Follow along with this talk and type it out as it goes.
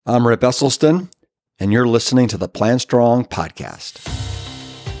I'm Rip Esselstyn, and you're listening to the Plant Strong podcast.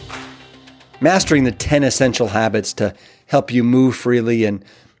 Mastering the 10 essential habits to help you move freely and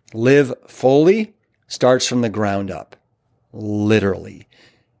live fully starts from the ground up, literally.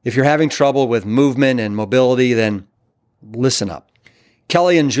 If you're having trouble with movement and mobility, then listen up.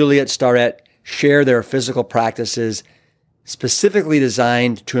 Kelly and Juliet Starrett share their physical practices specifically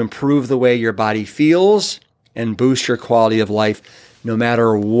designed to improve the way your body feels and boost your quality of life, no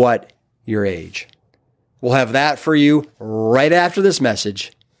matter what your age. We'll have that for you right after this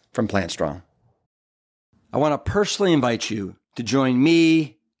message from Plant Strong. I want to personally invite you to join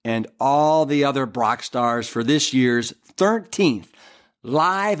me and all the other Brock stars for this year's 13th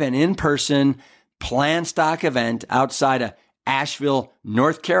live and in-person Plant Stock event outside of Asheville,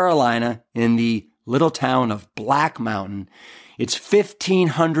 North Carolina in the little town of Black Mountain. It's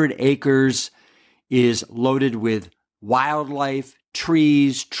 1,500 acres, is loaded with wildlife,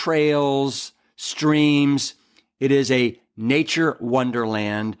 trees, trails, streams. It is a nature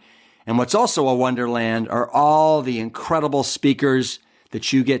wonderland. And what's also a wonderland are all the incredible speakers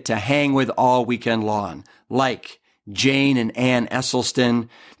that you get to hang with all weekend long, like Jane and Ann Esselstyn,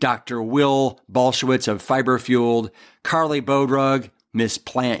 Dr. Will Bolshewitz of Fiber Fueled, Carly Bodrug, Miss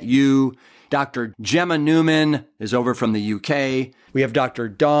Plant U, Dr. Gemma Newman is over from the UK. We have Dr.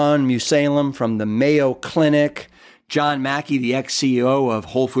 Dawn Musalem from the Mayo Clinic, John Mackey, the ex-CEO of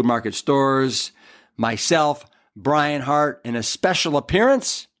Whole Food Market Stores, myself, Brian Hart, and a special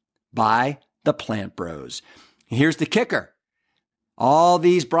appearance by the Plant Bros. Here's the kicker. All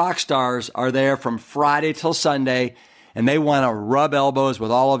these Brock stars are there from Friday till Sunday, and they want to rub elbows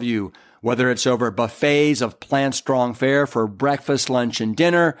with all of you, whether it's over buffets of Plant Strong fare for breakfast, lunch, and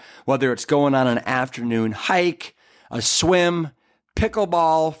dinner, whether it's going on an afternoon hike, a swim,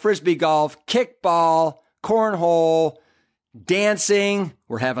 pickleball, frisbee golf, kickball, cornhole, dancing.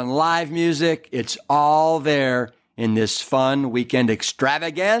 We're having live music. It's all there in this fun weekend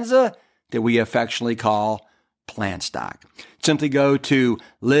extravaganza that we affectionately call Plant Stock. Simply go to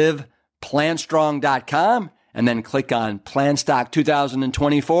liveplantstrong.com and then click on Plant Stock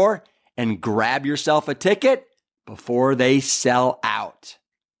 2024 and grab yourself a ticket before they sell out.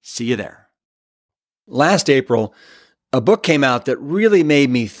 See you there. Last April, a book came out that really made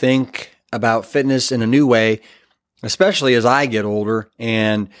me think about fitness in a new way, especially as I get older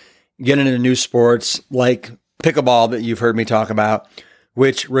and get into new sports like pickleball that you've heard me talk about,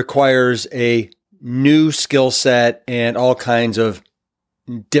 which requires a new skill set and all kinds of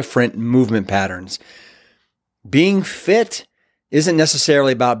different movement patterns. Being fit isn't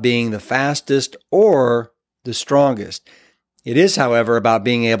necessarily about being the fastest or the strongest. It is, however, about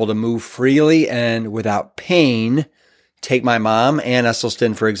being able to move freely and without pain. Take my mom, Ann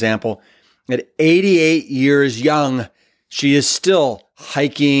Esselstyn, for example. At 88 years young, she is still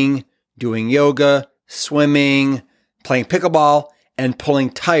hiking, doing yoga, swimming, playing pickleball, and pulling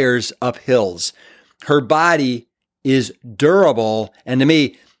tires up hills. Her body is durable, and to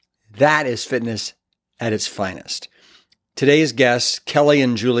me, that is fitness at its finest. Today's guests, Kelly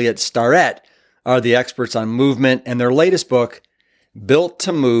and Juliet Starrett, are the experts on movement, and their latest book, Built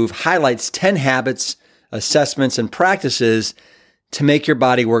to Move, highlights 10 habits, assessments, and practices to make your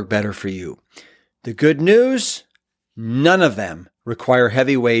body work better for you. The good news, none of them require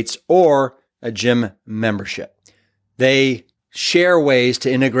heavy weights or a gym membership. They share ways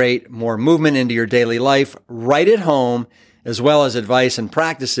to integrate more movement into your daily life right at home, as well as advice and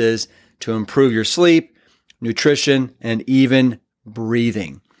practices to improve your sleep, nutrition, and even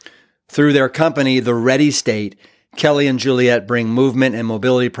breathing. Through their company, The Ready State, Kelly and Juliet bring movement and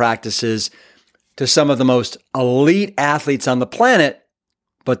mobility practices to some of the most elite athletes on the planet,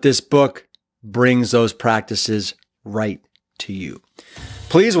 but this book brings those practices right to you.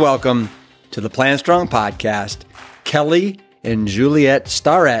 Please welcome to the Plant Strong podcast, Kelly and Juliet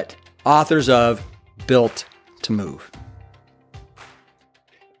Starrett, authors of Built to Move.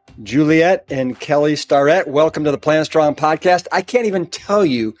 Juliet and Kelly Starrett, welcome to the Plant Strong podcast. I can't even tell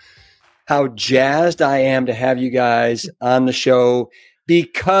you how jazzed I am to have you guys on the show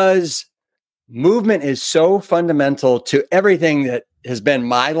because movement is so fundamental to everything that has been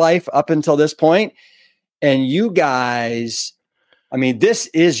my life up until this point. And you guys, I mean, this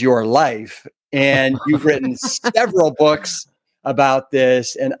is your life. And you've written several books about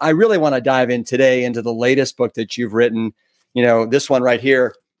this. And I really want to dive in today into the latest book that you've written. You know, this one right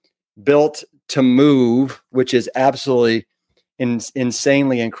here, Built to Move, which is absolutely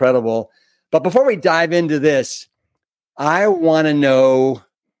insanely incredible. But before we dive into this, I want to know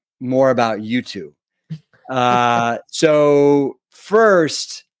more about you two. So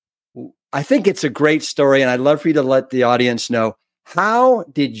first, I think it's a great story, and I'd love for you to let the audience know, How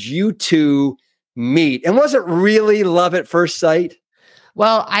did you two meet? And was it really love at first sight?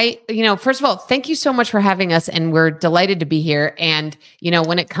 Well, first of all, thank you so much for having us, and we're delighted to be here. And,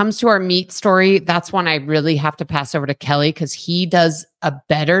 when it comes to our meet story, that's one I really have to pass over to Kelly because he does a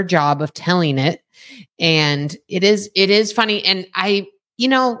better job of telling it. And it is funny. And I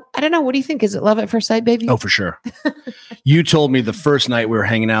don't know. What do you think? Is it love at first sight, baby? Oh, for sure. You told me the first night we were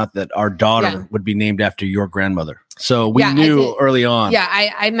hanging out that our daughter would be named after your grandmother. So we knew early on. Yeah,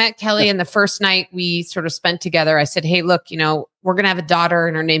 I met Kelly, and the first night we sort of spent together, I said, hey, look, we're going to have a daughter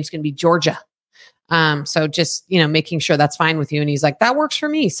and her name's going to be Georgia. So just, making sure that's fine with you. And he's like, that works for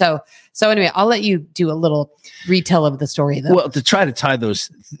me. So anyway, I'll let you do a little retell of the story though. Well, to try to tie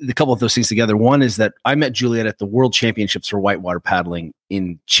a couple of those things together. One is that I met Juliet at the World Championships for whitewater paddling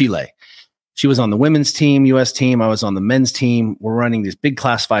in Chile. She was on the women's team, US team. I was on the men's team. We're running these big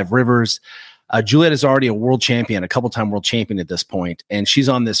class 5 rivers. Juliet is already a world champion, a couple-time world champion at this point. And she's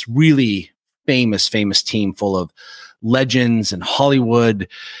on this really famous team full of legends and Hollywood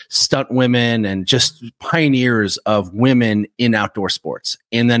stunt women and just pioneers of women in outdoor sports.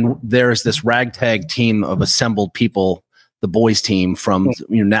 And then there's this ragtag team of assembled people, the boys team from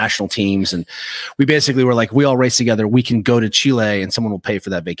national teams. And we basically were like, we all race together. We can go to Chile and someone will pay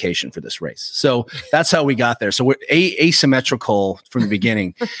for that vacation for this race. So that's how we got there. So we're asymmetrical from the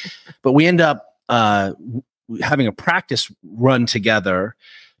beginning, but we end up having a practice run together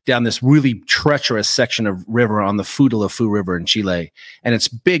down this really treacherous section of river on the Fu River in Chile. And it's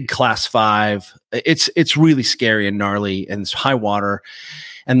big class 5. It's really scary and gnarly and it's high water.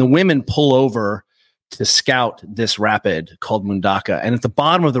 And the women pull over to scout this rapid called Mundaka. And at the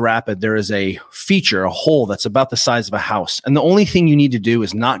bottom of the rapid, there is a hole that's about the size of a house. And the only thing you need to do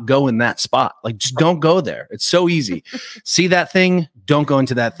is not go in that spot. Like, just don't go there. It's so easy. See that thing? Don't go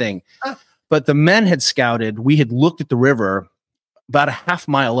into that thing. But the men had scouted. We had looked at the river about a half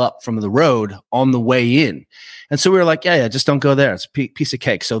mile up from the road on the way in. And so we were like, yeah, just don't go there. It's a piece of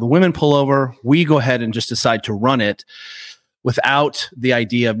cake. So the women pull over. We go ahead and just decide to run it without the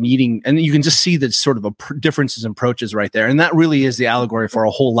idea of needing. And you can just see the sort of differences in approaches right there. And that really is the allegory for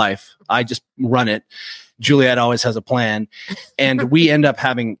our whole life. I just run it. Juliet always has a plan. And we end up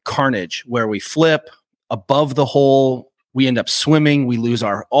having carnage where we flip above the hole. We end up swimming. We lose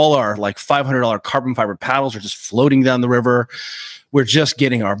all our like $500 carbon fiber paddles are just floating down the river. We're just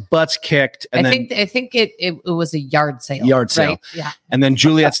getting our butts kicked. And I think it was a yard sale. Right? Yeah. And then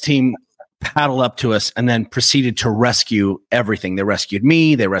Juliet's team paddled up to us and then proceeded to rescue everything. They rescued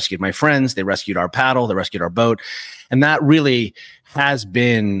me. They rescued my friends. They rescued our paddle. They rescued our boat. And that really has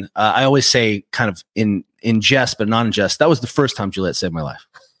been, I always say kind of in jest, but not in jest. That was the first time Juliet saved my life.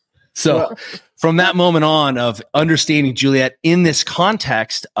 So from that moment on of understanding Juliet in this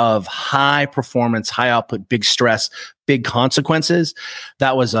context of high performance, high output, big stress, big consequences,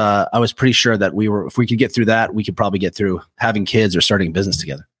 that was, I was pretty sure that if we could get through that, we could probably get through having kids or starting a business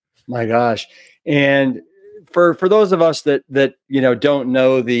together. My gosh. And for those of us that don't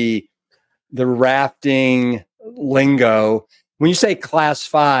know the rafting lingo, when you say class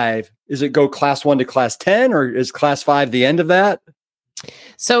 5, is it go class 1 to class 10 or is class 5 the end of that?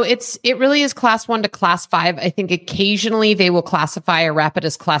 So it really is class 1 to class 5. I think occasionally they will classify a rapid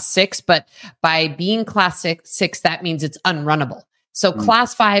as class 6, but by being class 6, that means it's unrunnable. So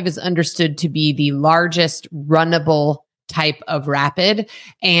class 5 is understood to be the largest runnable type of rapid.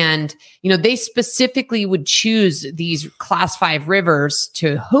 And, they specifically would choose these class 5 rivers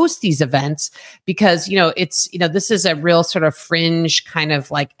to host these events because, this is a real sort of fringe kind of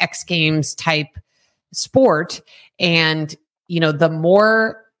like X Games type sport. And, the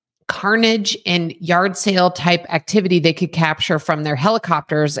more carnage and yard sale type activity they could capture from their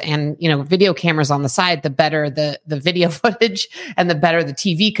helicopters and, video cameras on the side, the better the video footage and the better the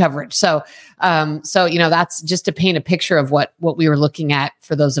TV coverage. So, that's just to paint a picture of what we were looking at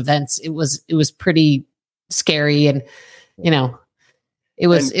for those events. It was pretty scary. And, it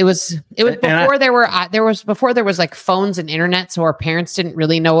was before there was like phones and internet. So our parents didn't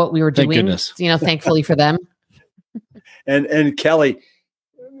really know what we were doing, thankfully for them. And Kelly,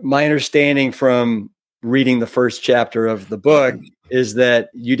 my understanding from reading the first chapter of the book is that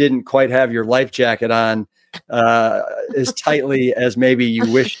you didn't quite have your life jacket on as tightly as maybe you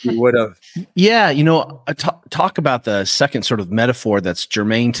wish you would have. Yeah. Talk about the second sort of metaphor that's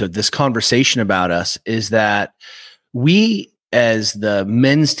germane to this conversation about us is that we, as the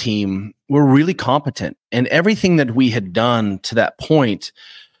men's team, were really competent, and everything that we had done to that point,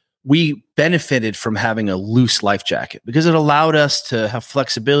 we benefited from having a loose life jacket because it allowed us to have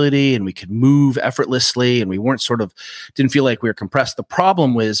flexibility and we could move effortlessly and we didn't feel like we were compressed. The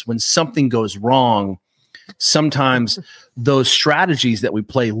problem was when something goes wrong, sometimes those strategies that we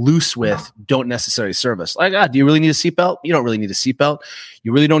play loose with don't necessarily serve us. Like, do you really need a seatbelt? You don't really need a seatbelt.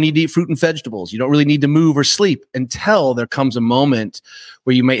 You really don't need to eat fruit and vegetables. You don't really need to move or sleep until there comes a moment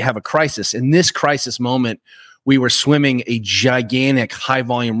where you might have a crisis. In this crisis moment, we were swimming a gigantic high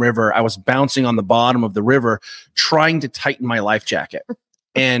volume river. I was bouncing on the bottom of the river, trying to tighten my life jacket.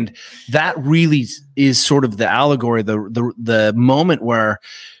 And that really is sort of the allegory, the moment where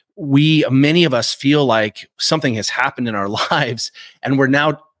many of us feel like something has happened in our lives and we're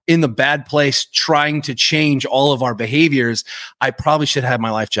now in the bad place trying to change all of our behaviors. I probably should have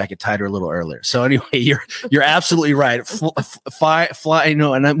my life jacket tighter a little earlier. So anyway, you're absolutely right. Fly,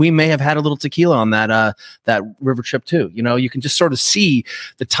 and we may have had a little tequila on that river trip too. You can just sort of see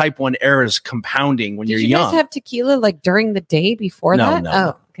the type 1 errors compounding when you're young. Did you guys have tequila like during the day before that? No.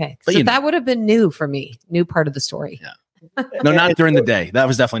 Oh, okay. But so that would have been new for me. New part of the story. Yeah. No, not during the day. That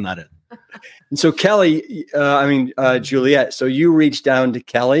was definitely not it. And so Kelly, Juliet, so you reached down to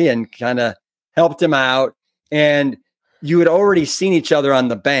Kelly and kind of helped him out, and you had already seen each other on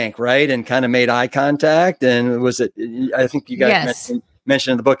the bank, right? And kind of made eye contact. And I think you guys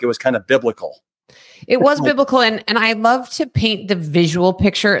mentioned in the book, it was kind of biblical. It was biblical. And I love to paint the visual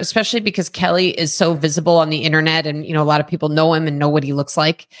picture, especially because Kelly is so visible on the internet and, a lot of people know him and know what he looks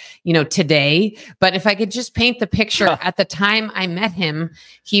like, today. But if I could just paint the picture, at the time I met him,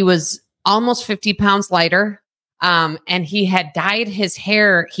 he was almost 50 pounds lighter. And he had dyed his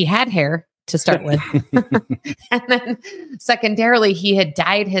hair. He had hair to start with. And then secondarily, he had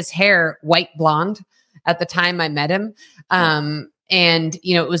dyed his hair white blonde at the time I met him. And,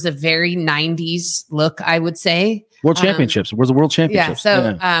 it was a very 90s look, I would say. World Championships. Where's the World Championships?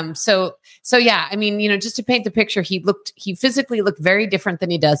 Yeah. So yeah, I mean, just to paint the picture, he physically looked very different than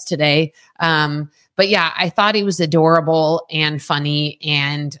he does today. But yeah, I thought he was adorable and funny.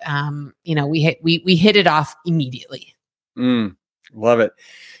 And, we hit it off immediately. Love it.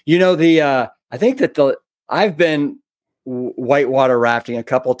 I think that I've been whitewater rafting a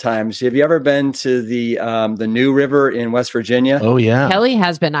couple times. Have you ever been to the New River in West Virginia? Oh yeah. Kelly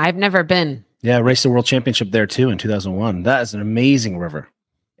has been. I've never been. Yeah, I raced the World Championship there too in 2001. That is an amazing river.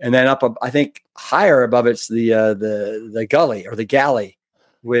 And then up, I think higher above it's the gully or the galley.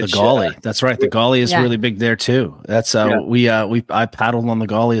 The Gully. That's right. The Gully is really big there too. That's I paddled on the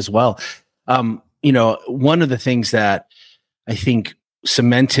Gully as well. One of the things that I think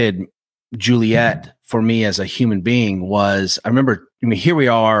cemented Juliet for me as a human being was, here we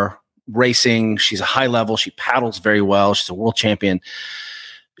are racing. She's a high level. She paddles very well. She's a world champion.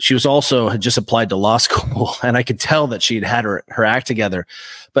 She was had just applied to law school, and I could tell that she'd had her act together.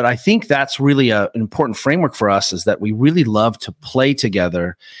 But I think that's really an important framework for us, is that we really love to play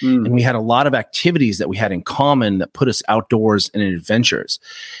together. And we had a lot of activities that we had in common that put us outdoors and in adventures.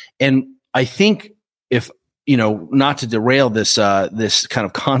 And I think if, not to derail this kind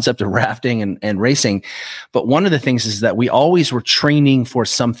of concept of rafting and racing, but one of the things is that we always were training for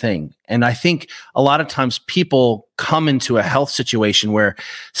something. And I think a lot of times people come into a health situation where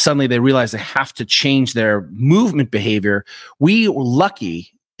suddenly they realize they have to change their movement behavior. We were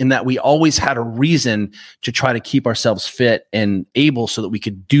lucky in that we always had a reason to try to keep ourselves fit and able so that we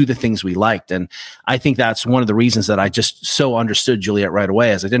could do the things we liked. And I think that's one of the reasons that I just so understood Juliet right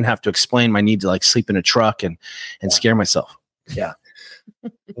away, as I didn't have to explain my need to sleep in a truck and scare myself. Yeah.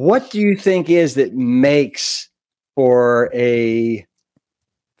 What do you think is that makes for a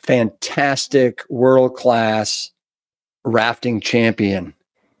fantastic world-class rafting champion?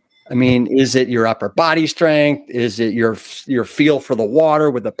 I mean, is it your upper body strength? Is it your feel for the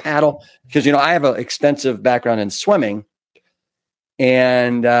water with the paddle? Because, I have an extensive background in swimming,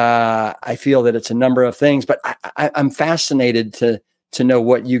 and I feel that it's a number of things, but I'm fascinated to know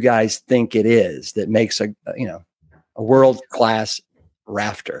what you guys think it is that makes a world-class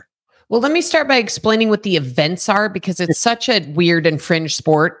rafter. Well, let me start by explaining what the events are, because it's such a weird and fringe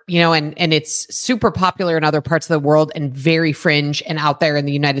sport, and it's super popular in other parts of the world and very fringe, and out there in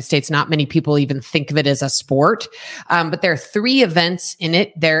the United States, not many people even think of it as a sport. But there are 3 events in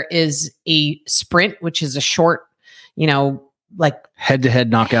it. There is a sprint, which is a short, head-to-head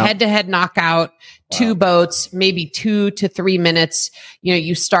knockout, 2 boats, maybe 2 to 3 minutes.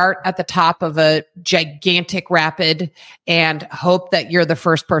 You start at the top of a gigantic rapid and hope that you're the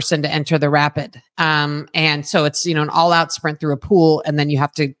first person to enter the rapid. And so it's, an all-out sprint through a pool, and then you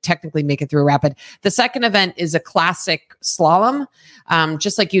have to technically make it through a rapid. The second event is a classic slalom,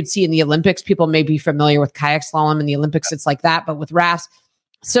 just like you'd see in the Olympics. People may be familiar with kayak slalom in the Olympics. It's like that, but with rafts.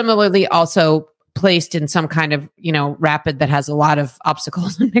 Similarly, also placed in some kind of, rapid that has a lot of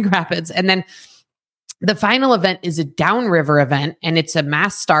obstacles and big rapids. And then the final event is a downriver event, and it's a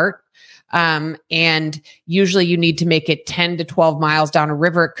mass start. And usually you need to make it 10 to 12 miles down a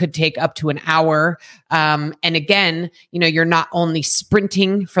river. It could take up to an hour. And again, you're not only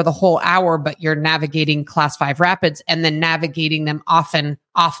sprinting for the whole hour, but you're navigating class 5 rapids and then navigating them often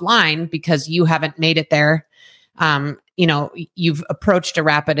offline because you haven't made it there. You've approached a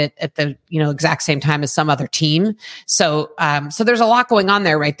rapid at the, exact same time as some other team. So there's a lot going on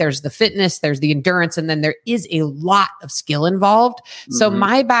there, right? There's the fitness, there's the endurance, and then there is a lot of skill involved. Mm-hmm. So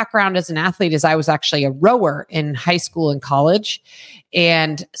my background as an athlete is I was actually a rower in high school and college.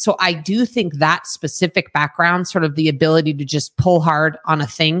 And so I do think that specific background, sort of the ability to just pull hard on a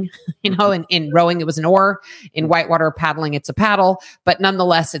thing, in rowing, it was an oar, in whitewater paddling, it's a paddle, but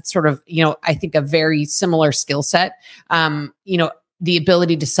nonetheless, it's sort of, I think a very similar skill set. The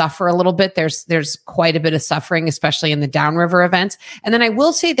ability to suffer a little bit. There's quite a bit of suffering, especially in the downriver events. And then I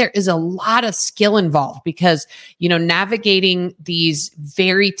will say there is a lot of skill involved because, navigating these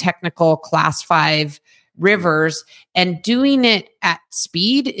very technical class 5 rivers and doing it at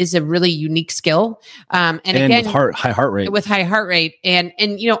speed is a really unique skill. And again, with high heart rate. And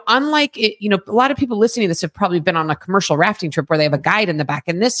unlike it, a lot of people listening to this have probably been on a commercial rafting trip where they have a guide in the back.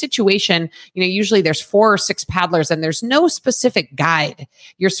 In this situation, usually there's 4 or 6 paddlers and there's no specific guide.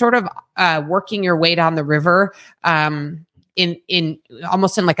 You're sort of working your way down the river, in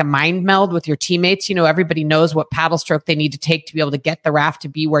almost in like a mind meld with your teammates. Everybody knows what paddle stroke they need to take to be able to get the raft to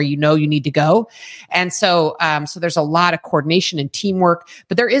be where you need to go. And so there's a lot of coordination and teamwork,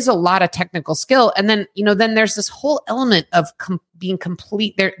 but there is a lot of technical skill. And then, then there's this whole element of being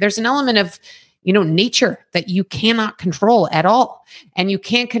complete. There's an element of, nature that you cannot control at all. And you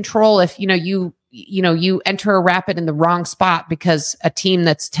can't control if, you enter a rapid in the wrong spot because a team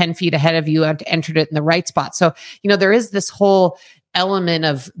that's 10 feet ahead of you entered it in the right spot. So, there is this whole element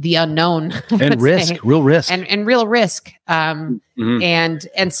of the unknown and real risk and real risk. Mm-hmm.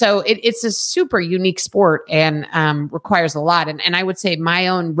 And so it's a super unique sport and requires a lot. And I would say my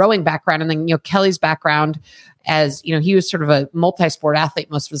own rowing background and then, Kelly's background as, he was sort of a multi-sport athlete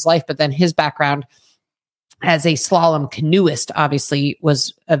most of his life, but then his background as a slalom canoeist, obviously,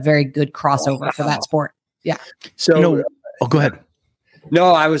 was a very good crossover for that sport. Yeah. So, go ahead.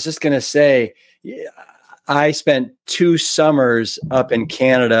 No, I was just going to say, I spent 2 summers up in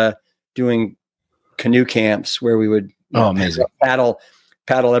Canada doing canoe camps where we would amazing. paddle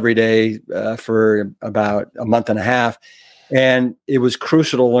every day for about a month and a half. And it was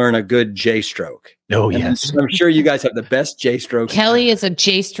crucial to learn a good J stroke. Oh, yes. And I'm sure you guys have the best J strokes. Kelly is a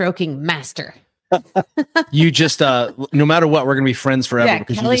J stroking master. You just no matter what, we're gonna be friends forever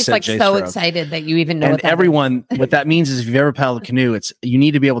because Kelly's you just said like J-stroke. so excited that you even know. And what that everyone, what that means is if you've ever paddled a canoe, you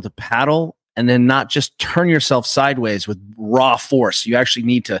need to be able to paddle and then not just turn yourself sideways with raw force. You actually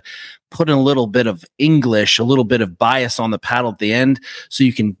need to put in a little bit of English, a little bit of bias on the paddle at the end, so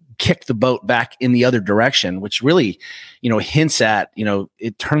you can kick the boat back in the other direction, which really, hints at,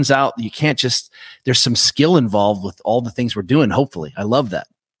 it turns out you can't just. There's some skill involved with all the things we're doing. Hopefully, I love that.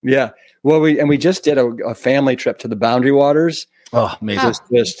 Yeah. Well, we just did a family trip to the Boundary Waters. Oh, amazing.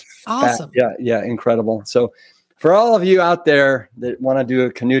 Just awesome. Yeah. Incredible. So for all of you out there that want to do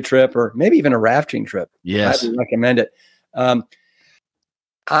a canoe trip or maybe even a rafting trip, yes, I would recommend it.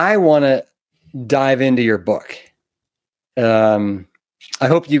 I want to dive into your book. I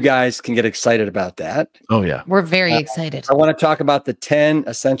hope you guys can get excited about that. Oh, yeah. We're very excited. I want to talk about the 10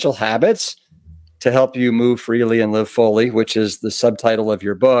 essential habits to help you move freely and live fully, which is the subtitle of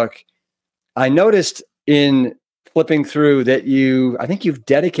your book. I noticed in flipping through that I think you've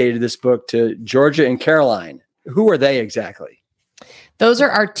dedicated this book to Georgia and Caroline. Who are they exactly? Those are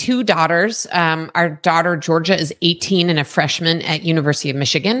our 2 daughters. Our daughter, Georgia, is 18 and a freshman at University of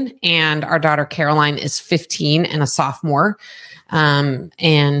Michigan. And our daughter, Caroline, is 15 and a sophomore.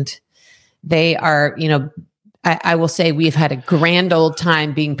 And they are, I will say we've had a grand old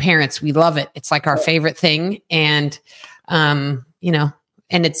time being parents. We love it. It's like our favorite thing. And,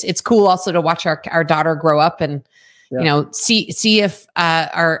 and it's cool also to watch our daughter grow up and, see if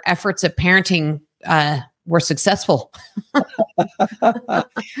our efforts at parenting were successful.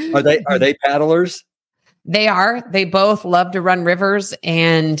 Are they paddlers? They are. They both love to run rivers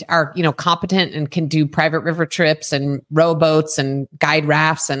and are, competent and can do private river trips and rowboats and guide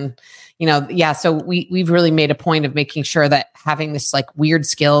rafts and, so we've really made a point of making sure that having this like weird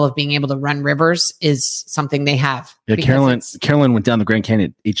skill of being able to run rivers is something they have. Yeah, Caroline went down the Grand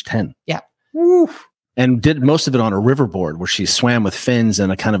Canyon at age 10. Yeah. Oof. And did most of it on a riverboard where she swam with fins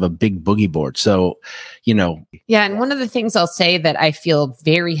and a kind of a big boogie board. So, Yeah. And one of the things I'll say that I feel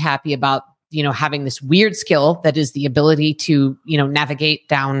very happy about having this weird skill that is the ability to, navigate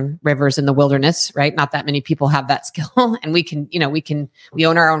down rivers in the wilderness, right? Not that many people have that skill. And we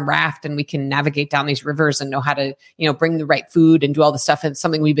own our own raft and we can navigate down these rivers and know how to, bring the right food and do all the stuff. And it's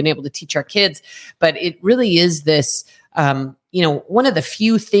something we've been able to teach our kids. But it really is this, one of the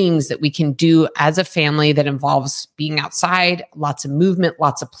few things that we can do as a family that involves being outside, lots of movement,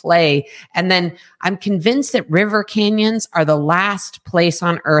 lots of play. And then I'm convinced that river canyons are the last place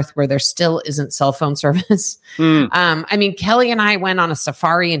on earth where there still isn't cell phone service. Kelly and I went on a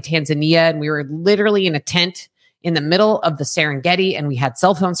safari in Tanzania and we were literally in a tent in the middle of the Serengeti and we had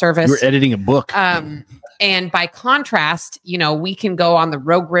cell phone service. You were editing a book. And by contrast, we can go on the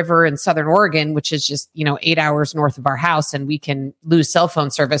Rogue River in Southern Oregon, which is just, 8 hours north of our house, and we can lose cell phone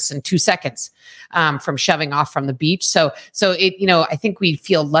service in 2 seconds from shoving off from the beach. So it, I think we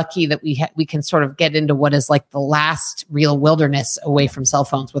feel lucky that we can sort of get into what is like the last real wilderness away from cell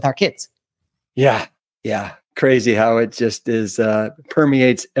phones with our kids. Yeah. Yeah. Crazy how it just is,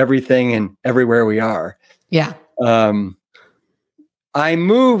 permeates everything and everywhere we are. Yeah. I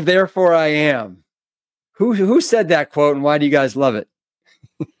move, therefore I am. Who said that quote and why do you guys love it?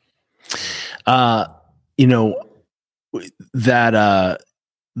 That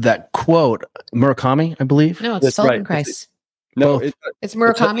quote, Murakami, I believe. No, it's Feldenkrais. No, it's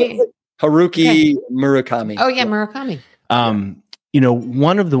Murakami. Haruki Murakami. Oh yeah, Murakami.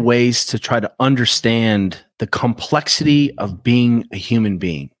 One of the ways to try to understand the complexity of being a human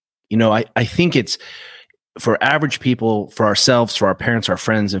being, I think it's, for average people, for ourselves, for our parents, our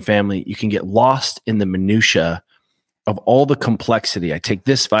friends and family, you can get lost in the minutia of all the complexity. I take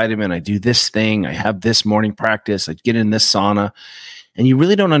this vitamin, I do this thing, I have this morning practice, I get in this sauna, and you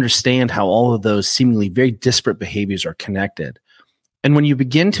really don't understand how all of those seemingly very disparate behaviors are connected. And when you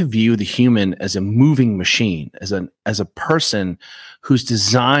begin to view the human as a moving machine, as a person who's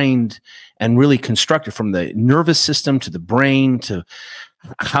designed and really constructed from the nervous system to the brain to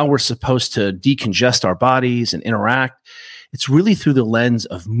how we're supposed to decongest our bodies and interact, it's really through the lens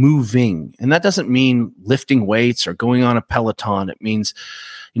of moving. And that doesn't mean lifting weights or going on a Peloton. It means,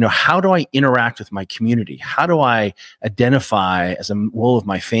 how do I interact with my community? How do I identify as a role of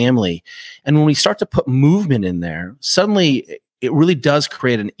my family? And when we start to put movement in there, suddenly it really does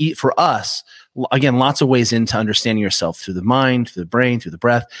create for us, again, lots of ways into understanding yourself through the mind, through the brain, through the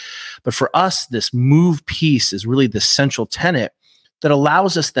breath. But for us, this move piece is really the central tenet that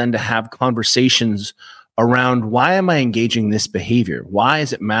allows us then to have conversations around, why am I engaging this behavior? Why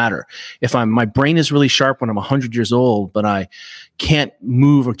does it matter? If my brain is really sharp when I'm 100 years old, but I can't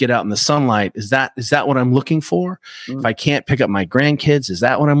move or get out in the sunlight, is that what I'm looking for? If I can't pick up my grandkids, is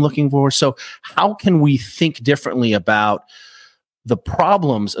that what I'm looking for? So how can we think differently about the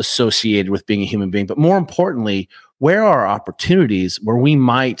problems associated with being a human being? But more importantly, where are opportunities where we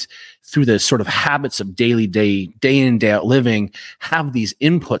might, through the sort of habits of day in, day out living, have these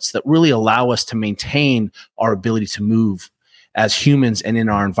inputs that really allow us to maintain our ability to move as humans and in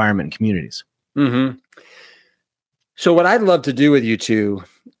our environment and communities? Mm-hmm. So what I'd love to do with you two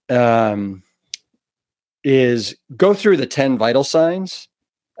is go through the 10 vital signs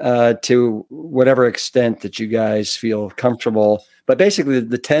to whatever extent that you guys feel comfortable. But basically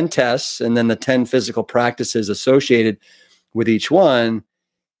the 10 tests and then the 10 physical practices associated with each one.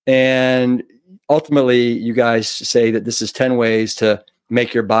 And ultimately, you guys say that this is 10 ways to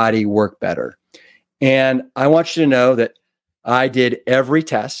make your body work better. And I want you to know that I did every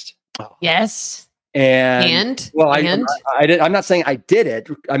test. Yes. And I did. I'm not saying I did it.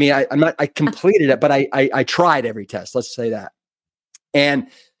 I mean, I completed it, but I tried every test. Let's say that. And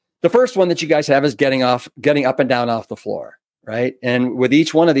the first one that you guys have is getting up and down off the floor, right? And with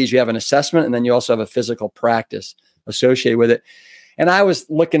each one of these, you have an assessment, and then you also have a physical practice associated with it. And I was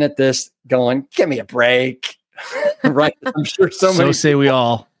looking at this going, give me a break. Right. I'm sure so many say we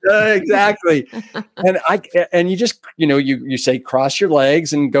all. Exactly. And you just, you say, cross your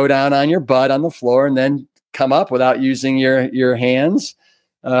legs and go down on your butt on the floor and then come up without using your hands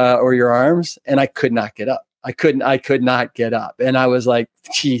or your arms. And I could not get up. I could not get up. And I was like,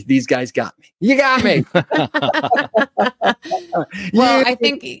 gee, these guys got me. You got me. Well, I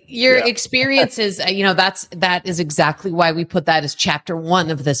think your experience is, that is exactly why we put that as chapter 1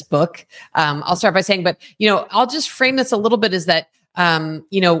 of this book. I'll start by saying, but, I'll just frame this a little bit is that,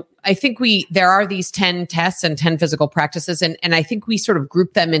 I think there are these 10 tests and 10 physical practices. And I think we sort of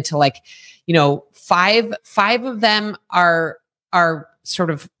group them into five of them are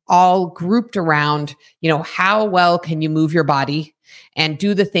sort of all grouped around, how well can you move your body and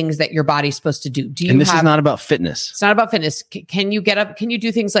do the things that your body's supposed to do. And this is not about fitness. It's not about fitness. Can you get up? Can you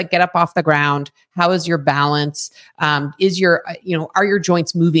do things like get up off the ground? How is your balance? Are your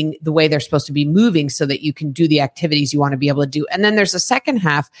joints moving the way they're supposed to be moving so that you can do the activities you want to be able to do? And then there's a second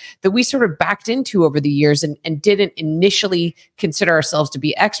half that we sort of backed into over the years and didn't initially consider ourselves to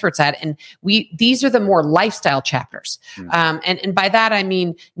be experts at. And these are the more lifestyle chapters. And by that, I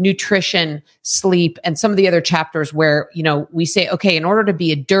mean nutrition, sleep, and some of the other chapters where, we say, okay, in order to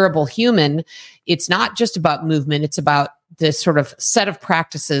be a durable human, it's not just about movement. It's about this sort of set of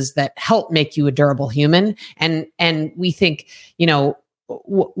practices that help make you a durable human. And we think,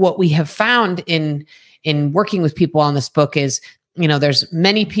 what we have found in working with people on this book is, there's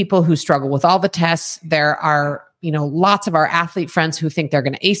many people who struggle with all the tests. There are, lots of our athlete friends who think they're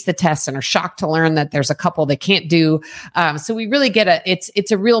going to ace the tests and are shocked to learn that there's a couple they can't do. So we really get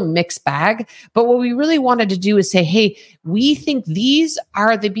it's a real mixed bag. But what we really wanted to do is say, hey, we think these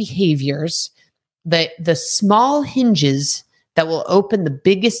are the behaviors, the small hinges that will open the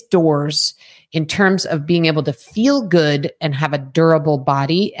biggest doors in terms of being able to feel good and have a durable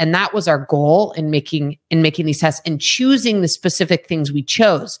body. And that was our goal in making these tests and choosing the specific things we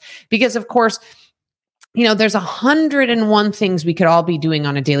chose. Because of course, there's 101 things we could all be doing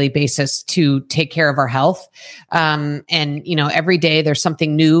on a daily basis to take care of our health. And every day there's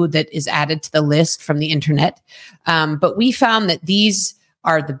something new that is added to the list from the internet. But we found that these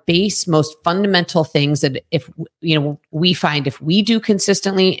are the base, most fundamental things that we find if we do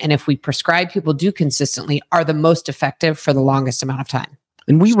consistently and if we prescribe people do consistently are the most effective for the longest amount of time.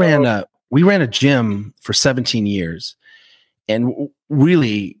 And we ran a gym for 17 years and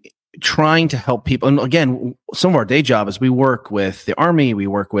really trying to help people. And again, some of our day job is we work with the Army, we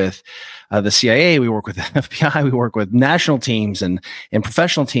work with the CIA, we work with the FBI, we work with national teams and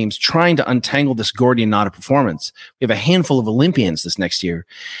professional teams trying to untangle this Gordian knot of performance. We have a handful of Olympians this next year,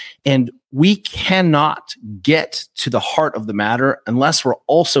 and we cannot get to the heart of the matter unless we're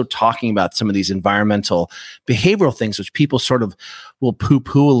also talking about some of these environmental behavioral things, which people sort of will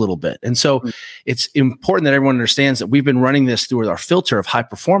poo-poo a little bit. And so it's important that everyone understands that we've been running this through our filter of high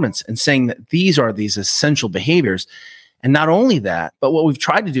performance and saying that these are these essential behaviors. And not only that, but what we've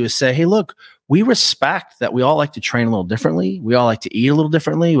tried to do is say, hey, look, we respect that we all like to train a little differently. We all like to eat a little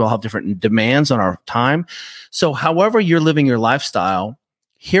differently. We all have different demands on our time. So however you're living your lifestyle,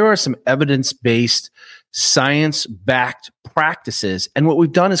 here are some evidence-based, science-backed practices. And what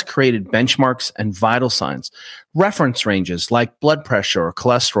we've done is created benchmarks and vital signs, reference ranges like blood pressure or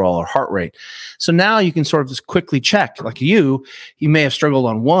cholesterol or heart rate. So now you can sort of just quickly check, like you may have struggled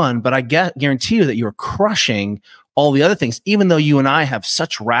on one, but I guarantee you that you're crushing all the other things, even though you and I have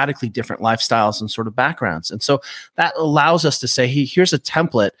such radically different lifestyles and sort of backgrounds. And so that allows us to say, hey, here's a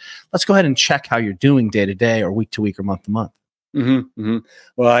template. Let's go ahead and check how you're doing day to day or week to week or month to month. Mm-hmm, mm-hmm.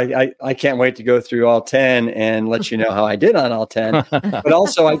 Well, I can't wait to go through all 10 and let you know how I did on all 10. But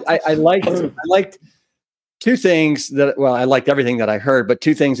also I liked two things I liked everything that I heard, but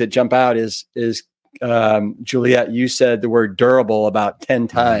two things that jump out is Juliet, you said the word durable about 10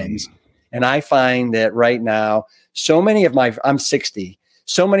 times. And I find that right now, I'm 60.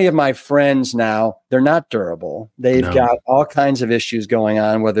 So many of my friends now, they're not durable. They've got all kinds of issues going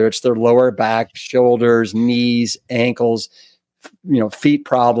on, whether it's their lower back, shoulders, knees, ankles, feet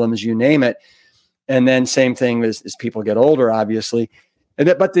problems, you name it. And then same thing as people get older, obviously.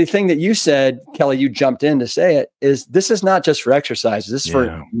 But the thing that you said, Kelly, you jumped in to say it, is this is not just for exercises. This is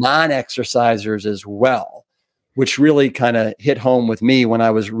for non-exercisers as well, which really kind of hit home with me when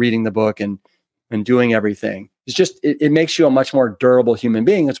I was reading the book and doing everything. It's just, it makes you a much more durable human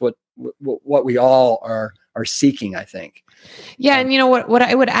being. That's what we all are seeking, I think. Yeah. And what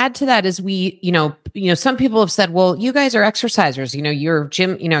I would add to that is some people have said, well, you guys are exercisers, you're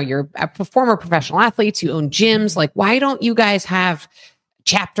gym, you're former professional athletes, you own gyms. Like, why don't you guys have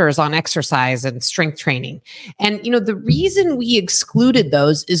chapters on exercise and strength training? And, the reason we excluded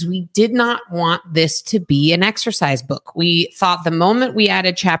those is we did not want this to be an exercise book. We thought the moment we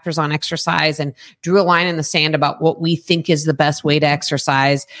added chapters on exercise and drew a line in the sand about what we think is the best way to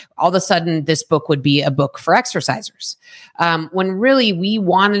exercise, all of a sudden this book would be a book for exercisers. When really we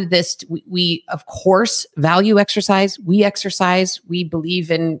wanted this, we of course value exercise. We exercise. We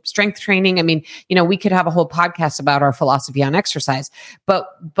believe in strength training. I mean, we could have a whole podcast about our philosophy on exercise,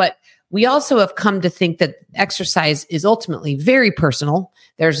 but we also have come to think that exercise is ultimately very personal.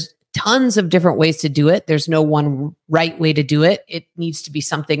 There's tons of different ways to do it. There's no one right way to do it. It needs to be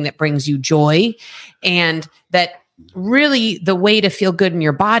something that brings you joy, and that really the way to feel good in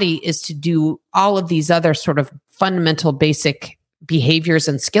your body is to do all of these other sort of fundamental basic behaviors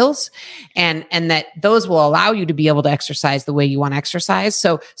and skills, and that those will allow you to be able to exercise the way you want to exercise.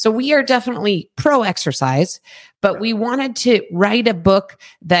 So we are definitely pro exercise, but we wanted to write a book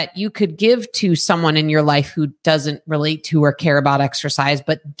that you could give to someone in your life who doesn't relate to or care about exercise,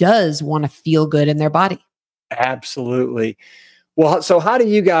 but does want to feel good in their body. Absolutely. Well, so how do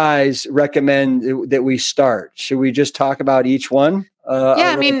you guys recommend that we start? Should we just talk about each one?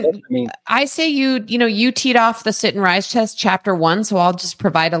 I mean, I say you teed off the sit and rise test chapter 1. So I'll just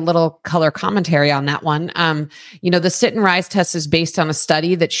provide a little color commentary on that one. The sit and rise test is based on a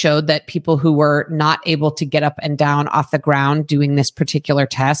study that showed that people who were not able to get up and down off the ground doing this particular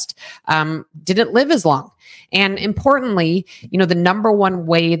test, didn't live as long. And importantly, the number one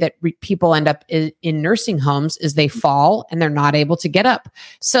way that people end up in nursing homes is they fall and they're not able to get up.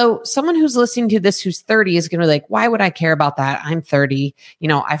 So someone who's listening to this who's 30 is going to be like, why would I care about that? I'm 30.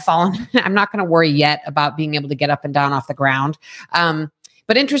 I've fallen. I'm not going to worry yet about being able to get up and down off the ground.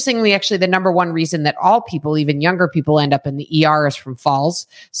 But interestingly, actually, the number one reason that all people, even younger people, end up in the ER is from falls.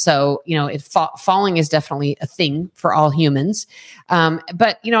 So, falling is definitely a thing for all humans.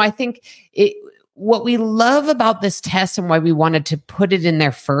 But I think what we love about this test and why we wanted to put it in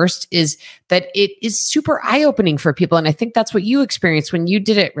there first is that it is super eye-opening for people. And I think that's what you experienced when you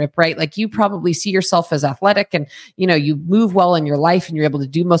did it, Rip, right? Like you probably see yourself as athletic and, you move well in your life and you're able to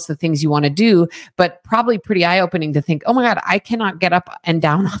do most of the things you want to do, but probably pretty eye-opening to think, oh my God, I cannot get up and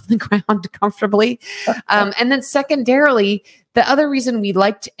down off the ground comfortably. And then secondarily, the other reason we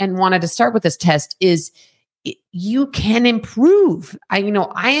liked and wanted to start with this test is you can improve. I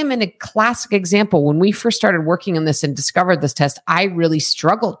am in a classic example. When we first started working on this and discovered this test, I really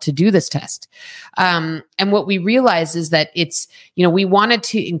struggled to do this test. And what we realized is that it's, we wanted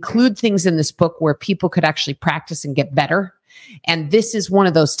to include things in this book where people could actually practice and get better. And this is one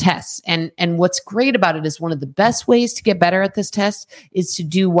of those tests. And what's great about it is one of the best ways to get better at this test is to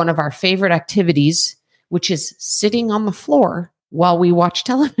do one of our favorite activities, which is sitting on the floor while we watch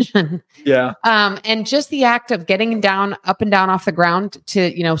television. Yeah. And just the act of getting up and down off the ground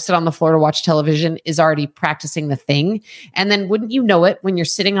to, sit on the floor to watch television is already practicing the thing. And then wouldn't you know it, when you're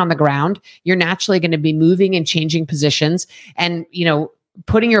sitting on the ground, you're naturally going to be moving and changing positions and,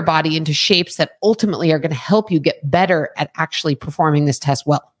 putting your body into shapes that ultimately are going to help you get better at actually performing this test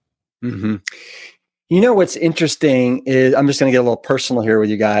well. Mm-hmm. What's interesting is, I'm just going to get a little personal here with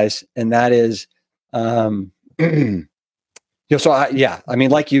you guys. And that is, like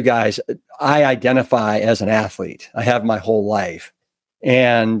you guys, I identify as an athlete. I have my whole life.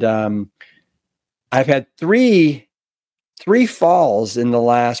 And I've had three falls in the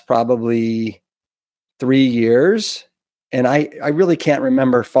last probably 3 years. And I really can't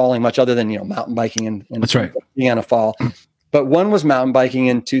remember falling much other than, mountain biking and that's right, being on a fall. But one was mountain biking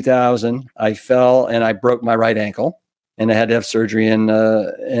in 2000. I fell and I broke my right ankle and I had to have surgery and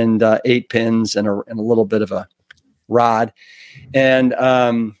 8 pins and a little bit of a rod. And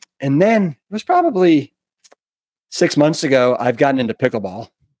then it was probably 6 months ago, I've gotten into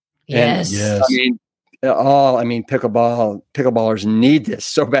pickleball. Yes. Pickleballers need this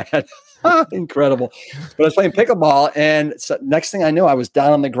so bad. Incredible. But I was playing pickleball and so next thing I knew, I was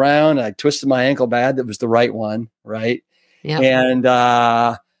down on the ground and I twisted my ankle bad. That was the right one. Right. Yeah. And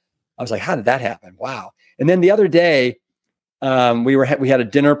I was like, how did that happen? Wow. And then the other day, we had a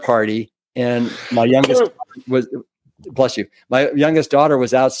dinner party and my youngest was, bless you. My youngest daughter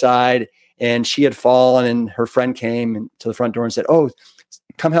was outside and she had fallen and her friend came to the front door and said, oh,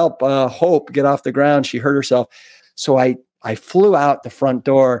 come help Hope get off the ground. She hurt herself. So I flew out the front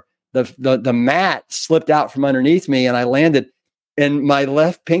door. The mat slipped out from underneath me and I landed and my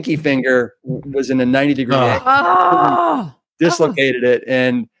left pinky finger was in a 90-degree angle. Dislocated it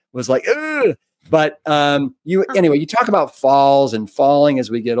and was like, ugh. But you talk about falls and falling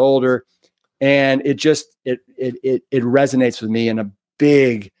as we get older. And it resonates with me in a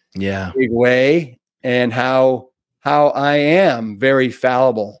big way, and how I am very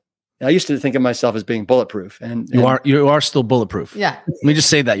fallible. I used to think of myself as being bulletproof, and you are still bulletproof. Yeah, let me just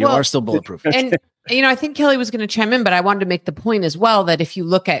say that you are still bulletproof. And I think Kelly was going to chime in, but I wanted to make the point as well that if you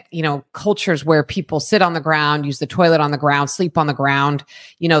look at cultures where people sit on the ground, use the toilet on the ground, sleep on the ground,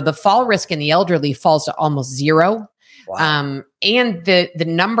 the fall risk in the elderly falls to almost zero. Wow. And the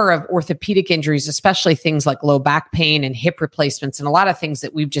number of orthopedic injuries, especially things like low back pain and hip replacements, and a lot of things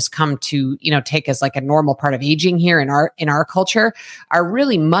that we've just come to, take as like a normal part of aging here in our culture, are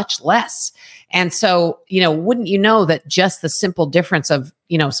really much less. And so, wouldn't you know that just the simple difference of,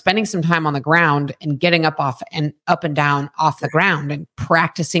 spending some time on the ground and getting up and down off the ground and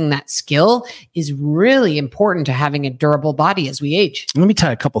practicing that skill is really important to having a durable body as we age. Let me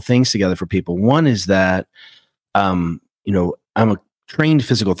tie a couple things together for people. One is that, I'm a trained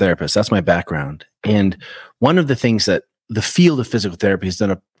physical therapist. That's my background. And one of the things that the field of physical therapy has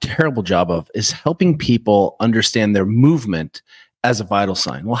done a terrible job of is helping people understand their movement as a vital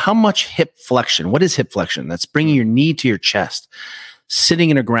sign. Well, how much hip flexion? What is hip flexion? That's bringing your knee to your chest. Sitting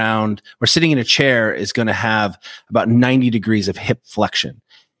in a ground or sitting in a chair is going to have about 90 degrees of hip flexion.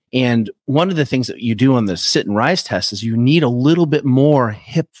 And one of the things that you do on the sit and rise test is you need a little bit more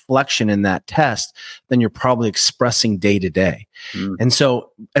hip flexion in that test than you're probably expressing day to day. And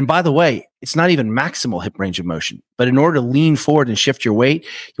so, and by the way, it's not even maximal hip range of motion, but in order to lean forward and shift your weight,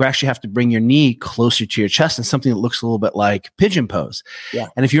 you actually have to bring your knee closer to your chest and something that looks a little bit like pigeon pose. Yeah.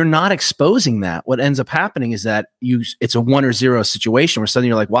 And if you're not exposing that, what ends up happening is that it's a 1 or 0 situation where suddenly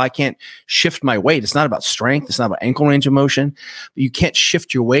you're like, well, I can't shift my weight. It's not about strength. It's not about ankle range of motion. But you can't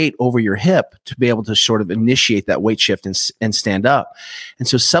shift your weight over your hip to be able to sort of initiate that weight shift and stand up. And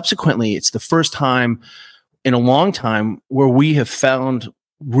so subsequently, it's the first time in a long time where we have found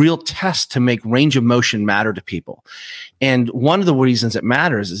real tests to make range of motion matter to people. And one of the reasons it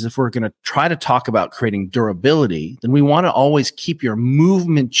matters is if we're going to try to talk about creating durability, then we want to always keep your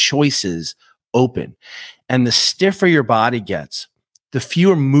movement choices open. And the stiffer your body gets, the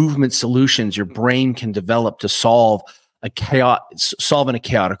fewer movement solutions your brain can develop to solve in a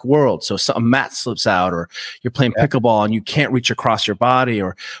chaotic world. So a mat slips out, or you're playing pickleball and you can't reach across your body,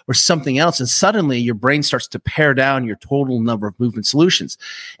 or something else. And suddenly your brain starts to pare down your total number of movement solutions.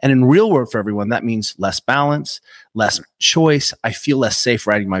 And in real world for everyone, that means less balance, less choice. I feel less safe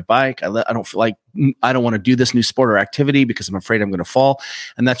riding my bike. I don't feel like I don't want to do this new sport or activity because I'm afraid I'm going to fall.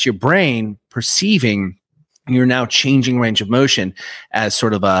 And that's your brain perceiving you're now changing range of motion as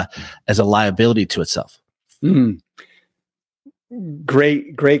sort of as a liability to itself.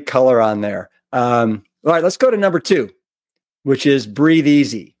 Great color on there. All right, let's go to number 2, which is breathe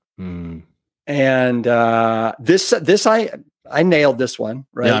easy. And this I nailed this one,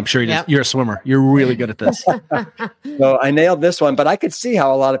 right? Yeah, I'm sure you did. You're a swimmer. You're really good at this. So I nailed this one, but I could see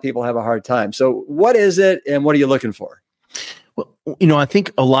how a lot of people have a hard time. So what is it, and what are you looking for? Well, I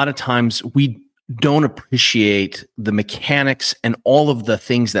think a lot of times we don't appreciate the mechanics and all of the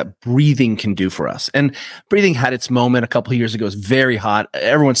things that breathing can do for us. And breathing had its moment a couple of years ago. It was very hot.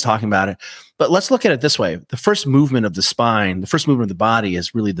 Everyone's talking about it. But let's look at it this way. The first movement of the spine, the first movement of the body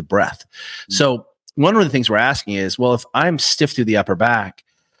is really the breath. So one of the things we're asking is, well, if I'm stiff through the upper back,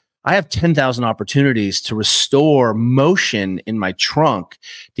 I have 10,000 opportunities to restore motion in my trunk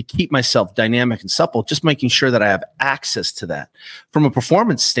to keep myself dynamic and supple, just making sure that I have access to that. From a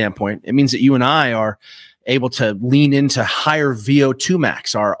performance standpoint, it means that you and I are able to lean into higher VO2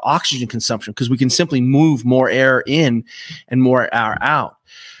 max, our oxygen consumption, because we can simply move more air in and more air out.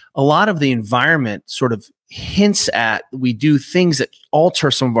 A lot of the environment sort of hints at we do things that alter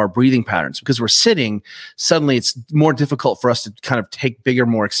some of our breathing patterns. Because we're sitting, suddenly it's more difficult for us to kind of take bigger,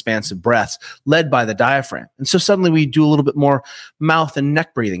 more expansive breaths led by the diaphragm. And so suddenly we do a little bit more mouth and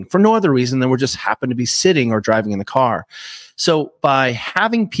neck breathing for no other reason than we're just happen to be sitting or driving in the car. So by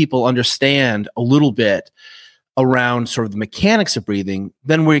having people understand a little bit around sort of the mechanics of breathing,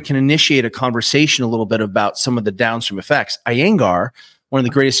 then we can initiate a conversation a little bit about some of the downstream effects. Iyengar, one of the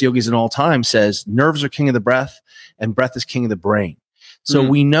greatest yogis in all time, says nerves are king of the breath and breath is king of the brain. So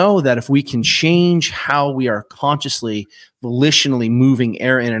we know that if we can change how we are consciously, volitionally moving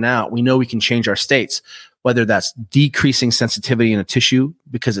air in and out, we know we can change our states, whether that's decreasing sensitivity in a tissue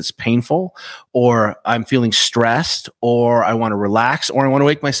because it's painful, or I'm feeling stressed, or I want to relax, or I want to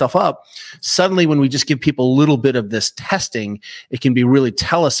wake myself up. Suddenly, when we just give people a little bit of this testing, it can be really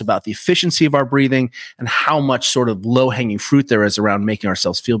tell us about the efficiency of our breathing and how much sort of low-hanging fruit there is around making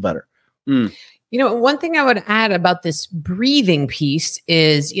ourselves feel better. One thing I would add about this breathing piece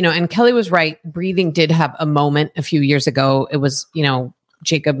is, and Kelly was right. Breathing did have a moment a few years ago. It was,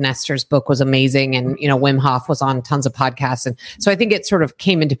 Jacob Nestor's book was amazing. And, Wim Hof was on tons of podcasts. And so I think it sort of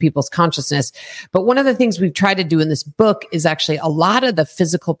came into people's consciousness. But one of the things we've tried to do in this book is actually a lot of the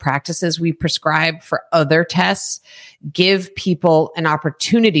physical practices we prescribe for other tests give people an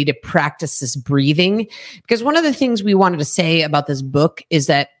opportunity to practice this breathing. Because one of the things we wanted to say about this book is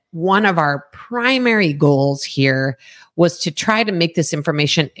that one of our primary goals here was to try to make this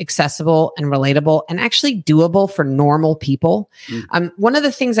information accessible and relatable and actually doable for normal people. One of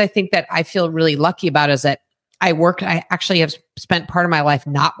the things I think that I feel really lucky about is that I actually have spent part of my life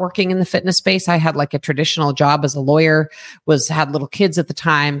not working in the fitness space. I had like a traditional job as a lawyer, had little kids at the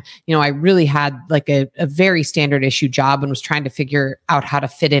time. I really had like a very standard issue job and was trying to figure out how to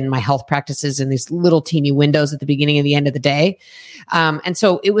fit in my health practices in these little teeny windows at the beginning and the end of the day. And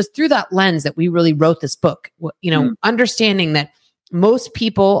so it was through that lens that we really wrote this book, understanding that most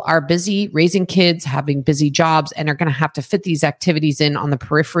people are busy raising kids, having busy jobs, and are going to have to fit these activities in on the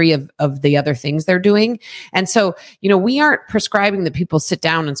periphery of the other things they're doing. And so, we aren't prescribing that people sit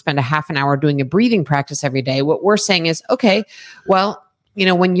down and spend a half an hour doing a breathing practice every day. What we're saying is, okay, well,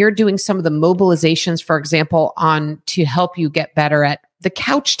 when you're doing some of the mobilizations, for example, to help you get better at the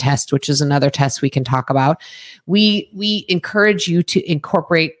couch test, which is another test we can talk about, we encourage you to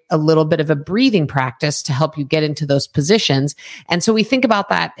incorporate a little bit of a breathing practice to help you get into those positions. And so we think about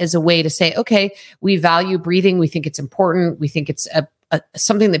that as a way to say, okay, we value breathing. We think it's important. We think it's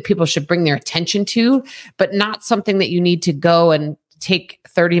something that people should bring their attention to, but not something that you need to go and take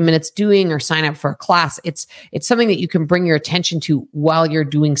 30 minutes doing or sign up for a class. It's something that you can bring your attention to while you're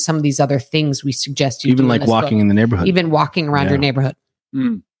doing some of these other things we suggest you even do like walking in the neighborhood, even walking around your neighborhood.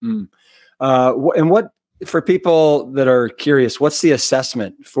 Mm-hmm. And what, for people that are curious, what's the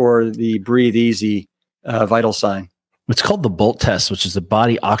assessment for the Breathe Easy vital sign? It's called the BOLT test, which is the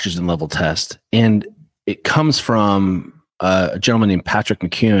body oxygen level test. And it comes from a gentleman named Patrick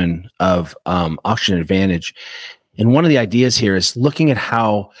McEwen of Oxygen Advantage. And one of the ideas here is looking at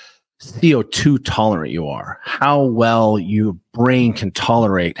how CO2 tolerant you are, how well your brain can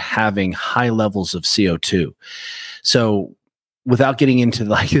tolerate having high levels of CO2. So without getting into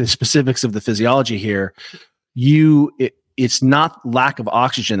the specifics of the physiology here, it's not lack of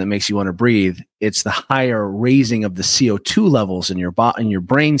oxygen that makes you want to breathe. It's the higher raising of the CO2 levels in your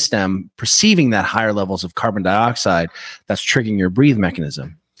brain stem, perceiving that higher levels of carbon dioxide that's triggering your breathe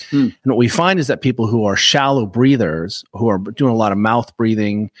mechanism. And what we find is that people who are shallow breathers, who are doing a lot of mouth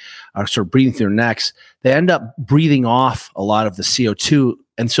breathing, are sort of breathing through their necks, they end up breathing off a lot of the CO2.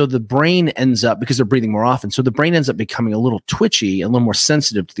 And so the brain ends up, because they're breathing more often, so the brain ends up becoming a little twitchy, a little more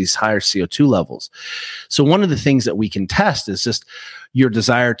sensitive to these higher CO2 levels. So one of the things that we can test is just your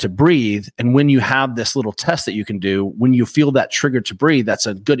desire to breathe. And when you have this little test that you can do, when you feel that trigger to breathe, that's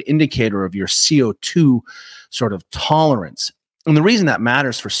a good indicator of your CO2 sort of tolerance. And the reason that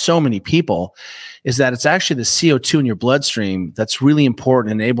matters for so many people is that it's actually the CO2 in your bloodstream that's really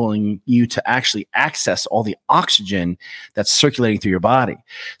important, enabling you to actually access all the oxygen that's circulating through your body.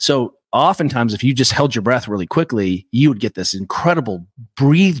 So oftentimes, if you just held your breath really quickly, you would get this incredible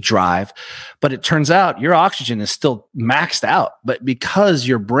breathe drive. But it turns out your oxygen is still maxed out. But because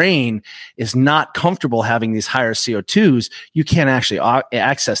your brain is not comfortable having these higher CO2s, you can't actually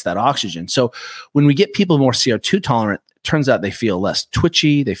access that oxygen. So when we get people more CO2 tolerant, turns out they feel less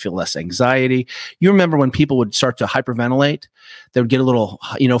twitchy, they feel less anxiety. You remember when people would start to hyperventilate, they would get a little,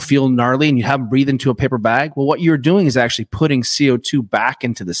 feel gnarly, and you have them breathe into a paper bag. Well, what you're doing is actually putting CO2 back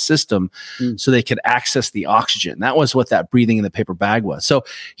into the system so they could access the oxygen. That was what that breathing in the paper bag was. So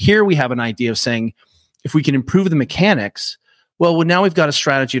here we have an idea of saying, if we can improve the mechanics, well, now we've got a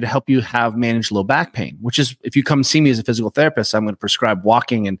strategy to help you manage low back pain, which is, if you come see me as a physical therapist, I'm going to prescribe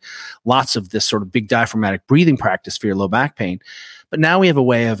walking and lots of this sort of big diaphragmatic breathing practice for your low back pain. But now we have a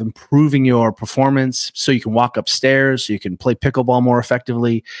way of improving your performance, so you can walk upstairs, so you can play pickleball more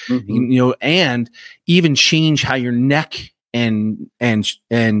effectively, and even change how your neck and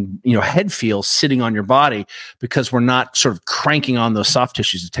head feels sitting on your body, because we're not sort of cranking on those soft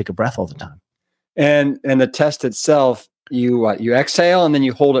tissues to take a breath all the time. And the test itself, you exhale and then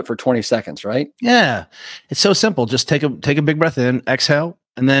you hold it for 20 seconds, right? Yeah. It's so simple. Just take a big breath in, exhale,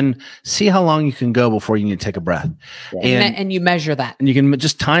 and then see how long you can go before you need to take a breath. Yeah. And you measure that. And you can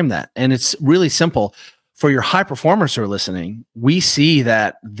just time that. And it's really simple. For your high performers who are listening, we see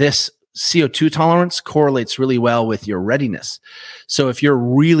that this CO2 tolerance correlates really well with your readiness. So if you're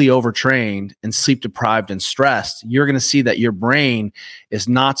really overtrained and sleep deprived and stressed, you're going to see that your brain is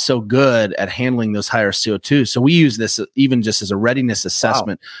not so good at handling those higher CO2. So we use this even just as a readiness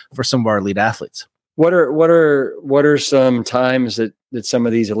assessment for some of our elite athletes. What are some times that some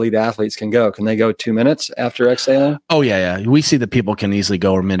of these elite athletes can go? Can they go 2 minutes after exhaling? Oh yeah. We see that people can easily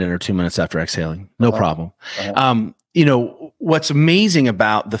go a minute or 2 minutes after exhaling. No problem. What's amazing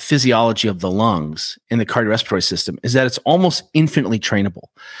about the physiology of the lungs in the cardiorespiratory system is that it's almost infinitely trainable.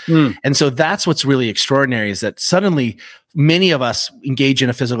 And so that's what's really extraordinary, is that suddenly many of us engage in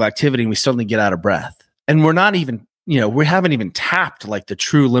a physical activity and we suddenly get out of breath. And we're not even, we haven't even tapped like the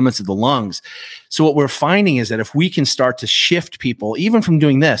true limits of the lungs. So what we're finding is that if we can start to shift people, even from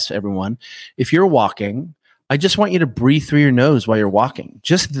doing this, everyone, if you're walking, I just want you to breathe through your nose while you're walking.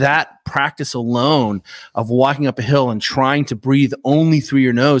 Just that practice alone of walking up a hill and trying to breathe only through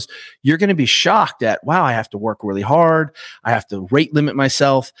your nose, you're going to be shocked at, wow, I have to work really hard. I have to rate limit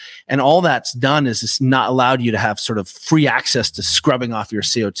myself. And all that's done is it's not allowed you to have sort of free access to scrubbing off your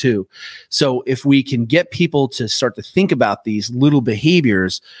CO2. So if we can get people to start to think about these little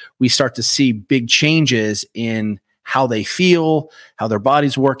behaviors, we start to see big changes in how they feel, how their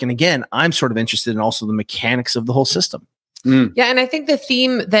bodies work. And again, I'm sort of interested in also the mechanics of the whole system. Yeah. And I think the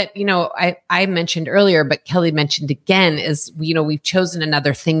theme that, I mentioned earlier, but Kelly mentioned again is, we've chosen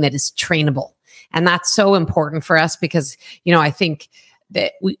another thing that is trainable. And that's so important for us because, I think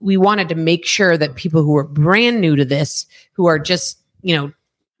that we wanted to make sure that people who are brand new to this, who are just,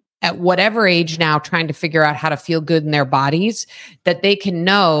 at whatever age now trying to figure out how to feel good in their bodies, that they can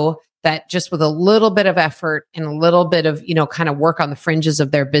know that just with a little bit of effort and a little bit of, kind of work on the fringes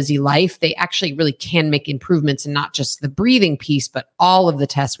of their busy life, they actually really can make improvements in not just the breathing piece, but all of the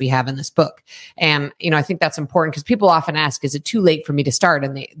tests we have in this book. And, I think that's important because people often ask, is it too late for me to start?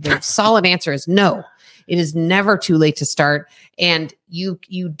 And the solid answer is no. It is never too late to start. And you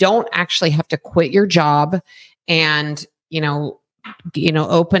don't actually have to quit your job and,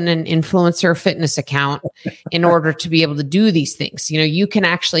 open an influencer fitness account in order to be able to do these things. You can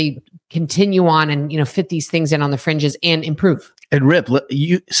actually continue on and, fit these things in on the fringes and improve. And Rip,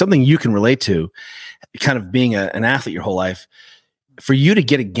 something you can relate to, kind of being an athlete your whole life, for you to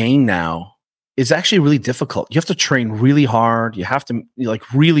get a gain now is actually really difficult. You have to train really hard. You have to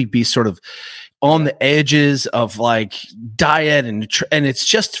really be sort of on the edges of diet and it's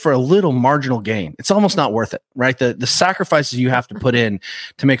just for a little marginal gain. It's almost not worth it, right? The sacrifices you have to put in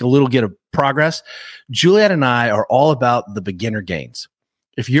to make a little bit of progress. Juliet and I are all about the beginner gains.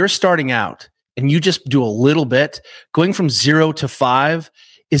 If you're starting out and you just do a little bit, going from 0 to 5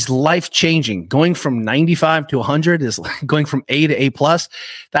 is life-changing. Going from 95 to 100 is going from A to A+.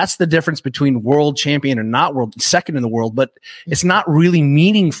 That's the difference between world champion and not world second in the world, but it's not really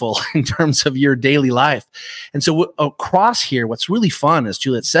meaningful in terms of your daily life. And so across here, what's really fun, as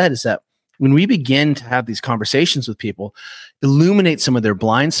Juliet said, is that when we begin to have these conversations with people, illuminate some of their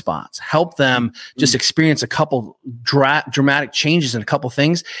blind spots, help them just experience a couple dramatic changes in a couple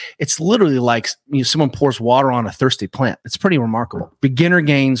things. It's literally like someone pours water on a thirsty plant. It's pretty remarkable. Beginner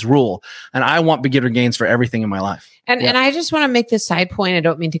gains rule. And I want beginner gains for everything in my life. And I just want to make this side point. I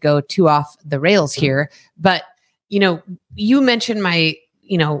don't mean to go too off the rails here, but you mentioned my,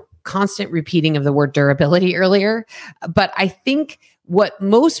 constant repeating of the word durability earlier, but I think what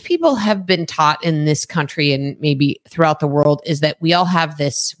most people have been taught in this country and maybe throughout the world is that we all have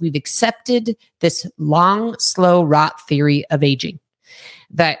we've accepted this long, slow rot theory of aging.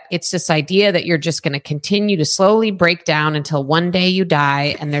 That it's this idea that you're just going to continue to slowly break down until one day you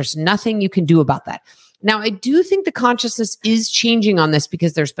die, and there's nothing you can do about that. Now, I do think the consciousness is changing on this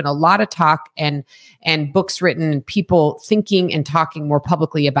because there's been a lot of talk and books written and people thinking and talking more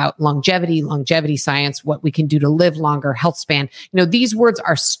publicly about longevity science, what we can do to live longer, health span. These words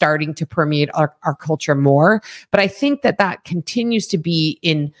are starting to permeate our culture more, but I think that continues to be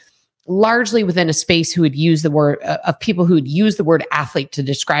largely within a space who would use the word of people who would use the word athlete to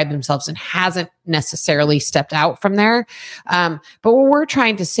describe themselves and hasn't necessarily stepped out from there. But what we're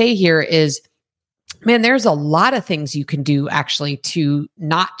trying to say here is, man, there's a lot of things you can do actually to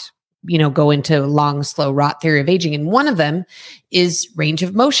not, go into long, slow rot theory of aging. And one of them is range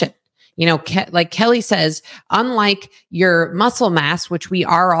of motion. Like Kelly says, unlike your muscle mass, which we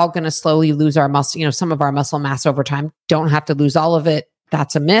are all going to slowly lose our muscle, some of our muscle mass over time, don't have to lose all of it.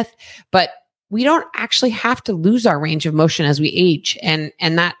 That's a myth, but we don't actually have to lose our range of motion as we age. And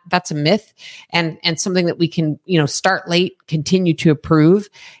that's a myth and something that we can, start late, continue to improve,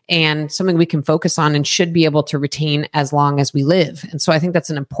 and something we can focus on and should be able to retain as long as we live. And so I think that's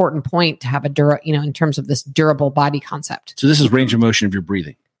an important point to have in terms of this durable body concept. So this is range of motion of your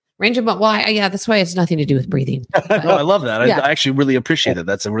breathing. Range of motion. Well, that's why it's nothing to do with breathing. No, I love that. I actually really appreciate it.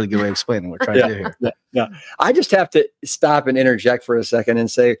 That's a really good way of explaining what we're trying to do here. Yeah. I just have to stop and interject for a second and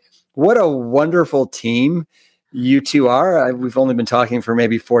say, what a wonderful team you two are. We've only been talking for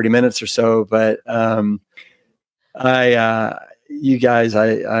maybe 40 minutes or so, but you guys,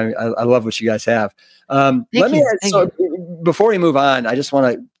 I love what you guys have. Before we move on, I just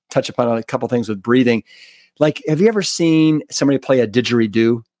want to touch upon a couple things with breathing. Have you ever seen somebody play a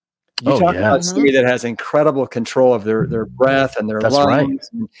didgeridoo? You talk about somebody that has incredible control of their breath and their lungs.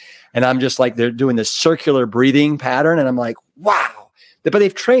 Right. And I'm just they're doing this circular breathing pattern. And I'm like, wow. But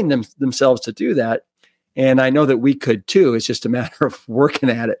they've trained themselves to do that. And I know that we could too. It's just a matter of working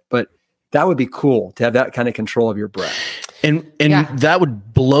at it. But that would be cool to have that kind of control of your breath. And that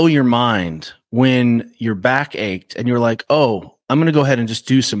would blow your mind when your back ached and you're like, oh, I'm going to go ahead and just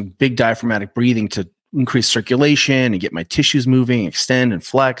do some big diaphragmatic breathing to increase circulation and get my tissues moving, extend and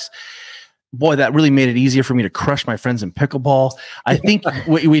flex. Boy, that really made it easier for me to crush my friends in pickleball. I think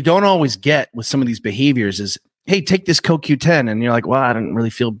what we don't always get with some of these behaviors is, hey, take this CoQ10. And you're like, well, I didn't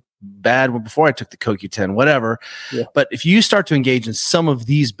really feel bad before I took the CoQ10, whatever. Yeah. But if you start to engage in some of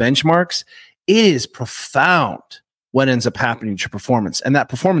these benchmarks, it is profound what ends up happening to your performance. And that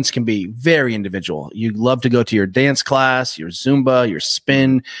performance can be very individual. You love to go to your dance class, your Zumba, your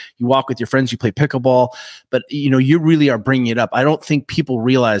spin, you walk with your friends, you play pickleball, but you really are bringing it up. I don't think people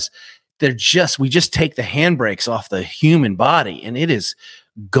realize we just take the handbrakes off the human body, and it is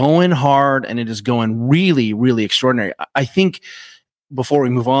going hard, and it is going really, really extraordinary. I think before we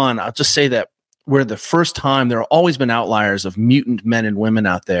move on, I'll just say that we're the first time. There have always been outliers of mutant men and women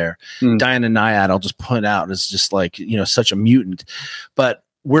out there. Diana Nyad, I'll just point out, is just like, such a mutant. But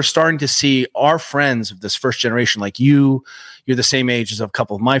we're starting to see our friends of this first generation, like you're the same age as a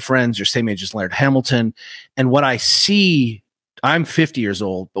couple of my friends, you're same age as Laird Hamilton. And what I see, I'm 50 years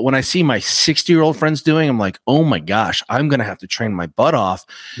old, but when I see my 60-year-old friends doing, I'm like, oh my gosh, I'm going to have to train my butt off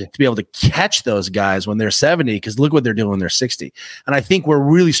to be able to catch those guys when they're 70, because look what they're doing when they're 60. And I think we're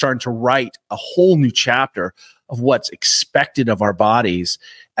really starting to write a whole new chapter of what's expected of our bodies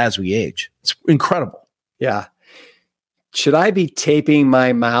as we age. It's incredible. Yeah. Should I be taping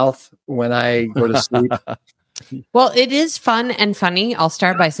my mouth when I go to sleep? Well, it is fun and funny. I'll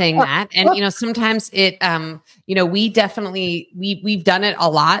start by saying that. And, sometimes it, we've done it a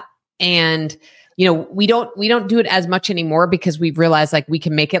lot, and, we don't do it as much anymore because we've realized like we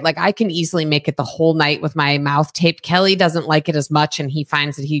can make it, like I can easily make it the whole night with my mouth taped. Kelly doesn't like it as much, and he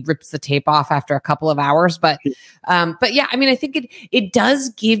finds that he rips the tape off after a couple of hours. But yeah, I think it does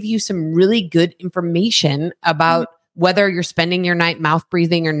give you some really good information about whether you're spending your night mouth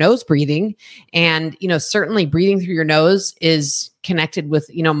breathing or nose breathing. And, certainly breathing through your nose is connected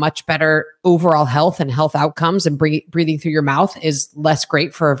with, much better overall health and health outcomes, and breathing through your mouth is less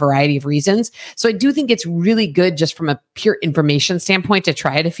great for a variety of reasons. So I do think it's really good just from a pure information standpoint to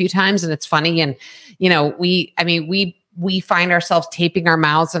try it a few times. And it's funny. And, we find ourselves taping our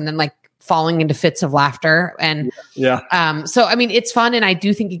mouths and then like falling into fits of laughter. And so, it's fun. And I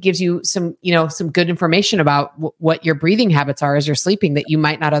do think it gives you some good information about what your breathing habits are as you're sleeping that you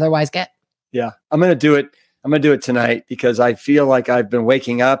might not otherwise get. Yeah. I'm going to do it. I'm going to do it tonight because I feel like I've been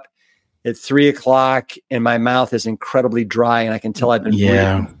waking up at 3:00 and my mouth is incredibly dry, and I can tell I've been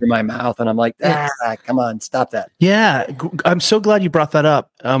breathing through my mouth, and I'm like, come on, stop that. Yeah. I'm so glad you brought that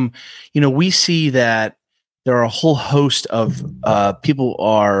up. We see that there are a whole host of people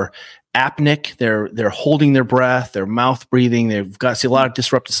are apneic. They're holding their breath, their mouth breathing. They've got a lot of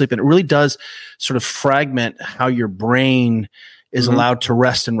disrupted sleep, and it really does sort of fragment how your brain is allowed to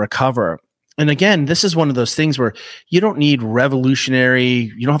rest and recover. And again, this is one of those things where you don't need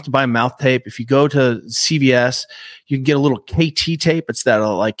revolutionary. You don't have to buy mouth tape. If you go to CVS, you can get a little KT tape. It's that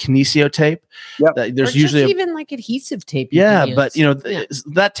like kinesio tape. Yep. There's usually even like adhesive tape. But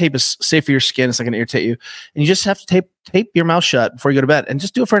that tape is safe for your skin. It's not going to irritate you. And you just have to tape your mouth shut before you go to bed, and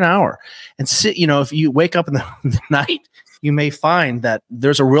just do it for an hour. And sit. If you wake up in the night, you may find that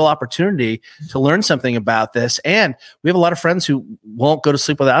there's a real opportunity to learn something about this. And we have a lot of friends who won't go to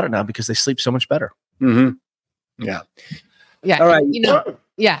sleep without it now because they sleep so much better. Mm-hmm. Yeah. Yeah. All right.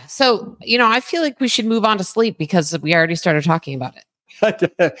 Yeah. So, I feel like we should move on to sleep because we already started talking about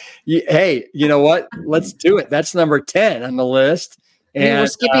it. Hey, you know what? Let's do it. That's number 10 on the list. And we're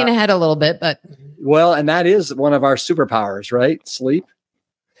skipping ahead a little bit, but. Well, and that is one of our superpowers, right? Sleep.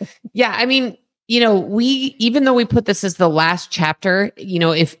 Yeah. Even though we put this as the last chapter,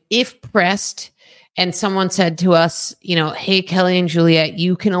 if pressed and someone said to us, hey, Kelly and Juliet,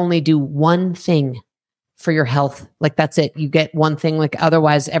 you can only do one thing for your health. Like, that's it. You get one thing. Like,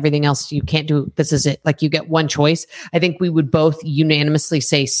 otherwise everything else you can't do. This is it. Like, you get one choice. I think we would both unanimously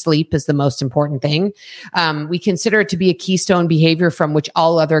say sleep is the most important thing. We consider it to be a keystone behavior from which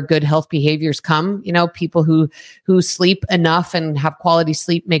all other good health behaviors come. People who sleep enough and have quality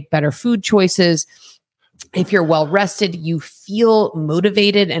sleep make better food choices. If you're well rested, you feel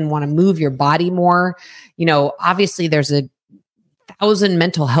motivated and want to move your body more. Obviously there's 1,000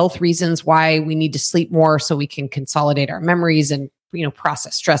 mental health reasons why we need to sleep more, so we can consolidate our memories and,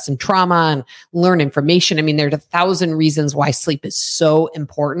 process stress and trauma and learn information. There's 1,000 reasons why sleep is so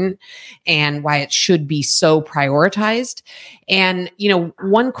important and why it should be so prioritized. And,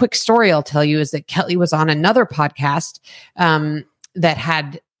 one quick story I'll tell you is that Kelly was on another podcast that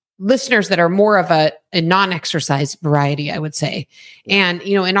had listeners that are more of a non-exercise variety, I would say. And,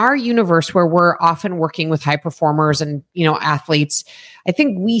 in our universe where we're often working with high performers and, athletes, I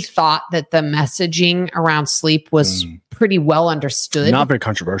think we thought that the messaging around sleep was pretty well understood. Not very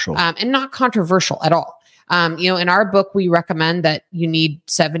controversial. And not controversial at all. In our book, we recommend that you need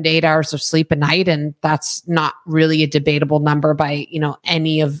 7 to 8 hours of sleep a night. And that's not really a debatable number by,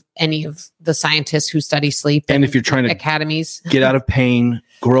 any of the scientists who study sleep. And if you're trying to academies, get out of pain,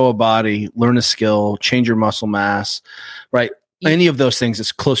 grow a body, learn a skill, change your muscle mass, right? Any of those things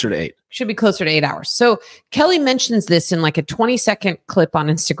is closer to 8. should be closer to 8 hours. So Kelly mentions this in like a 20-second clip on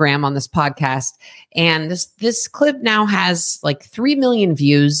Instagram on this podcast. And this clip now has like 3 million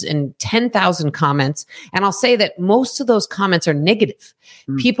views and 10,000 comments. And I'll say that most of those comments are negative.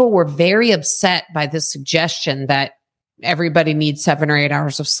 People were very upset by this suggestion that everybody needs 7 or 8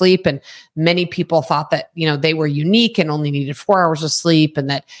 hours of sleep. And many people thought that, they were unique and only needed 4 hours of sleep. And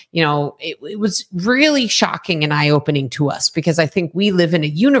that, it was really shocking and eye-opening to us, because I think we live in a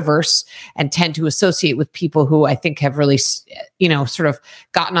universe and tend to associate with people who I think have really, sort of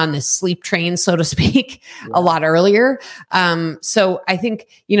gotten on this sleep train, so to speak, a lot earlier. So I think,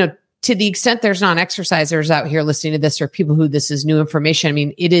 to the extent there's non-exercisers out here listening to this, or people who this is new information, I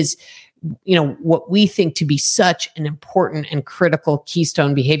mean, it is, what we think to be such an important and critical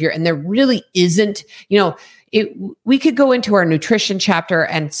keystone behavior. And there really isn't, we could go into our nutrition chapter,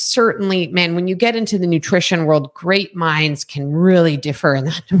 and certainly, man, when you get into the nutrition world, great minds can really differ in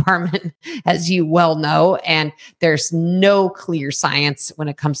that department, as you well know. And there's no clear science when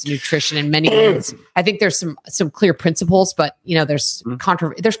it comes to nutrition in many ways. I think there's some clear principles, but there's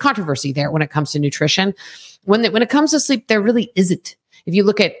controversy there when it comes to nutrition. When it comes to sleep, there really isn't. If you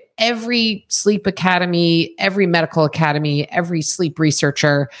look at every sleep academy, every medical academy, every sleep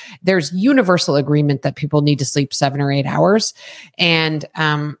researcher, there's universal agreement that people need to sleep 7 or 8 hours. And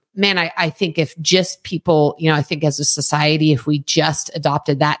man, I think if just people, I think as a society, if we just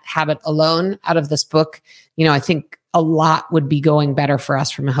adopted that habit alone out of this book, I think a lot would be going better for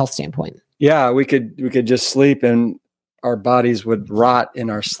us from a health standpoint. Yeah, we could just sleep and our bodies would rot in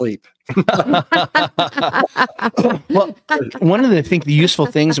our sleep. Well, one of the useful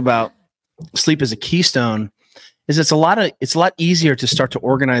things about sleep as a keystone is it's a lot easier to start to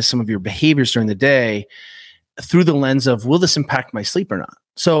organize some of your behaviors during the day through the lens of, will this impact my sleep or not?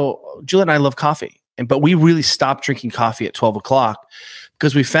 So Juliet and I love coffee, but we really stopped drinking coffee at 12 o'clock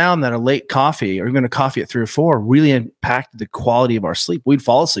because we found that a late coffee, or even a coffee at 3 or 4, really impacted the quality of our sleep. We'd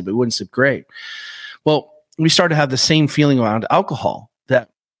fall asleep, but we wouldn't sleep great. Well, we started to have the same feeling around alcohol, that,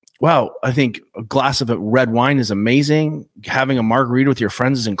 wow, I think a glass of red wine is amazing. Having a margarita with your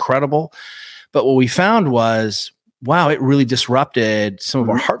friends is incredible. But what we found was, wow, it really disrupted some of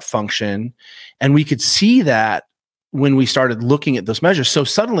our heart function. And we could see that when we started looking at those measures. So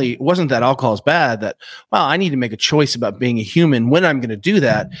suddenly it wasn't that alcohol is bad, that, wow, I need to make a choice about being a human when I'm going to do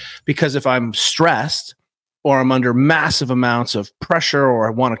that. Because if I'm stressed, or I'm under massive amounts of pressure, or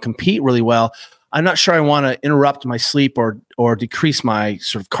I want to compete really well, I'm not sure I want to interrupt my sleep or decrease my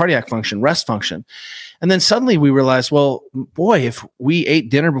sort of cardiac function, rest function. And then suddenly we realized, well, boy, if we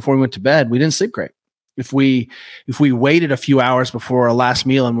ate dinner before we went to bed, we didn't sleep great. If we waited a few hours before our last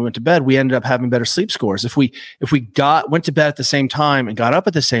meal and we went to bed, we ended up having better sleep scores. If we went to bed at the same time and got up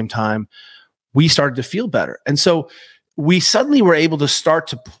at the same time, we started to feel better. And so we suddenly were able to start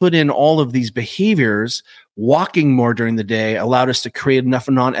to put in all of these behaviors. Walking more during the day allowed us to create enough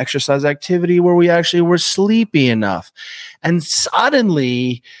non-exercise activity where we actually were sleepy enough. And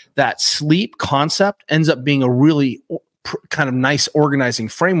suddenly that sleep concept ends up being a really kind of nice organizing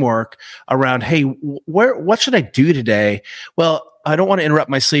framework around, hey, what should I do today? Well, I don't want to interrupt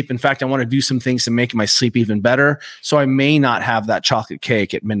my sleep. In fact, I want to do some things to make my sleep even better. So I may not have that chocolate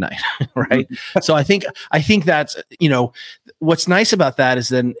cake at midnight, right? So I think that's, what's nice about that is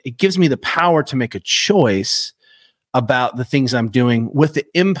then it gives me the power to make a choice about the things I'm doing with the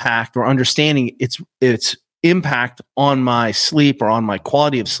impact or understanding its impact on my sleep or on my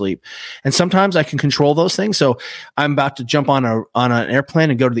quality of sleep. And sometimes I can control those things. So I'm about to jump on an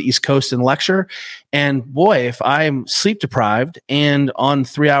airplane and go to the East Coast and lecture. And boy, if I'm sleep deprived and on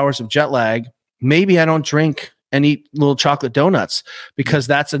 3 hours of jet lag, maybe I don't drink and eat little chocolate donuts, because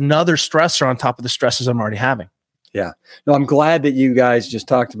that's another stressor on top of the stresses I'm already having. Yeah. No, I'm glad that you guys just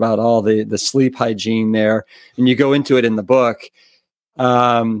talked about all the sleep hygiene there, and you go into it in the book.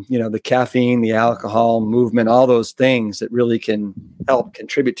 The caffeine, the alcohol, movement, all those things that really can help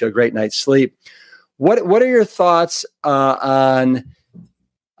contribute to a great night's sleep. What are your thoughts on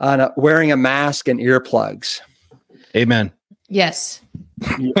wearing a mask and earplugs? Amen. Yes.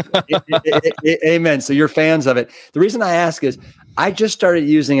 Amen. So you're fans of it. The reason I ask is I just started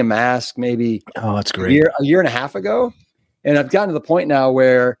using a mask maybe that's great. a year and a half ago. And I've gotten to the point now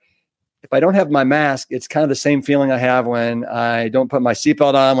where if I don't have my mask, it's kind of the same feeling I have when I don't put my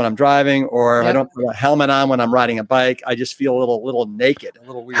seatbelt on when I'm driving, or if I don't put a helmet on when I'm riding a bike. I just feel a little naked, a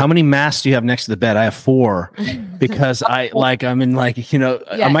little weird. How many masks do you have next to the bed? I have 4 because I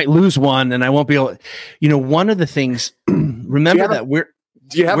might lose one and I won't be able. One of the things. Remember that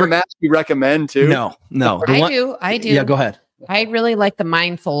Do you have a mask you recommend too? No. I do. Yeah, go ahead. I really like the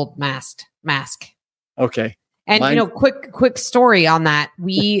Mindfold mask. Okay. And quick story on that.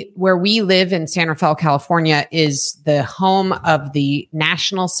 Where we live in San Rafael, California, is the home of the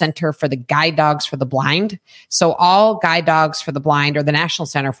National Center for the Guide Dogs for the Blind. So all guide dogs for the blind, or the National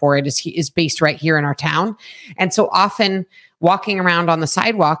Center for it, is based right here in our town. And so often, walking around on the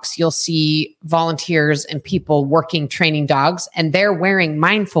sidewalks, you'll see volunteers and people working, training dogs, and they're wearing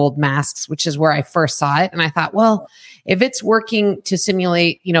mindfold masks, which is where I first saw it. And I thought, well, if it's working to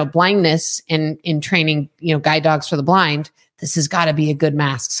simulate, blindness in training, guide dogs for the blind, this has got to be a good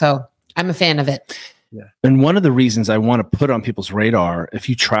mask. So I'm a fan of it. Yeah. And one of the reasons I want to put on people's radar, if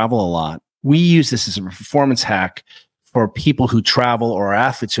you travel a lot, we use this as a performance hack for people who travel or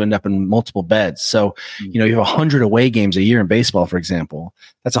athletes who end up in multiple beds. So, you have 100 away games a year in baseball, for example.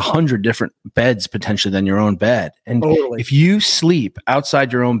 That's 100 different beds potentially than your own bed. And if you sleep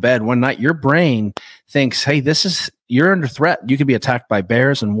outside your own bed one night, your brain thinks, hey, you're under threat. You could be attacked by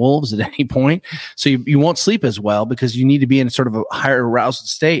bears and wolves at any point. So you won't sleep as well because you need to be in sort of a higher arousal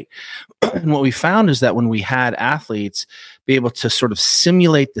state. And what we found is that when we had athletes be able to sort of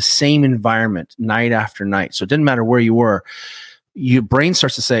simulate the same environment night after night, so it didn't matter where you were, your brain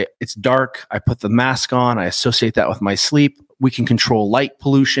starts to say, it's dark. I put the mask on. I associate that with my sleep. We can control light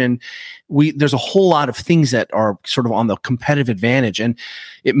pollution. There's a whole lot of things that are sort of on the competitive advantage. And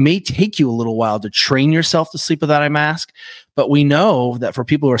it may take you a little while to train yourself to sleep without a mask. But we know that for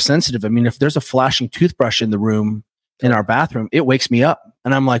people who are sensitive, I mean, if there's a flashing toothbrush in the room, in our bathroom, it wakes me up.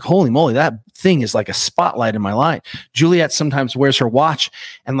 And I'm like, holy moly, that thing is like a spotlight in my life. Juliet sometimes wears her watch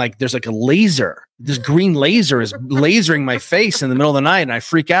and there's like a laser. This green laser is lasering my face in the middle of the night and I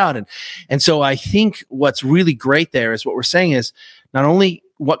freak out. And so I think what's really great there is what we're saying is not only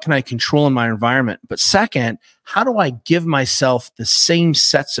what can I control in my environment, but second, how do I give myself the same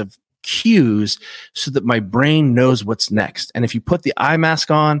sets of cues so that my brain knows what's next? And if you put the eye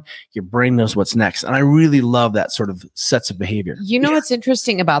mask on, your brain knows what's next. And I really love that sort of sets of behavior. What's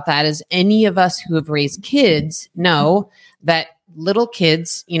interesting about that is any of us who have raised kids know that little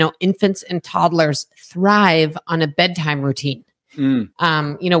kids, infants and toddlers thrive on a bedtime routine.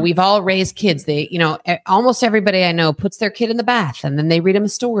 We've all raised kids. They, almost everybody I know puts their kid in the bath and then they read them a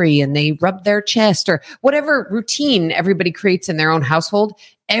story and they rub their chest or whatever routine everybody creates in their own household.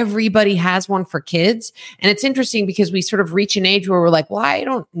 Everybody has one for kids. And it's interesting because we sort of reach an age where we're like, well, I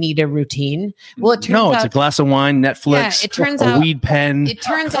don't need a routine. Well, it turns out it's a glass of wine, Netflix, it turns a out, weed pen. It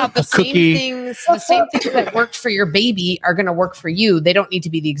turns out the same things that worked for your baby are going to work for you. They don't need to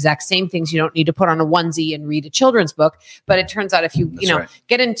be the exact same things. You don't need to put on a onesie and read a children's book. But it turns out if you,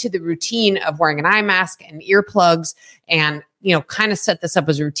 get into the routine of wearing an eye mask and earplugs and kind of set this up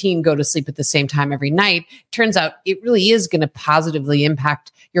as a routine, go to sleep at the same time every night. Turns out it really is going to positively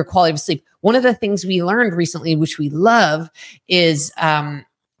impact your quality of sleep. One of the things we learned recently, which we love, is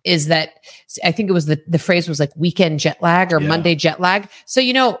that I think it was the phrase was like weekend jet lag or Monday jet lag. So,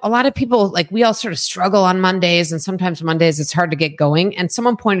 a lot of people, we all sort of struggle on Mondays, and sometimes Mondays it's hard to get going. And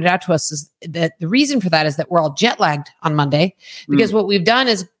someone pointed out to us is that the reason for that is that we're all jet lagged on Monday because what we've done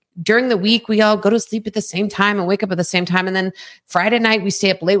is during the week, we all go to sleep at the same time and wake up at the same time. And then Friday night, we stay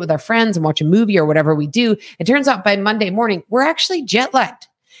up late with our friends and watch a movie or whatever we do. It turns out by Monday morning, we're actually jet lagged.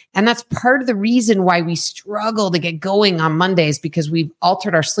 And that's part of the reason why we struggle to get going on Mondays, because we've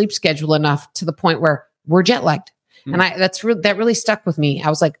altered our sleep schedule enough to the point where we're jet lagged. And that really stuck with me. I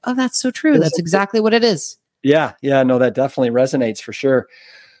was like, oh, that's so true. That's exactly what it is. Yeah. Yeah. No, that definitely resonates for sure.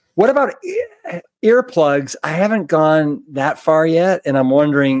 What about earplugs? I haven't gone that far yet, and I'm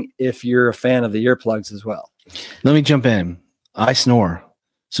wondering if you're a fan of the earplugs as well. Let me jump in. I snore,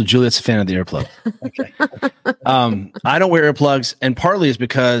 so Juliet's a fan of the earplug. Okay. I don't wear earplugs, and partly is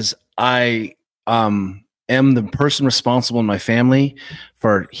because I am the person responsible in my family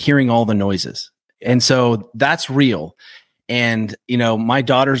for hearing all the noises, and so that's real. And my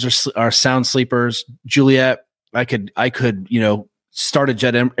daughters are sound sleepers. Juliet, I could start a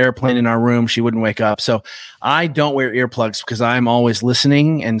jet airplane in our room, she wouldn't wake up. So I don't wear earplugs because I'm always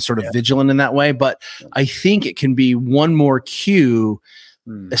listening and sort of vigilant in that way. But I think it can be one more cue,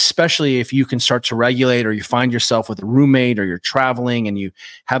 especially if you can start to regulate, or you find yourself with a roommate, or you're traveling and you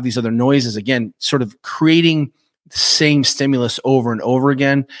have these other noises. Again, sort of creating the same stimulus over and over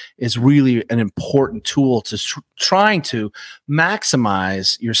again is really an important tool to trying to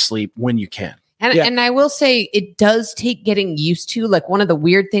maximize your sleep when you can. And I will say it does take getting used to. Like one of the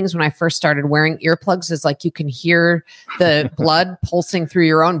weird things when I first started wearing earplugs is like you can hear the blood pulsing through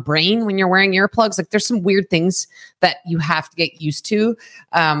your own brain when you're wearing earplugs. Like there's some weird things that you have to get used to.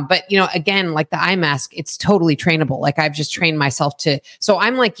 But again, like the eye mask, it's totally trainable. Like I've just trained myself so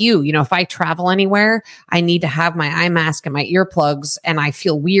I'm like you, if I travel anywhere, I need to have my eye mask and my earplugs and I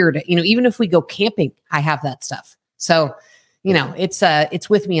feel weird. Even if we go camping, I have that stuff. So, it's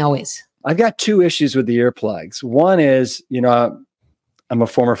with me always. I've got two issues with the earplugs. One is, I'm a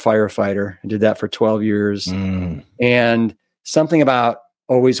former firefighter. I did that for 12 years. And something about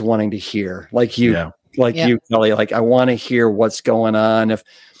always wanting to hear, like you, you, Kelly, like I want to hear what's going on. If,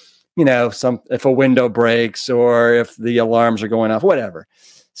 if a window breaks or if the alarms are going off, whatever.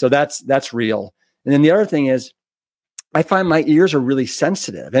 So that's real. And then the other thing is I find my ears are really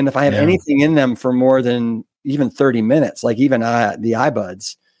sensitive. And if I have anything in them for more than even 30 minutes, like even the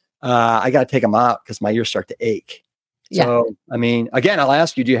eyebuds, I got to take them out because my ears start to ache. So, I mean, again, I'll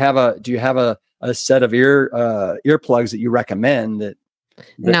ask you, do you have a set of earplugs that you recommend that?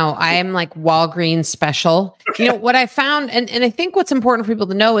 No, I am like Walgreens special. What I found, and I think what's important for people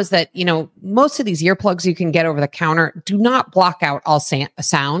to know is that, most of these earplugs you can get over the counter do not block out all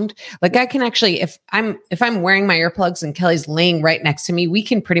sound. Like I can actually, if I'm wearing my earplugs and Kelly's laying right next to me, we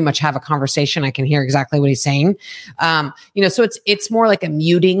can pretty much have a conversation. I can hear exactly what he's saying. So it's more like a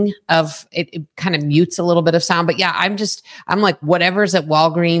muting of it kind of mutes a little bit of sound. But yeah, I'm like whatever's at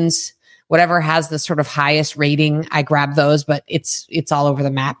Walgreens. Whatever has the sort of highest rating, I grab those, but it's all over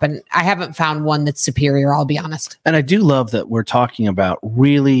the map. And I haven't found one that's superior, I'll be honest. And I do love that we're talking about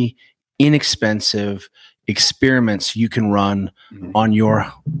really inexpensive experiments you can run on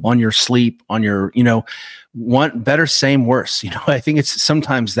your sleep, on your, one better, same, worse. I think it's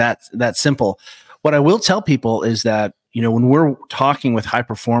sometimes that simple. What I will tell people is that, when we're talking with high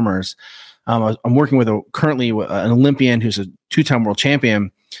performers, I'm working with currently an Olympian who's a 2-time world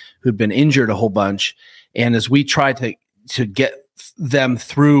champion who'd been injured a whole bunch. And as we tried to get them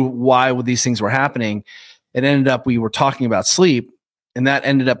through why these things were happening, it ended up, we were talking about sleep, and that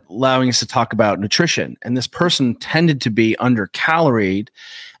ended up allowing us to talk about nutrition. And this person tended to be undercaloried,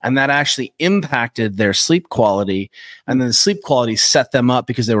 and that actually impacted their sleep quality. And then the sleep quality set them up,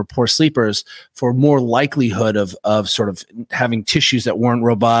 because they were poor sleepers, for more likelihood of sort of having tissues that weren't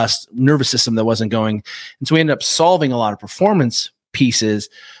robust, nervous system that wasn't going. And so we ended up solving a lot of performance pieces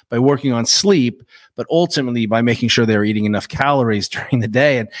by working on sleep, but ultimately by making sure they're eating enough calories during the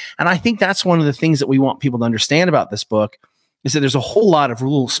day. And I think that's one of the things that we want people to understand about this book, is that there's a whole lot of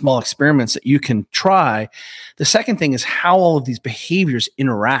little small experiments that you can try. The second thing is how all of these behaviors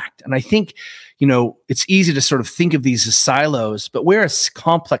interact. And I think, it's easy to sort of think of these as silos, but we're a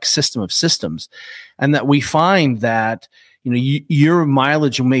complex system of systems. And that we find that your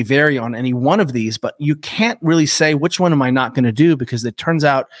mileage may vary on any one of these, but you can't really say which one am I not going to do, because it turns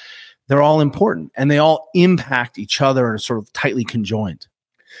out they're all important and they all impact each other and are sort of tightly conjoined.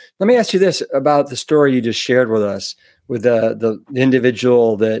 Let me ask you this about the story you just shared with us, with the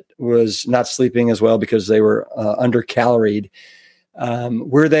individual that was not sleeping as well because they were undercaloried.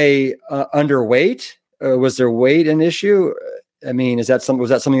 Were they underweight? Was their weight an issue? I mean, was that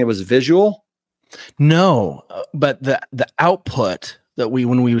something that was visual? No, but the output that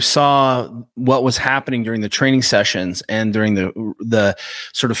when we saw what was happening during the training sessions and during the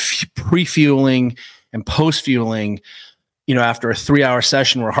sort of pre-fueling and post-fueling, after a 3-hour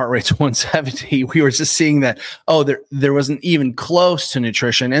session where heart rate's 170, we were just seeing that, there wasn't even close to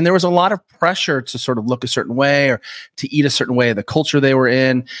nutrition. And there was a lot of pressure to sort of look a certain way or to eat a certain way of the culture they were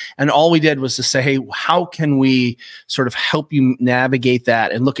in. And all we did was to say, hey, how can we sort of help you navigate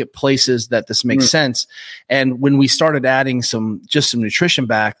that and look at places that this makes sense? And when we started adding some nutrition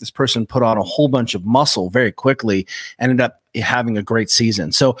back, this person put on a whole bunch of muscle very quickly, ended up having a great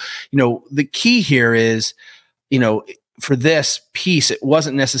season. So, the key here is, for this piece, it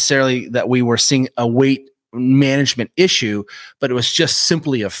wasn't necessarily that we were seeing a weight management issue, but it was just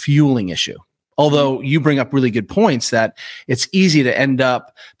simply a fueling issue. Although you bring up really good points that it's easy to end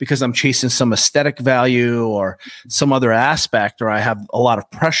up, because I'm chasing some aesthetic value or some other aspect, or I have a lot of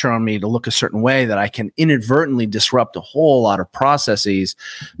pressure on me to look a certain way, that I can inadvertently disrupt a whole lot of processes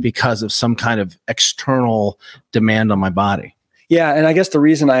because of some kind of external demand on my body. Yeah. And I guess the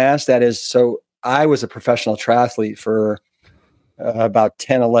reason I asked that is, so I was a professional triathlete for about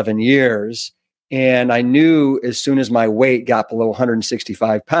 10, 11 years. And I knew as soon as my weight got below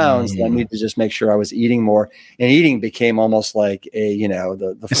 165 pounds, that I needed to just make sure I was eating more. And eating became almost like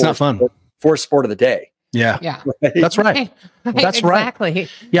the it's not fun. Fourth sport of the day. Yeah. Right? That's right. That's exactly.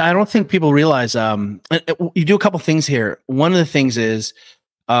 Right. Yeah. I don't think people realize, you do a couple things here. One of the things is,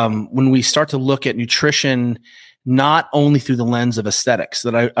 when we start to look at nutrition, not only through the lens of aesthetics,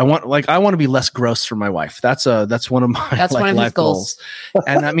 that I want to be less gross for my wife. That's one of my one of life goals.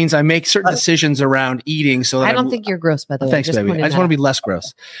 And that means I make certain decisions around eating. So that I don't think you're gross, by the way. Thanks, baby. I just want to be less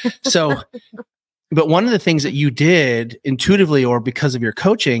gross. So, but one of the things that you did intuitively or because of your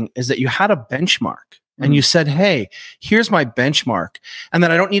coaching is that you had a benchmark. And you said, hey, here's my benchmark. And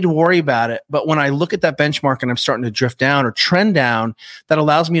then I don't need to worry about it. But when I look at that benchmark and I'm starting to drift down or trend down, that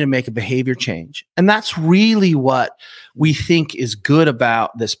allows me to make a behavior change. And that's really what we think is good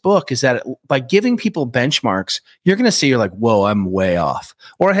about this book, is that by giving people benchmarks, you're going to see, you're like, whoa, I'm way off.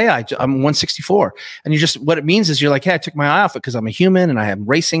 Or, hey, I'm 164. And what it means is you're like, hey, I took my eye off it because I'm a human and I am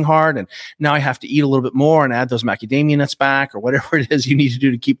racing hard. And now I have to eat a little bit more and add those macadamia nuts back or whatever it is you need to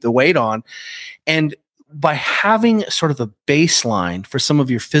do to keep the weight on. And by having sort of a baseline for some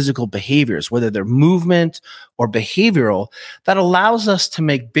of your physical behaviors, whether they're movement or behavioral, that allows us to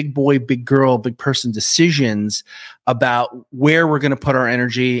make big boy, big girl, big person decisions about where we're going to put our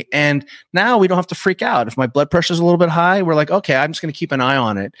energy. And now we don't have to freak out. If my blood pressure is a little bit high, we're like, okay, I'm just going to keep an eye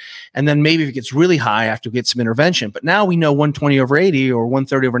on it. And then maybe if it gets really high, I have to get some intervention. But now we know 120/80 or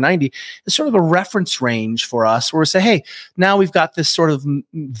 130/90 is sort of a reference range for us where we say, hey, now we've got this sort of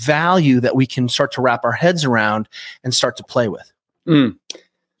value that we can start to wrap our heads around and start to play with.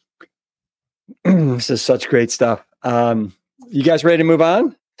 This is such great stuff. You guys ready to move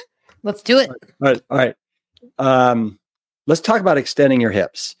on? Let's do it. All right. Let's talk about extending your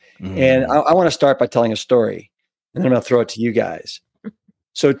hips. And I want to start by telling a story, and then I'm going to throw it to you guys.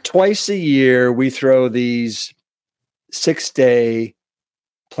 So twice a year, we throw these 6-day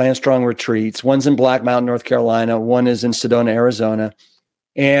Plan Strong retreats. One's in Black Mountain, North Carolina. One is in Sedona, Arizona.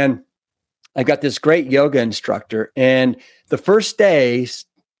 And I've got this great yoga instructor. And the first day,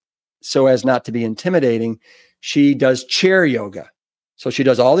 so as not to be intimidating, she does chair yoga. So she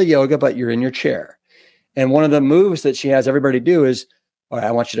does all the yoga, but you're in your chair. And one of the moves that she has everybody do is, all right,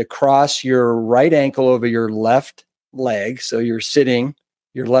 I want you to cross your right ankle over your left leg. So you're sitting,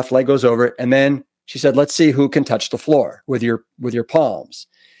 your left leg goes over it. And then she said, let's see who can touch the floor with your palms.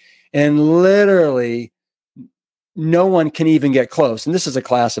 And literally no one can even get close. And this is a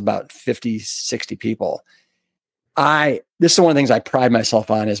class of about 50, 60 people. This is one of the things I pride myself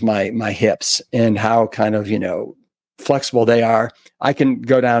on is my hips and how kind of, flexible they are. I can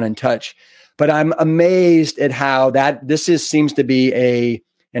go down and touch. But I'm amazed at how seems to be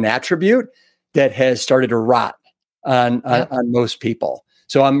an attribute that has started to rot on most people.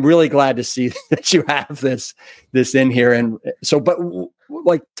 So I'm really glad to see that you have this in here. And so, but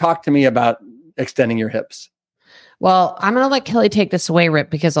talk to me about extending your hips. Well, I'm going to let Kelly take this away,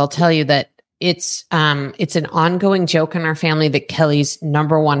 Rip, because I'll tell you that it's an ongoing joke in our family that Kelly's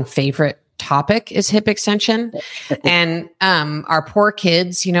number one favorite topic is hip extension. And our poor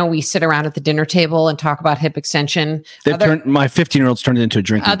kids, we sit around at the dinner table and talk about hip extension. My 15-year-old's turned it into a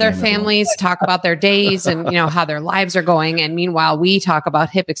drinking. Other families talk about their days and how their lives are going. And meanwhile, we talk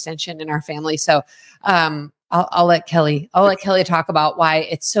about hip extension in our family. So I'll let Kelly talk about why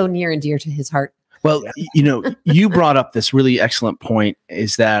it's so near and dear to his heart. Well, you brought up this really excellent point,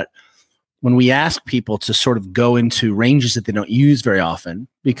 is that when we ask people to sort of go into ranges that they don't use very often,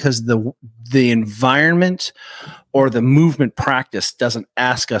 because the environment or the movement practice doesn't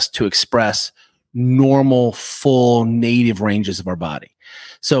ask us to express normal, full, native ranges of our body.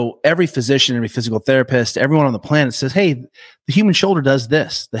 So every physician, every physical therapist, everyone on the planet says, hey, the human shoulder does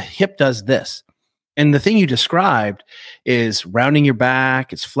this, the hip does this. And the thing you described is rounding your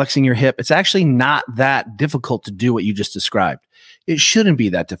back, it's flexing your hip. It's actually not that difficult to do what you just described. It shouldn't be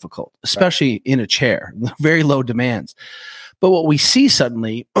that difficult, especially in a chair, very low demands. But what we see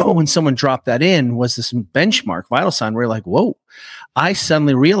suddenly when someone dropped that in was this benchmark vital sign where you're like, whoa, I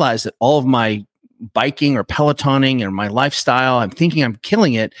suddenly realized that all of my biking or Pelotoning and my lifestyle, I'm thinking I'm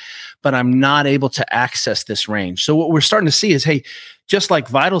killing it, but I'm not able to access this range. So what we're starting to see is, hey, just like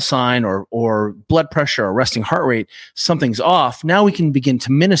vital sign or blood pressure or resting heart rate, something's off. Now we can begin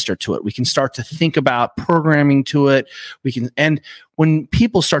to minister to it. We can start to think about programming to it. And when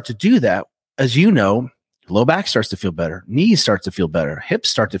people start to do that, as you know, low back starts to feel better. Knees start to feel better. Hips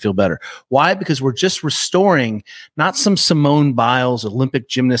start to feel better. Why? Because we're just restoring not some Simone Biles Olympic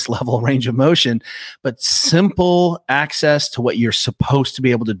gymnast level range of motion, but simple access to what you're supposed to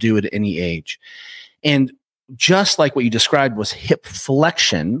be able to do at any age. And just like what you described was hip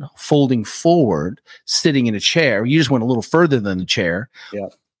flexion, folding forward, sitting in a chair, you just went a little further than the chair. Yeah.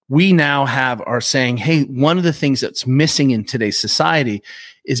 We now are saying, hey, one of the things that's missing in today's society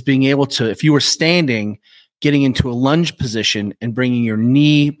is being able to, if you were standing, getting into a lunge position and bringing your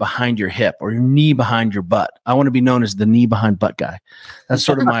knee behind your hip or your knee behind your butt. I want to be known as the knee behind butt guy. That's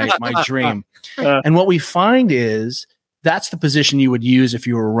sort of my dream. And what we find is that's the position you would use if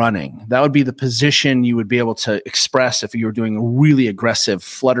you were running. That would be the position you would be able to express if you were doing a really aggressive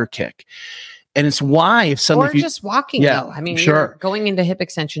flutter kick. And it's why if suddenly or just walking, though. I mean, you're going into hip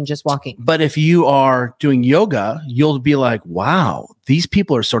extension, just walking. But if you are doing yoga, you'll be like, wow, these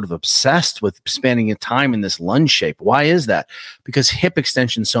people are sort of obsessed with spending time in this lunge shape. Why is that? Because hip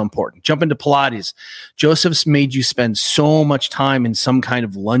extension is so important. Jump into Pilates. Joseph's made you spend so much time in some kind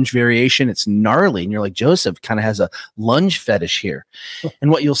of lunge variation. It's gnarly. And you're like, Joseph kind of has a lunge fetish here.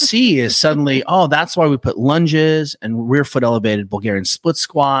 And what you'll see is suddenly, oh, that's why we put lunges and rear foot elevated Bulgarian split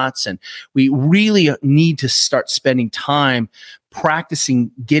squats. And we really need to start spending time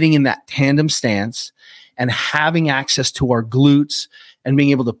practicing getting in that tandem stance and having access to our glutes and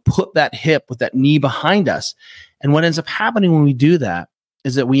being able to put that hip with that knee behind us. And what ends up happening when we do that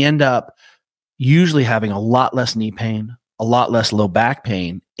is that we end up usually having a lot less knee pain, a lot less low back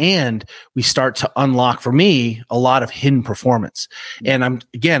pain, and we start to unlock, for me, a lot of hidden performance. And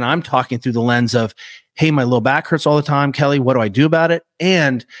I'm talking through the lens of, hey, my low back hurts all the time, Kelly. What do I do about it?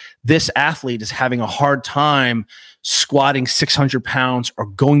 And this athlete is having a hard time squatting 600 pounds or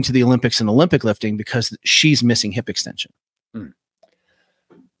going to the Olympics and Olympic lifting because she's missing hip extension.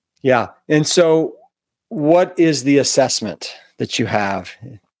 Yeah. And so what is the assessment that you have?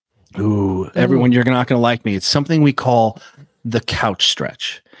 Everyone, you're not going to like me. It's something we call the couch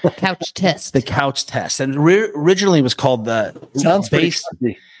stretch. Couch test. The couch test. And originally it was called the base.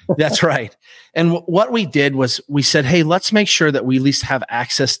 That's right. And what we did was we said, hey, let's make sure that we at least have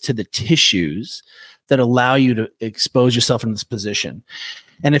access to the tissues that allow you to expose yourself in this position.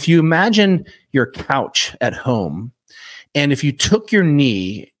 And if you imagine your couch at home, and if you took your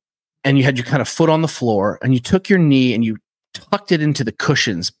knee and you had your kind of foot on the floor and you took your knee and you tucked it into the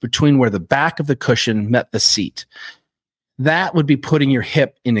cushions between where the back of the cushion met the seat, that would be putting your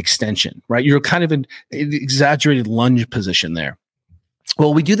hip in extension, right? You're kind of in an exaggerated lunge position there.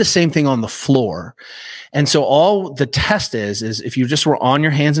 Well, we do the same thing on the floor. And so all the test is if you just were on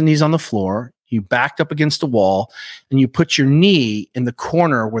your hands and knees on the floor, you backed up against a wall and you put your knee in the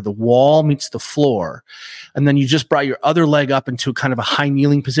corner where the wall meets the floor. And then you just brought your other leg up into kind of a high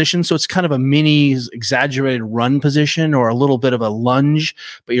kneeling position. So it's kind of a mini exaggerated run position or a little bit of a lunge,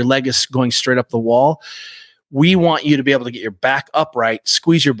 but your leg is going straight up the wall. We want you to be able to get your back upright,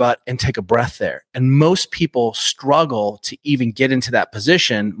 squeeze your butt, and take a breath there. And most people struggle to even get into that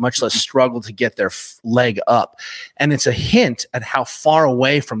position, much less struggle to get their leg up. And it's a hint at how far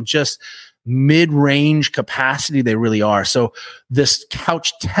away from just mid-range capacity they really are. So this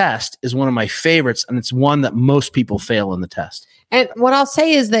couch test is one of my favorites, and it's one that most people fail in the test. And what I'll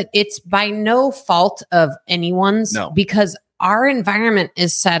say is that it's by no fault of anyone's, because our environment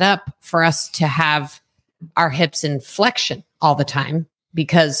is set up for us to have our hips in flexion all the time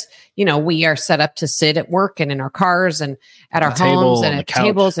because, we are set up to sit at work and in our cars and at our homes and at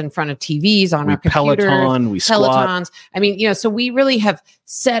tables in front of TVs on our computers. Pelotons. I mean, so we really have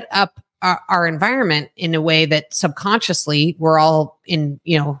set up our environment in a way that subconsciously we're all in,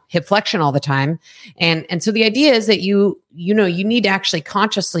 hip flexion all the time. And so the idea is that you need to actually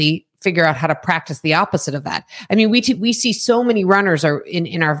consciously figure out how to practice the opposite of that. I mean, we see so many runners are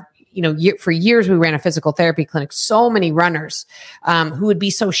in our, for years we ran a physical therapy clinic, so many runners who would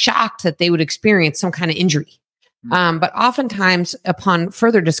be so shocked that they would experience some kind of injury. But oftentimes upon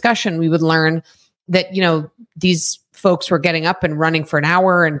further discussion, we would learn that, these folks were getting up and running for an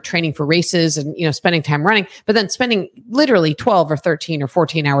hour and training for races and, spending time running, but then spending literally 12 or 13 or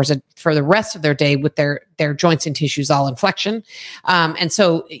 14 hours for the rest of their day with their joints and tissues all in flexion. And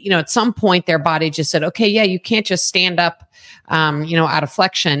so, at some point their body just said, okay, yeah, you can't just stand up, out of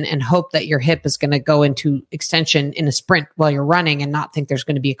flexion and hope that your hip is going to go into extension in a sprint while you're running and not think there's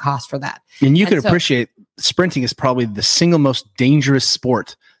going to be a cost for that. And you can appreciate sprinting is probably the single most dangerous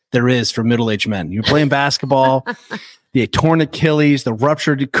sport there is for middle-aged men. You're playing basketball, the torn Achilles, the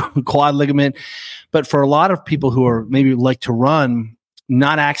ruptured quad ligament. But for a lot of people who are maybe like to run,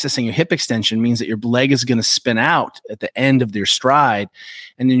 not accessing your hip extension means that your leg is going to spin out at the end of your stride,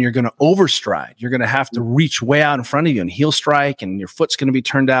 and then you're going to overstride. You're going to have to reach way out in front of you and heel strike, and your foot's going to be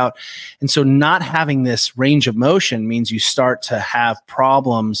turned out. And so not having this range of motion means you start to have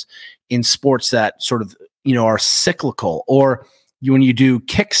problems in sports that sort of, are cyclical, or when you do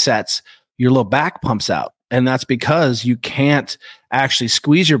kick sets, your low back pumps out. And that's because you can't actually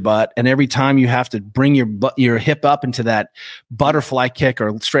squeeze your butt. And every time you have to bring your hip up into that butterfly kick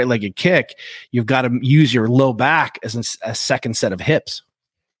or straight-legged kick, you've got to use your low back as a second set of hips.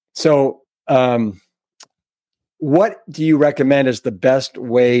 So what do you recommend is the best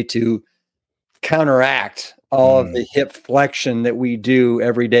way to counteract all of the hip flexion that we do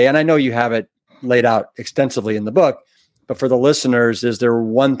every day? And I know you have it laid out extensively in the book, but for the listeners, is there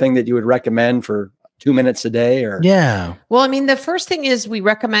one thing that you would recommend for 2 minutes a day? Or Well, I mean, the first thing is we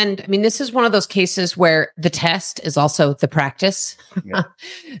recommend, I mean, this is one of those cases where the test is also the practice. Yeah.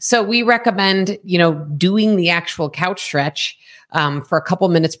 So we recommend, doing the actual couch stretch for a couple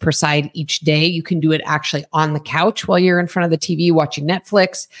minutes per side each day. You can do it actually on the couch while you're in front of the TV watching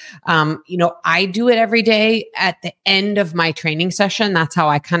Netflix. I do it every day at the end of my training session. That's how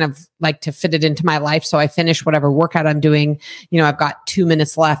I kind of like to fit it into my life. So I finish whatever workout I'm doing. I've got 2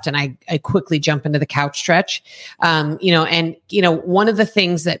 minutes left and I quickly jump into the couch stretch. One of the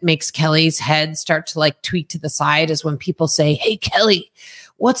things that makes Kelly's head start to like tweak to the side is when people say, "Hey, Kelly,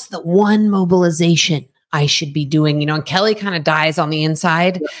 what's the one mobilization I should be doing?" And Kelly kind of dies on the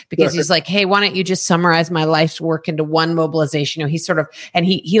inside because he's like, "Hey, why don't you just summarize my life's work into one mobilization?" He's sort of, and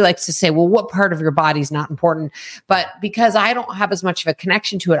he likes to say, "Well, what part of your body is not important?" But because I don't have as much of a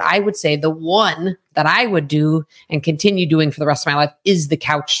connection to it, I would say the one that I would do and continue doing for the rest of my life is the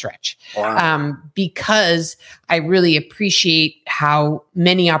couch stretch. Wow. Because I really appreciate how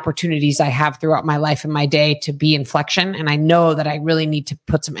many opportunities I have throughout my life and my day to be in flexion. And I know that I really need to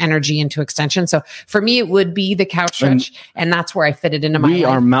put some energy into extension. So for me, it would be the couch stretch. And that's where I fit it into my life. We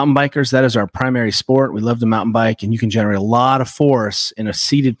are mountain bikers. That is our primary sport. We love to mountain bike, and you can generate a lot of force in a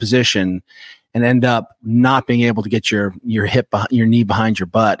seated position and end up not being able to get your knee behind your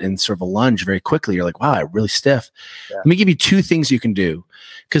butt and sort of a lunge very quickly. You're like, wow, I'm really stiff. Yeah. Let me give you two things you can do.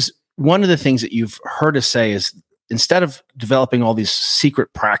 Because one of the things that you've heard us say is instead of developing all these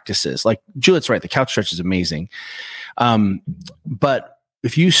secret practices, like Juliet's right, the couch stretch is amazing. But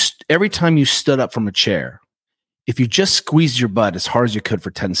if you, every time you stood up from a chair, if you just squeezed your butt as hard as you could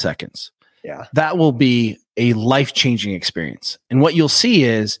for 10 seconds, that will be a life-changing experience. And what you'll see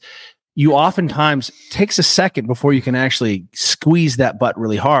is, you oftentimes takes a second before you can actually squeeze that butt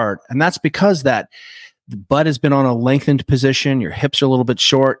really hard. And that's because that the butt has been on a lengthened position. Your hips are a little bit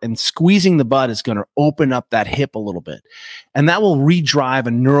short, and squeezing the butt is going to open up that hip a little bit. And that will redrive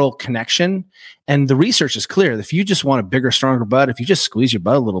a neural connection. And the research is clear. If you just want a bigger, stronger butt, if you just squeeze your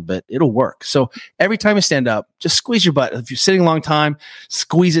butt a little bit, it'll work. So every time you stand up, just squeeze your butt. If you're sitting a long time,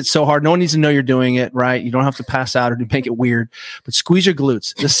 squeeze it so hard. No one needs to know you're doing it, right? You don't have to pass out or to make it weird, but squeeze your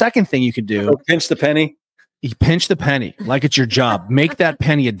glutes. The second thing you could do. Pinch the penny. You pinch the penny like it's your job. Make that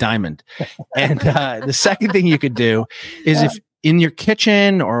penny a diamond. And the second thing you could do is if in your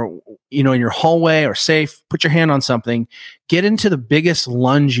kitchen or in your hallway or safe, put your hand on something, get into the biggest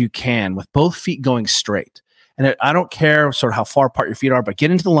lunge you can with both feet going straight. And I don't care sort of how far apart your feet are, but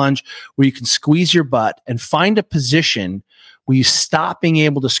get into the lunge where you can squeeze your butt and find a position where you stop being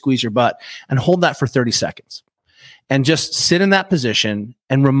able to squeeze your butt and hold that for 30 seconds. And just sit in that position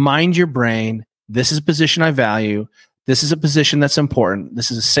and remind your brain, this is a position I value. This is a position that's important. This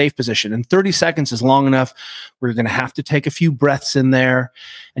is a safe position. And 30 seconds is long enough. We're going to have to take a few breaths in there.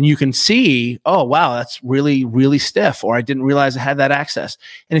 And you can see, oh, wow, that's really, really stiff. Or I didn't realize I had that access.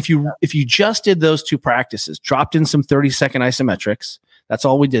 And if you just did those two practices, dropped in some 30-second isometrics, that's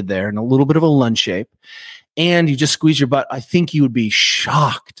all we did there, and a little bit of a lunge shape, and you just squeeze your butt, I think you would be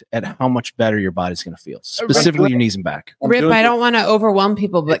shocked at how much better your body's going to feel, specifically your knees and back. Rip, I don't want to overwhelm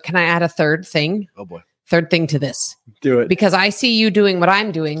people, but can I add a third thing? Oh, boy. Third thing to this. Do it. Because I see you doing what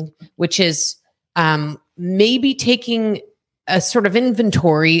I'm doing, which is maybe taking a sort of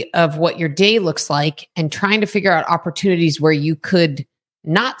inventory of what your day looks like and trying to figure out opportunities where you could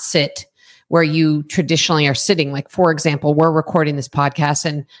not sit where you traditionally are sitting. Like, for example, we're recording this podcast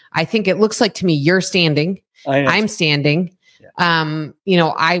and I think it looks like to me you're standing. I'm standing. Yeah.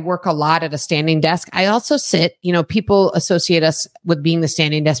 I work a lot at a standing desk. I also sit, people associate us with being the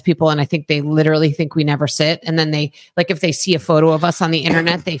standing desk people. And I think they literally think we never sit. And then they, like, if they see a photo of us on the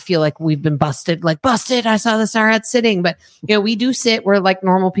internet, they feel like we've been busted, I saw the Starrett sitting, but we do sit. We're like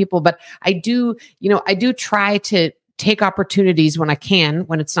normal people, but I do try to take opportunities when I can,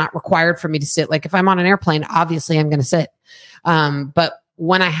 when it's not required for me to sit. Like if I'm on an airplane, obviously I'm going to sit. But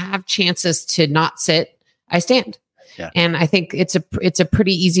when I have chances to not sit, I stand. Yeah. And I think it's a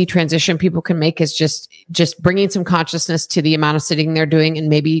pretty easy transition people can make, is just bringing some consciousness to the amount of sitting they're doing and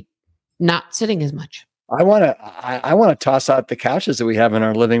maybe not sitting as much. I want to toss out the couches that we have in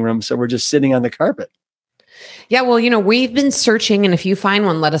our living room. So we're just sitting on the carpet. Yeah, well, we've been searching, and if you find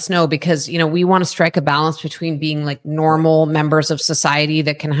one, let us know, because, we want to strike a balance between being like normal members of society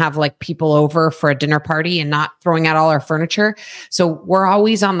that can have like people over for a dinner party and not throwing out all our furniture. So we're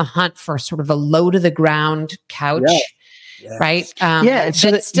always on the hunt for sort of a low to the ground couch. right? And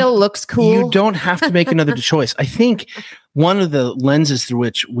so that still looks cool. You don't have to make another choice. I think one of the lenses through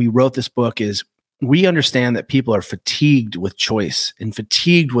which we wrote this book is we understand that people are fatigued with choice and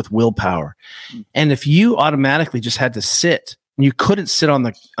fatigued with willpower. And if you automatically just had to sit, you couldn't sit on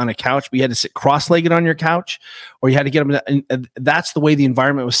a couch, but you had to sit cross-legged on your couch, or you had to get up, and that's the way the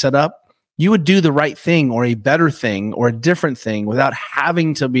environment was set up. You would do the right thing or a better thing or a different thing without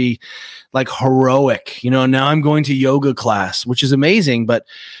having to be like heroic. Now I'm going to yoga class, which is amazing, but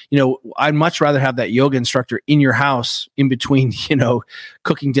I'd much rather have that yoga instructor in your house in between,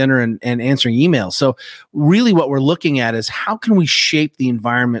 cooking dinner and answering emails. So really what we're looking at is how can we shape the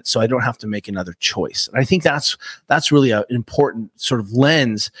environment so I don't have to make another choice? And I think that's really an important sort of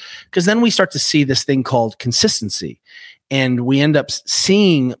lens, because then we start to see this thing called consistency. And we end up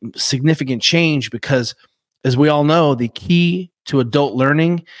seeing significant change because, as we all know, the key to adult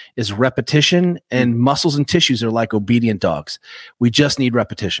learning is repetition, and muscles and tissues are like obedient dogs. We just need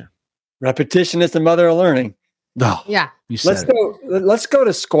repetition. Repetition is the mother of learning. Oh, yeah. Let's go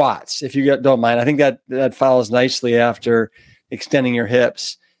to squats, if you don't mind. I think that follows nicely after extending your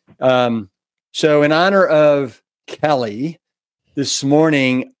hips. So in honor of Kelly, this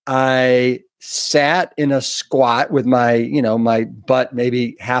morning I sat in a squat with my butt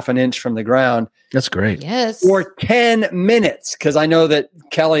maybe half an inch from the ground. That's great. Yes. For 10 minutes. Cause I know that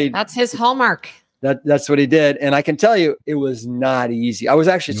Kelly, that's his hallmark. That's what he did. And I can tell you, it was not easy. I was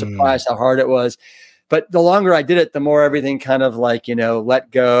actually surprised how hard it was, but the longer I did it, the more everything kind of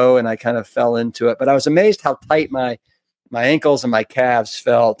let go, and I kind of fell into it. But I was amazed how tight my ankles and my calves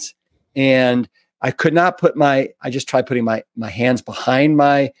felt. And I could not I just tried putting my hands behind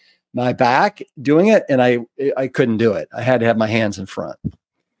my back doing it, and I couldn't do it. I had to have my hands in front.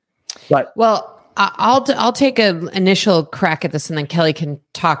 But I'll take an initial crack at this, and then Kelly can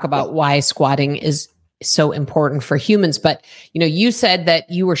talk about why squatting is so important for humans. But you said that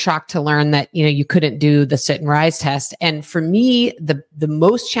you were shocked to learn that you couldn't do the sit and rise test, and for me, the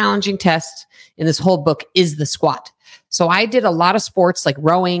most challenging test in this whole book is the squat. So I did a lot of sports like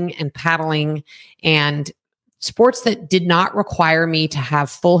rowing and paddling, and sports that did not require me to have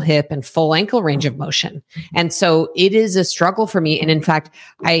full hip and full ankle range of motion. And so it is a struggle for me. And in fact,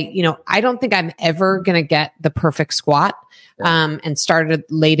 I don't think I'm ever going to get the perfect squat, and started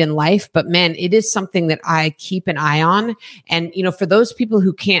late in life, but man, it is something that I keep an eye on. And, for those people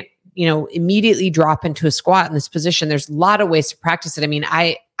who can't, immediately drop into a squat in this position, there's a lot of ways to practice it. I mean,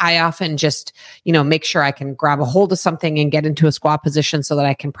 I often just, make sure I can grab a hold of something and get into a squat position so that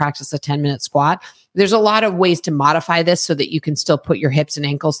I can practice a 10-minute squat. There's a lot of ways to modify this so that you can still put your hips and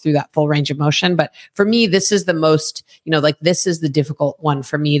ankles through that full range of motion. But for me, this is the most, this is the difficult one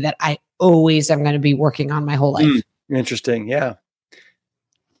for me that I always am going to be working on my whole life. Interesting. Yeah.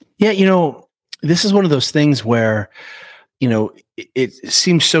 Yeah. This is one of those things where, it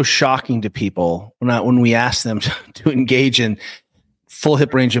seems so shocking to people when we ask them to engage in full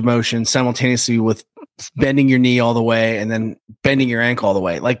hip range of motion simultaneously with bending your knee all the way and then bending your ankle all the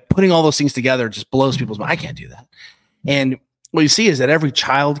way. Like putting all those things together just blows people's mind. I can't do that. And what you see is that every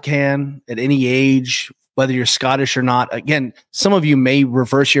child can at any age, whether you're Scottish or not. Again, some of you may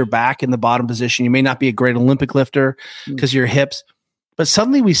reverse your back in the bottom position. You may not be a great Olympic lifter because of your hips, but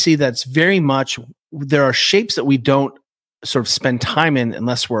suddenly we see that's very much, there are shapes that we don't sort of spend time in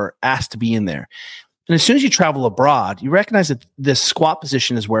unless we're asked to be in there. And as soon as you travel abroad, you recognize that this squat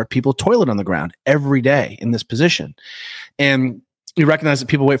position is where people toilet on the ground every day in this position. And you recognize that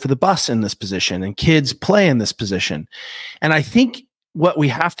people wait for the bus in this position and kids play in this position. And I think what we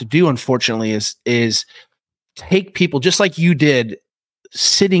have to do, unfortunately, is take people, just like you did,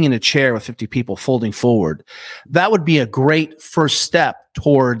 sitting in a chair with 50 people folding forward. That would be a great first step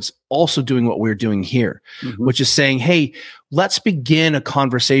towards also doing what we're doing here, which is saying, hey, let's begin a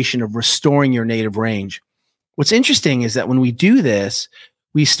conversation of restoring your native range. What's interesting is that when we do this,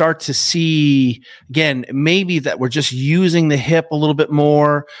 we start to see, again, maybe that we're just using the hip a little bit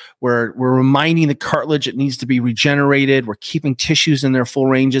more. We're reminding the cartilage it needs to be regenerated. We're keeping tissues in their full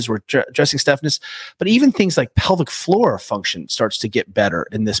ranges. We're addressing stiffness. But even things like pelvic floor function starts to get better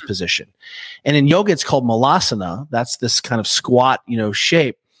in this position. And in yoga, it's called malasana. That's this kind of squat,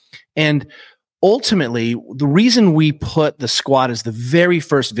 shape. And ultimately, the reason we put the squat as the very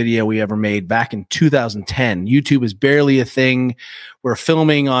first video we ever made back in 2010, YouTube is barely a thing. We're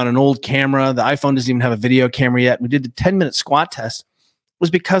filming on an old camera. The iPhone doesn't even have a video camera yet. We did the 10-minute squat test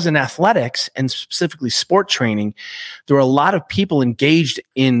was because in athletics and specifically sport training, there were a lot of people engaged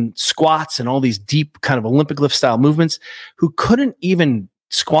in squats and all these deep kind of Olympic lift style movements who couldn't even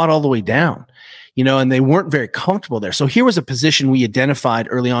squat all the way down, and they weren't very comfortable there. So here was a position we identified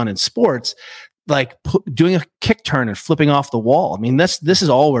early on in sports. doing a kick turn and flipping off the wall. I mean, this is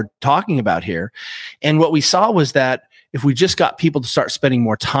all we're talking about here. And what we saw was that if we just got people to start spending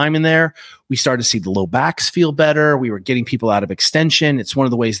more time in there, we started to see the low backs feel better. We were getting people out of extension. It's one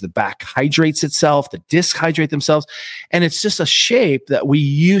of the ways the back hydrates itself, the discs hydrate themselves. And it's just a shape that we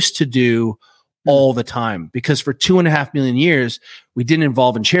used to do all the time, because for 2.5 million years, we didn't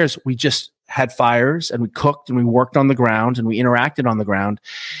evolve in chairs. We just had fires and we cooked and we worked on the ground and we interacted on the ground.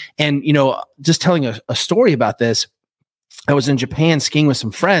 And, just telling a story about this, I was in Japan skiing with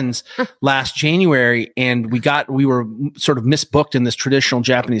some friends last January, and we were sort of misbooked in this traditional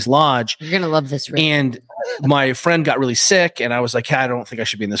Japanese lodge. You're going to love this room. And my friend got really sick, and I was like, I don't think I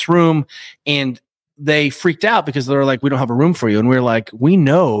should be in this room. And they freaked out because they were like, we don't have a room for you. And we were like, we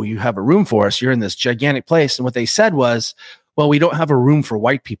know you have a room for us. You're in this gigantic place. And what they said was, well, we don't have a room for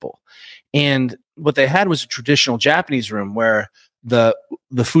white people. And what they had was a traditional Japanese room where the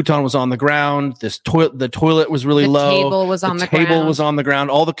futon was on the ground. The toilet was really low. The table was on the ground.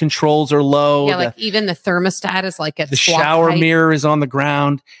 All the controls are low. Yeah, even the thermostat is like at the shower mirror is on the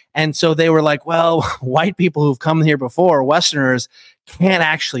ground. And so they were like, well, white people who've come here before, Westerners, can't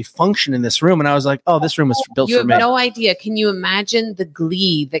actually function in this room. And I was like, oh, this room is built for me. You have no idea. Can you imagine the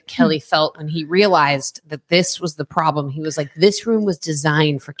glee that Kelly felt when he realized that this was the problem? He was like, this room was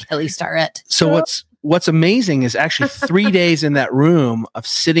designed for Kelly Starrett. So what's amazing is actually 3 days in that room of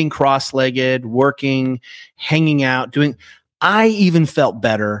sitting cross-legged, working, hanging out, I even felt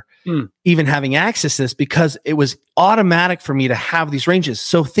better even having access to this, because it was automatic for me to have these ranges.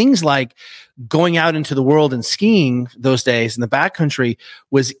 So things like going out into the world and skiing those days in the backcountry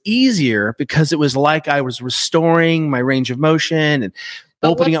was easier, because it was like I was restoring my range of motion and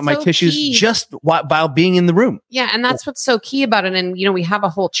opening up my tissues just while being in the room. Yeah. And that's what's so key about it. And, we have a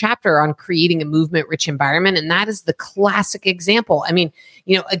whole chapter on creating a movement-rich environment. And that is the classic example. I mean,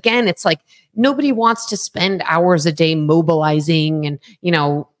 again, it's like nobody wants to spend hours a day mobilizing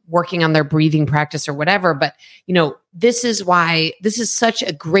and, working on their breathing practice or whatever. But, this is why this is such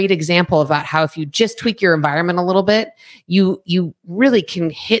a great example about how if you just tweak your environment a little bit, you really can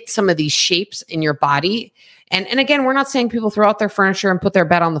hit some of these shapes in your body. And again, we're not saying people throw out their furniture and put their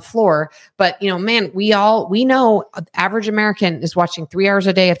bed on the floor, but man, we know average American is watching 3 hours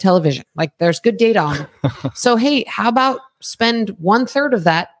a day of television. Like, there's good data on it. So, hey, how about spend 1/3 of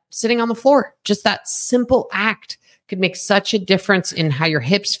that sitting on the floor? Just that simple act could make such a difference in how your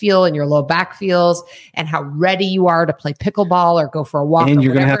hips feel and your low back feels, and how ready you are to play pickleball or go for a walk. And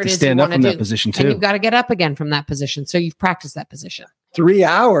you're going to have to stand up from that position too. And you've got to get up again from that position. So you've practiced that position. 3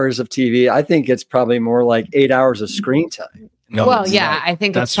 hours of TV. I think it's probably more like 8 hours of screen time. No, well, yeah, I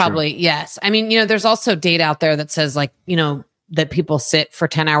think it's probably, yes. I mean, there's also data out there that says that people sit for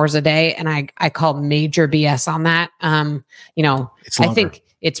 10 hours a day. And I call major BS on that. I think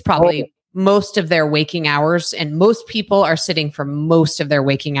it's probably most of their waking hours, and most people are sitting for most of their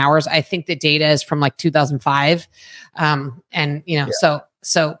waking hours. I think the data is from like 2005.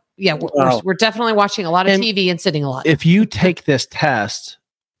 So yeah, we're definitely watching a lot of TV and sitting a lot. If you take this test,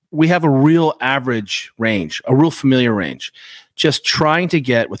 we have a real average range, a real familiar range. Just trying to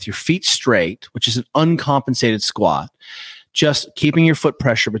get with your feet straight, which is an uncompensated squat, just keeping your foot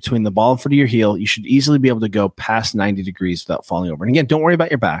pressure between the ball and foot of your heel, you should easily be able to go past 90 degrees without falling over. And again, don't worry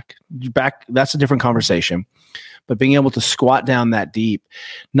about your back. Your back, that's a different conversation. But being able to squat down that deep,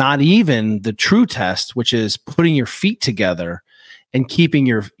 not even the true test, which is putting your feet together and keeping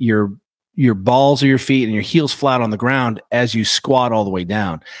your balls of your feet and your heels flat on the ground as you squat all the way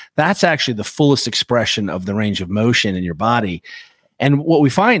down. That's actually the fullest expression of the range of motion in your body. And what we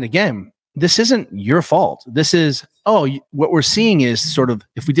find, again, this isn't your fault. This is, what we're seeing is sort of,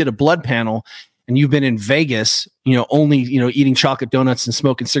 if we did a blood panel and you've been in Vegas, only, eating chocolate donuts and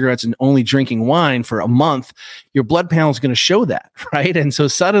smoking cigarettes and only drinking wine for a month, your blood panel is going to show that, right? And so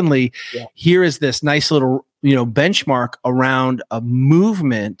suddenly here is this nice little, benchmark around a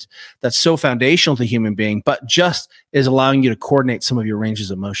movement that's so foundational to human being, but just is allowing you to coordinate some of your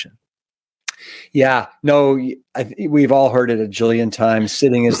ranges of motion. Yeah, no, we've all heard it a jillion times.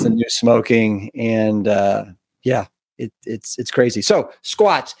 Sitting is the new smoking, and it's crazy. So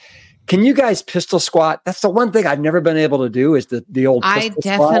squats. Can you guys pistol squat? That's the one thing I've never been able to do is the old pistol I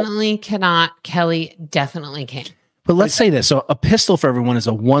definitely squat. Cannot. Kelly definitely can. But let's say this. So a pistol for everyone is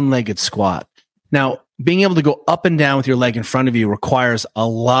a one-legged squat. Now, being able to go up and down with your leg in front of you requires a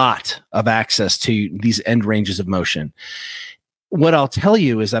lot of access to these end ranges of motion. What I'll tell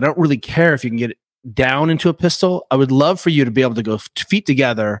you is I don't really care if you can get down into a pistol, I would love for you to be able to go feet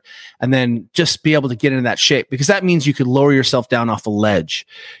together and then just be able to get into that shape, because that means you could lower yourself down off a ledge.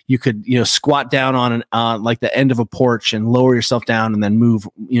 You could, squat down on like the end of a porch and lower yourself down and then move,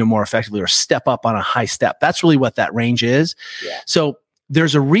 more effectively, or step up on a high step. That's really what that range is. Yeah. So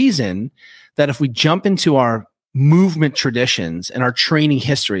there's a reason that if we jump into our movement traditions and our training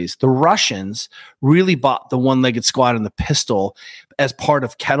histories, the Russians really bought the one-legged squat and the pistol as part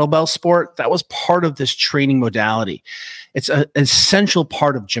of kettlebell sport. That was part of this training modality. It's an essential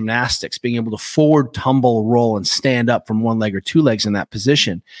part of gymnastics, being able to forward, tumble, roll, and stand up from one leg or two legs in that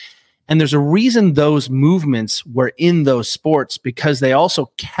position. And there's a reason those movements were in those sports, because they also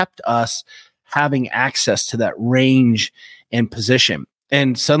kept us having access to that range and position.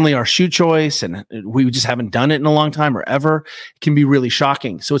 And suddenly our shoe choice, and we just haven't done it in a long time or ever, can be really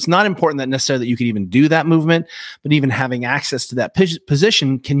shocking. So it's not important that necessarily that you can even do that movement, but even having access to that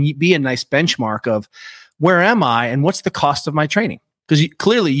position can be a nice benchmark of where am I and what's the cost of my training? Because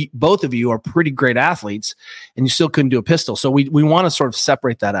clearly both of you are pretty great athletes and you still couldn't do a pistol. So we want to sort of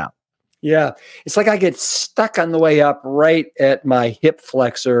separate that out. Yeah. It's like I get stuck on the way up right at my hip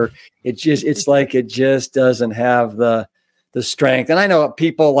flexor. It's like it just doesn't have the strength. And I know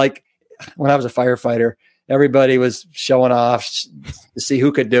people, like when I was a firefighter, everybody was showing off to see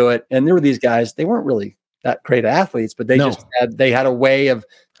who could do it. And there were these guys, they weren't really that great athletes, but they had a way of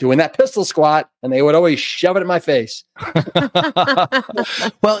doing that pistol squat, and they would always shove it in my face.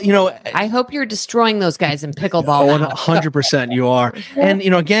 Well, I hope you're destroying those guys in pickleball. 100% you are. And,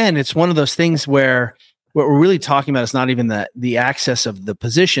 again, it's one of those things where what we're really talking about is not even the access of the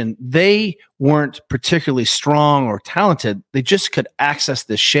position. They weren't particularly strong or talented. They just could access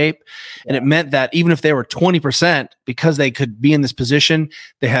this shape. And it meant that even if they were 20%, because they could be in this position,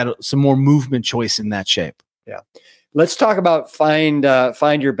 they had some more movement choice in that shape. Yeah. Let's talk about find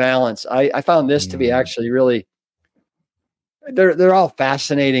your balance. I found this to be actually really, they're all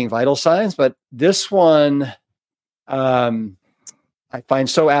fascinating vital signs, but this one, I find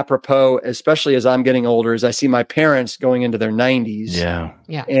so apropos, especially as I'm getting older, as I see my parents going into their 90s.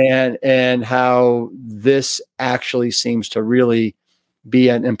 Yeah. And how this actually seems to really be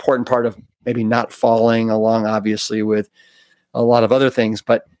an important part of maybe not falling along, obviously, with a lot of other things.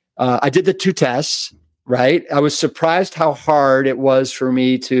 But I did the 2 tests, right? I was surprised how hard it was for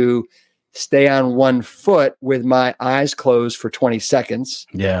me to stay on one foot with my eyes closed for 20 seconds.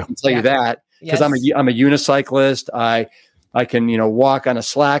 Yeah. I can tell you that, because I'm a unicyclist. I can, walk on a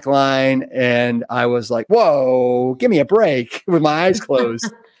slack line, and I was like, whoa, give me a break with my eyes closed.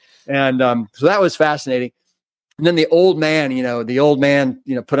 And so that was fascinating. And then the old man,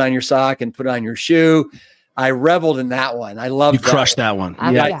 put on your sock and put on your shoe. I reveled in that one. I loved that. You crushed that one.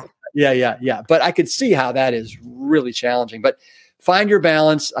 Yeah. But I could see how that is really challenging. But find your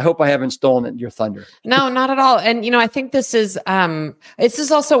balance. I hope I haven't stolen your thunder. No, not at all. And, I think this is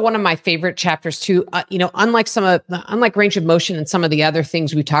also one of my favorite chapters too. Unlike range of motion and some of the other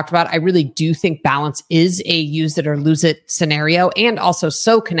things we talked about, I really do think balance is a use it or lose it scenario, and also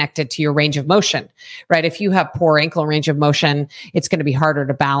so connected to your range of motion, right? If you have poor ankle range of motion, it's going to be harder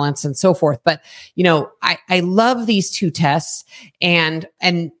to balance and so forth. But, I love these 2 tests and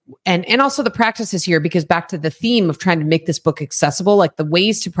also the practices here, because back to the theme of trying to make this book accessible, like the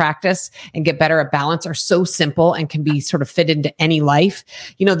ways to practice and get better at balance are so simple and can be sort of fit into any life.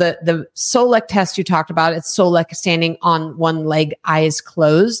 The Solek test you talked about, it's Solek standing on one leg, eyes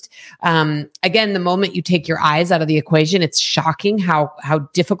closed. Again, the moment you take your eyes out of the equation, it's shocking how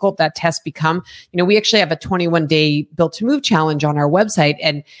difficult that test become. We actually have a 21-day Built to Move challenge on our website,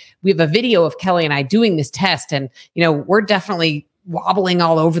 and we have a video of Kelly and I doing this test. And, we're definitely wobbling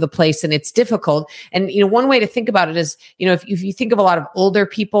all over the place, and it's difficult. And, one way to think about it is, if you think of a lot of older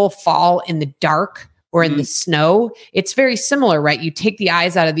people fall in the dark or in the snow, it's very similar, right? You take the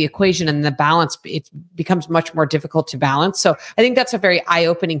eyes out of the equation and the balance, it becomes much more difficult to balance. So I think that's a very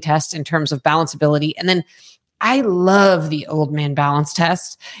eye-opening test in terms of balanceability. And then I love the old man balance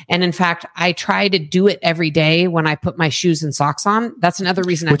test. And in fact, I try to do it every day when I put my shoes and socks on. That's another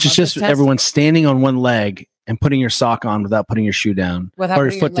reason Which is just everyone standing on one leg and putting your sock on without putting your shoe down, or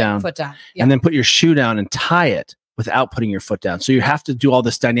your foot down. Yep. And then put your shoe down and tie it without putting your foot down. So you have to do all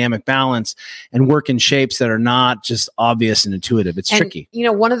this dynamic balance and work in shapes that are not just obvious and intuitive. It's tricky.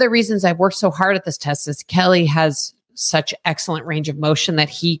 One of the reasons I've worked so hard at this test is Kelly has such excellent range of motion that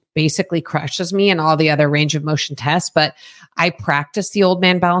he basically crushes me in all the other range of motion tests. But I practice the old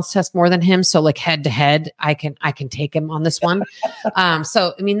man balance test more than him. So like head to head, I can take him on this one.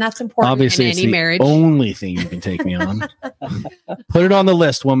 So, that's important. Obviously, in any marriage. Only thing you can take me on. Put it on the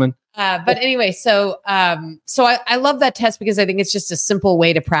list, woman. But anyway, so I love that test because I think it's just a simple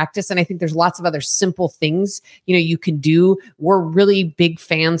way to practice. And I think there's lots of other simple things, you can do. We're really big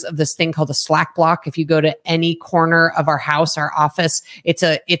fans of this thing called a slack block. If you go to any corner of our house, our office, it's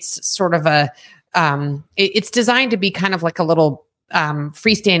designed to be kind of like a little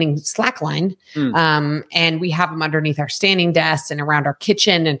freestanding slack line. And we have them underneath our standing desks and around our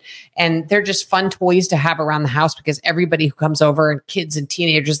kitchen. And they're just fun toys to have around the house because everybody who comes over, and kids and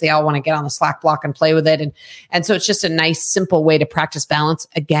teenagers, they all want to get on the slack block and play with it. And so it's just a nice, simple way to practice balance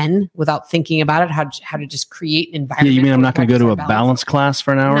again, without thinking about it, how to just create an environment. Yeah, you mean I'm not going to go to a balance class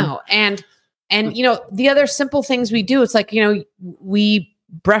for an hour? No. And the other simple things we do, it's like, we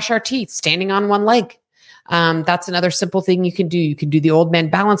brush our teeth standing on one leg. That's another simple thing you can do. You can do the old man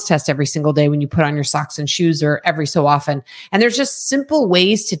balance test every single day when you put on your socks and shoes, or every so often. And there's just simple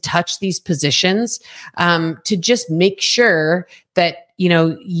ways to touch these positions, to just make sure that,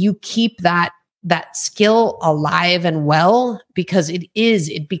 you keep that skill alive and well, because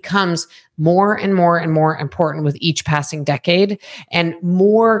it becomes more and more and more important with each passing decade, and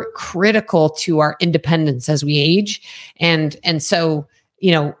more critical to our independence as we age. And so,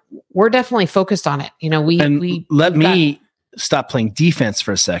 we're definitely focused on it. Let me stop playing defense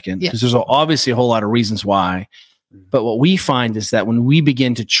for a second, because there's obviously a whole lot of reasons why. But what we find is that when we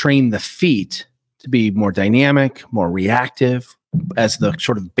begin to train the feet to be more dynamic, more reactive as the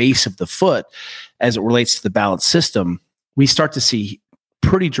sort of base of the foot, as it relates to the balance system, we start to see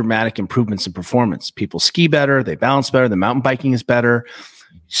pretty dramatic improvements in performance. People ski better, they balance better, the mountain biking is better.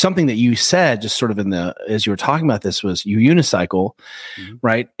 Something that you said just sort of as you were talking about this was you unicycle,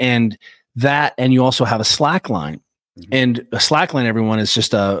 right? And you also have a slack line. And a slack line, everyone, is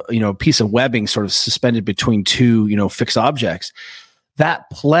just a piece of webbing sort of suspended between two, fixed objects. That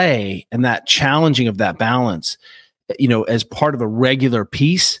play and that challenging of that balance, as part of a regular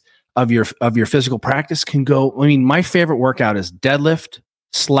piece of your physical practice can go. I mean, my favorite workout is deadlift,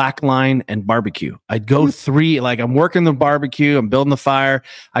 slackline, and barbecue. I'd go three, like I'm working the barbecue, I'm building the fire,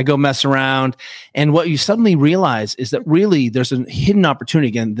 I go mess around. And what you suddenly realize is that really there's a hidden opportunity,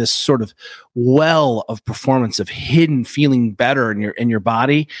 again, this sort of well of performance, of hidden feeling better in your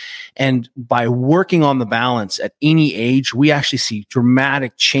body. And by working on the balance at any age, we actually see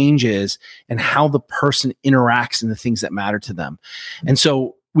dramatic changes in how the person interacts in the things that matter to them. And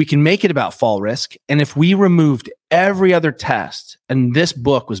so we can make it about fall risk. And if we removed every other test, and this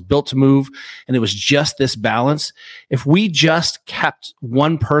book was built to move, and it was just this balance, if we just kept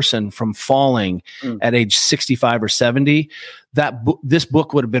one person from falling at age 65 or 70, this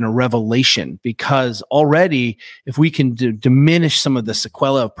book would have been a revelation, because already if we can diminish some of the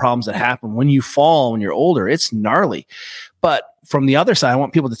sequelae of problems that happen when you fall when you're older, it's gnarly. But from the other side, I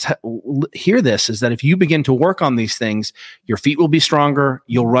want people to hear this, is that if you begin to work on these things, your feet will be stronger,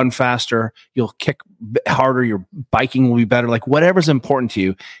 you'll run faster, you'll kick harder, your biking will be better. Like whatever's important to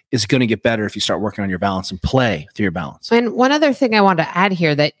you is going to get better if you start working on your balance and play through your balance. And one other thing I want to add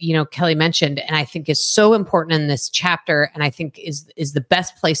here that, Kelly mentioned, and I think is so important in this chapter, and I think is the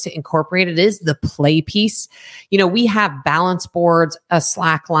best place to incorporate it, is the play piece. We have balance boards, a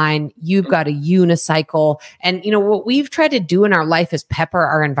slack line, you've got a unicycle. And, what we've tried to do in our life is pepper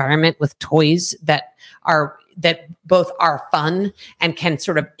our environment with toys that both are fun and can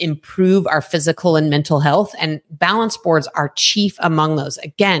sort of improve our physical and mental health. And balance boards are chief among those.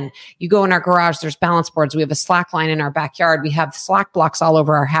 Again, you go in our garage, there's balance boards. We have a slack line in our backyard. We have slack blocks all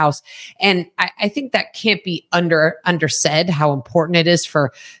over our house. And I think that can't be undersaid how important it is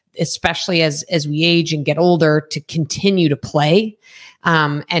for, especially as we age and get older, to continue to play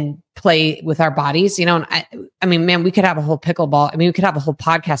and play with our bodies. And I mean, man, we could have a whole pickleball. I mean, we could have a whole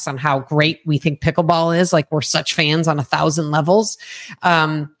podcast on how great we think pickleball is. Like, we're such fans on 1,000 levels.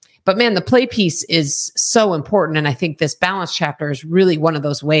 But man, the play piece is so important. And I think this balance chapter is really one of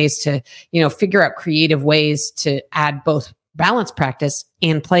those ways to, figure out creative ways to add both balance practice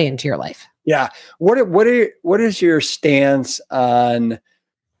and play into your life. Yeah. What is your stance on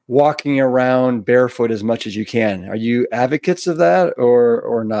walking around barefoot as much as you can? Are you advocates of that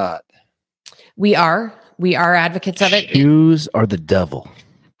or not? We are advocates of it. Shoes are the devil.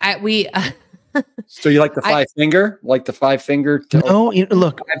 So you like the five finger? Like the five finger? No,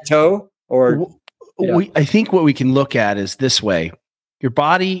 look. Toe? Or I think what we can look at is this way. Your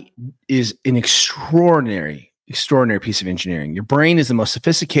body is an extraordinary piece of engineering. Your brain is the most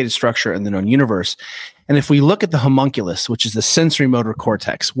sophisticated structure in the known universe. And if we look at the homunculus, which is the sensory motor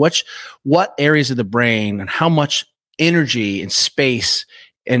cortex, what areas of the brain and how much energy and space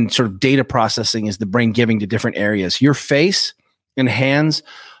and sort of data processing is the brain giving to different areas? Your face and hands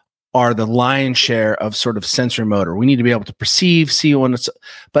are the lion's share of sort of sensory motor. We need to be able to perceive, see when it's,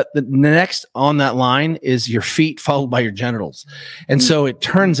 but the next on that line is your feet followed by your genitals. And so it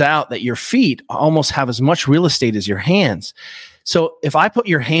turns out that your feet almost have as much real estate as your hands. So if I put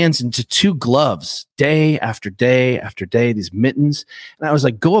your hands into 2 gloves day after day after day, these mittens, and I was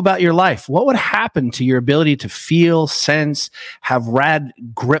like, go about your life, what would happen to your ability to feel, sense, have rad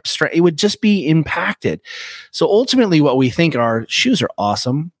grip strength? It would just be impacted. So ultimately what we think are shoes are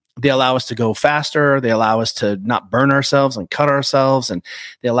awesome. They allow us to go faster. They allow us to not burn ourselves and cut ourselves. And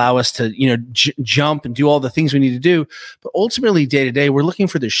they allow us to, jump and do all the things we need to do. But ultimately, day to day, we're looking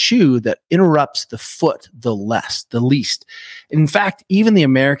for the shoe that interrupts the foot the least. In fact, even the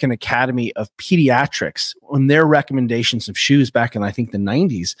American Academy of Pediatrics, on their recommendations of shoes back in, I think, the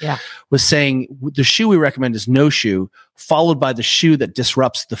 90s, was saying the shoe we recommend is no shoe, followed by the shoe that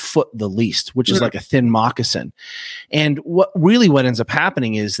disrupts the foot the least, which is like a thin moccasin. And what ends up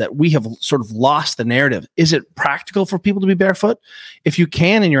happening is that we have sort of lost the narrative. Is it practical for people to be barefoot? If you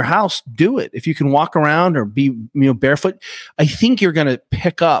can in your house, do it. If you can walk around or be barefoot, I think you're going to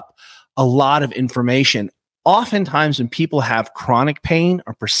pick up a lot of information. Oftentimes when people have chronic pain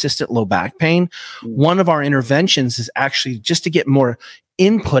or persistent low back pain, one of our interventions is actually just to get more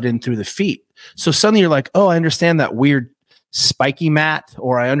input in through the feet. So suddenly you're like, oh, I understand that weird spiky mat,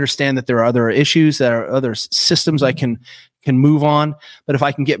 or I understand that there are other issues, that are other systems I can move on. But if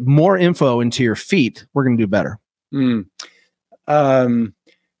I can get more info into your feet, we're going to do better. Did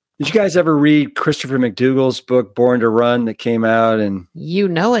you guys ever read Christopher McDougall's book, Born to Run, that came out? And you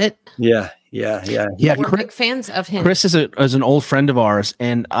know it. Yeah. We're big fans of him. Chris is an old friend of ours,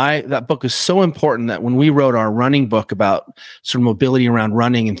 and that book is so important that when we wrote our running book about sort of mobility around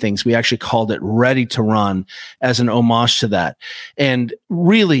running and things, we actually called it Ready to Run as an homage to that. And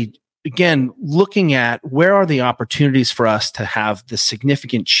really, again, looking at where are the opportunities for us to have the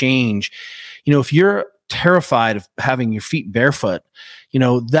significant change. If you're terrified of having your feet barefoot,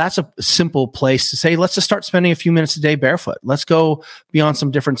 that's a simple place to say, let's just start spending a few minutes a day barefoot. Let's go beyond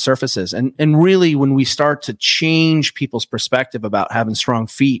some different surfaces. And really, when we start to change people's perspective about having strong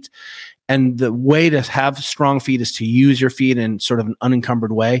feet, and the way to have strong feet is to use your feet in sort of an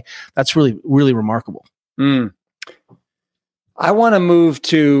unencumbered way, that's really, really remarkable. I want to move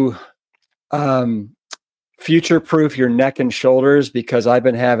to future-proof your neck and shoulders, because I've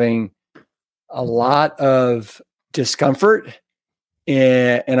been having a lot of discomfort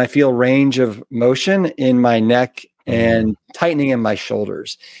and I feel range of motion in my neck and tightening in my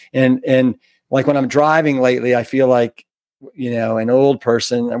shoulders. And like when I'm driving lately, I feel like, an old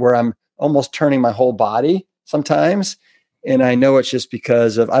person where I'm almost turning my whole body sometimes. And I know it's just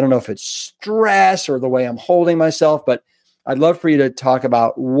because of, I don't know if it's stress or the way I'm holding myself, but I'd love for you to talk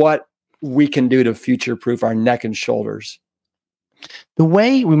about what we can do to future-proof our neck and shoulders. The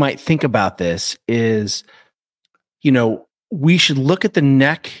way we might think about this is, we should look at the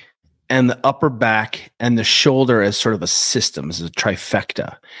neck and the upper back and the shoulder as sort of a system, as a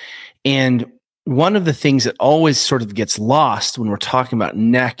trifecta. And one of the things that always sort of gets lost when we're talking about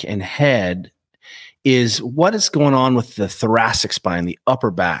neck and head is what is going on with the thoracic spine, the upper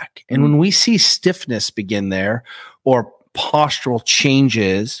back. And when we see stiffness begin there, or postural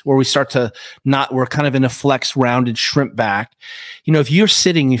changes where we start to we're kind of in a flex, rounded shrimp back. If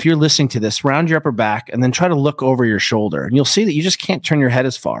you're listening to this, round your upper back and then try to look over your shoulder, and you'll see that you just can't turn your head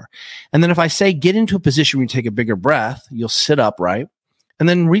as far. And then if I say, get into a position where you take a bigger breath, you'll sit upright and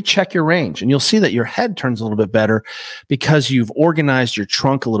then recheck your range. And you'll see that your head turns a little bit better because you've organized your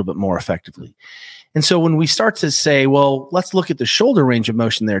trunk a little bit more effectively. And so when we start to say, well, let's look at the shoulder range of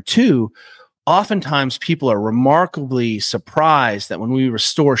motion there too, oftentimes people are remarkably surprised that when we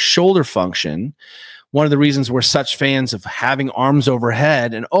restore shoulder function, one of the reasons we're such fans of having arms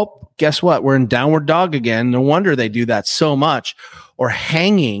overhead and, guess what? We're in downward dog again. No wonder they do that so much. Or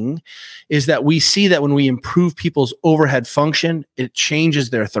hanging, is that we see that when we improve people's overhead function, it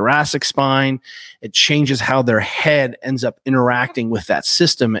changes their thoracic spine. It changes how their head ends up interacting with that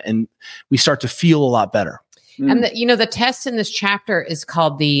system. And we start to feel a lot better. And the test in this chapter is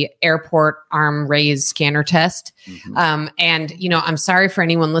called the airport arm raise scanner test. And I'm sorry for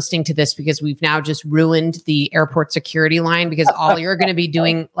anyone listening to this, because we've now just ruined the airport security line, because all you're going to be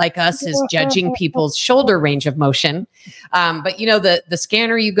doing, like us, is judging people's shoulder range of motion. But the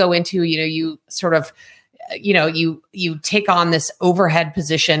scanner you go into, you sort of, you take on this overhead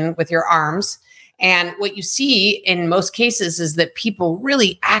position with your arms. And what you see in most cases is that people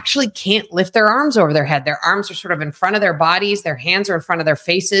really actually can't lift their arms over their head. Their arms are sort of in front of their bodies. Their hands are in front of their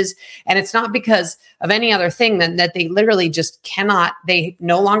faces. And it's not because of any other thing than that they literally just cannot, they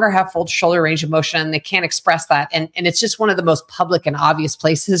no longer have full shoulder range of motion and they can't express that. And it's just one of the most public and obvious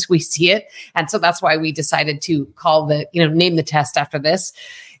places we see it. And so that's why we decided to call name the test after this.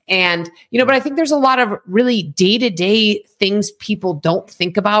 And, but I think there's a lot of really day-to-day things people don't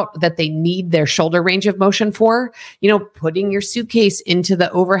think about that they need their shoulder range of motion for, putting your suitcase into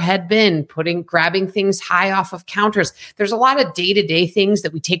the overhead bin, grabbing things high off of counters. There's a lot of day-to-day things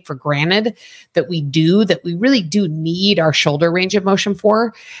that we take for granted that we really do need our shoulder range of motion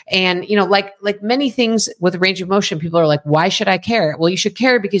for. And, like many things with range of motion, people are like, why should I care? Well, you should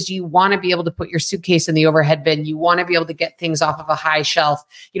care because you want to be able to put your suitcase in the overhead bin. You want to be able to get things off of a high shelf.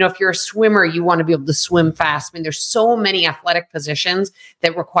 If you're a swimmer, you want to be able to swim fast. I mean, there's so many athletic positions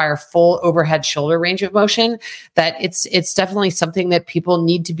that require full overhead shoulder range of motion that it's definitely something that people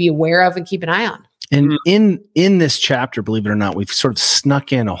need to be aware of and keep an eye on. And in this chapter, believe it or not, we've sort of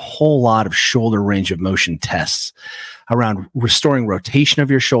snuck in a whole lot of shoulder range of motion tests around restoring rotation of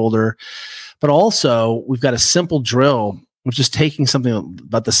your shoulder. But also, we've got a simple drill, which is taking something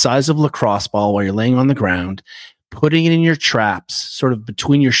about the size of a lacrosse ball while you're laying on the ground, putting it in your traps, sort of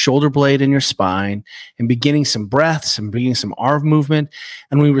between your shoulder blade and your spine, and beginning some breaths and beginning some arm movement.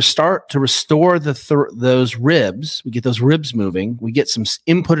 And we start to restore those ribs. We get those ribs moving. We get some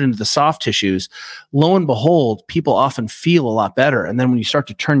input into the soft tissues. Lo and behold, people often feel a lot better. And then when you start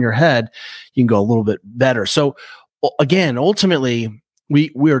to turn your head, you can go a little bit better. So again, ultimately, we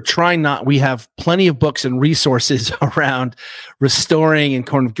have plenty of books and resources around restoring and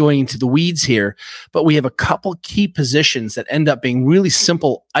kind of going into the weeds here, but we have a couple key positions that end up being really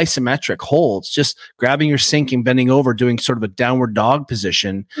simple isometric holds, just grabbing your sink and bending over, doing sort of a downward dog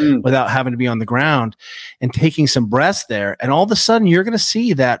position without having to be on the ground and taking some breaths there. And all of a sudden you're going to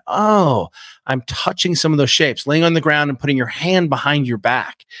see that, I'm touching some of those shapes, laying on the ground and putting your hand behind your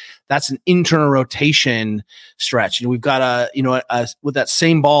back. That's an internal rotation stretch. We've got with that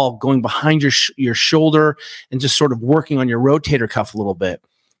same ball going behind your shoulder and just sort of working on your rotator cuff a little bit.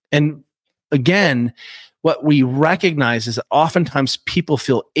 And again, what we recognize is that oftentimes people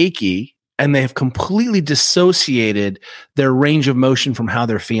feel achy and they have completely dissociated their range of motion from how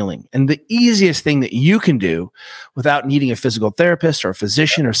they're feeling. And the easiest thing that you can do without needing a physical therapist or a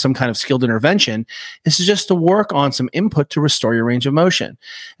physician or some kind of skilled intervention is just to work on some input to restore your range of motion.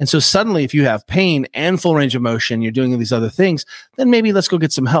 And so suddenly, if you have pain and full range of motion, you're doing these other things, then maybe let's go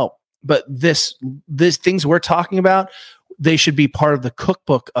get some help. But these things we're talking about, they should be part of the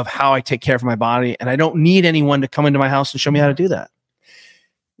cookbook of how I take care of my body. And I don't need anyone to come into my house and show me how to do that.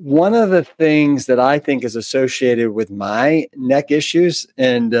 One of the things that I think is associated with my neck issues,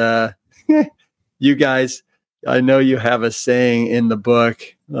 and you guys, I know you have a saying in the book.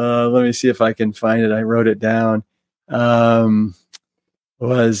 Let me see if I can find it. I wrote it down. Was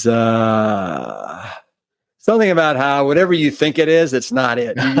something about how whatever you think it is, it's not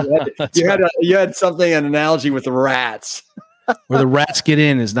it. You had something, an analogy with the rats. Where the rats get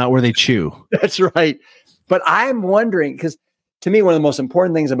in is not where they chew. That's right. But I'm wondering, because to me, one of the most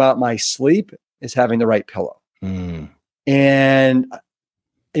important things about my sleep is having the right pillow. And,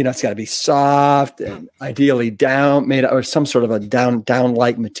 it's got to be soft and ideally made or some sort of a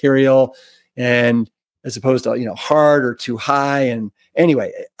down-like material. And as opposed to, hard or too high. And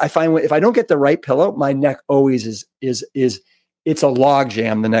anyway, I find if I don't get the right pillow, my neck always is it's a log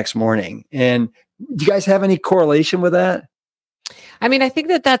jam the next morning. And do you guys have any correlation with that? I mean, I think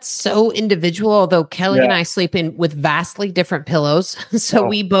that's so individual, although Kelly and I sleep in with vastly different pillows. So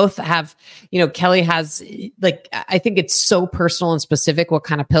we both have, Kelly has I think it's so personal and specific what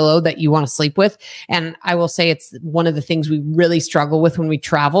kind of pillow that you want to sleep with. And I will say it's one of the things we really struggle with when we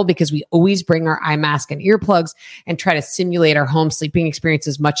travel, because we always bring our eye mask and earplugs and try to simulate our home sleeping experience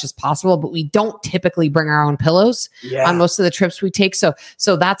as much as possible. But we don't typically bring our own pillows on most of the trips we take. So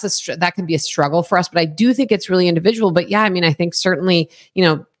that can be a struggle for us. But I do think it's really individual. But yeah, I mean, I think certainly,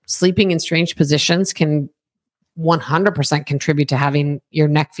 sleeping in strange positions can 100% contribute to having your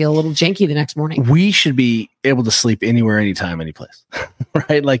neck feel a little janky the next morning. We should be able to sleep anywhere, anytime, anyplace,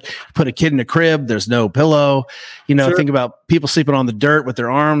 right? Like put a kid in a crib, there's no pillow, Think about people sleeping on the dirt with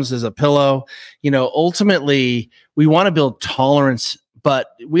their arms as a pillow. Ultimately we want to build tolerance,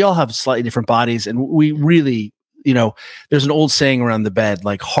 but we all have slightly different bodies. And we really, there's an old saying around the bed,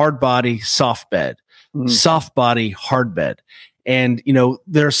 like hard body, soft bed, soft body, hard bed. And,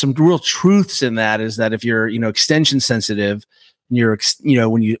 there are some real truths in that, is that if you're, extension sensitive,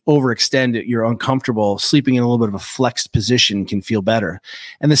 when you overextend it, you're uncomfortable. Sleeping in a little bit of a flexed position can feel better.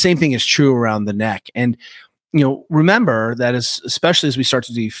 And the same thing is true around the neck. And remember that especially as we start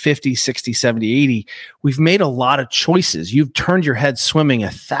to do 50, 60, 70, 80, we've made a lot of choices. You've turned your head swimming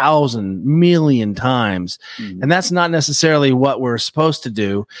 1,000 million times, and that's not necessarily what we're supposed to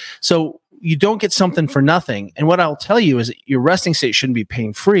do. So you don't get something for nothing. And what I'll tell you is that your resting state shouldn't be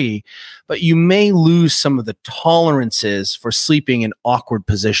pain-free, but you may lose some of the tolerances for sleeping in awkward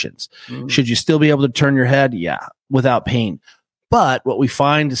positions. Should you still be able to turn your head? Yeah, without pain. But what we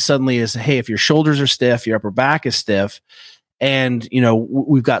find suddenly is, hey, if your shoulders are stiff, your upper back is stiff, and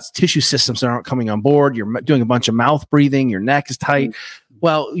we've got tissue systems that aren't coming on board, you're doing a bunch of mouth breathing, your neck is tight.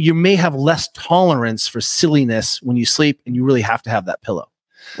 Well, you may have less tolerance for silliness when you sleep, and you really have to have that pillow.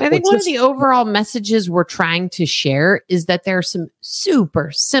 I think one of the overall messages we're trying to share is that there are some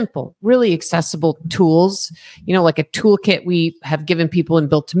super simple, really accessible tools, like a toolkit we have given people in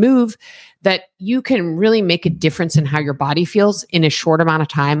Built to Move, that you can really make a difference in how your body feels in a short amount of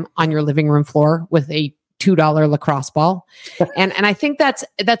time on your living room floor with a $2 lacrosse ball. And I think that's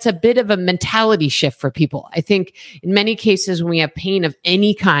a bit of a mentality shift for people. I think in many cases when we have pain of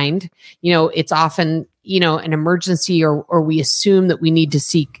any kind, it's often, an emergency or we assume that we need to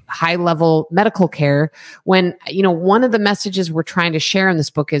seek high level medical care when, one of the messages we're trying to share in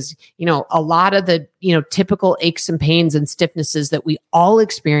this book is, a lot of the, typical aches and pains and stiffnesses that we all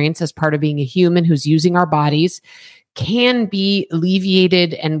experience as part of being a human who's using our bodies can be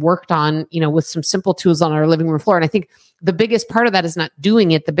alleviated and worked on, with some simple tools on our living room floor. And I think the biggest part of that is not doing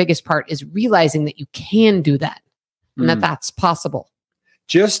it. The biggest part is realizing that you can do that and that that's possible.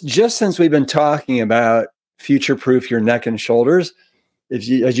 Just since we've been talking about future-proof your neck and shoulders, as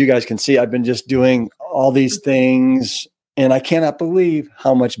you guys can see, I've been just doing all these things, and I cannot believe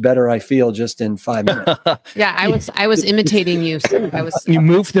how much better I feel just in 5 minutes. Yeah, I was imitating you. So you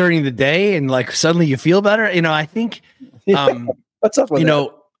move during the day, and suddenly you feel better. I think what's up with that?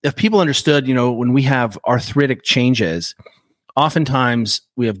 If people understood, when we have arthritic changes, oftentimes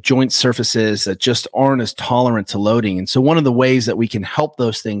we have joint surfaces that just aren't as tolerant to loading. And so one of the ways that we can help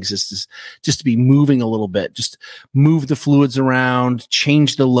those things is just to be moving a little bit, just move the fluids around,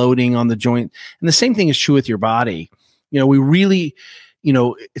 change the loading on the joint. And the same thing is true with your body. We really,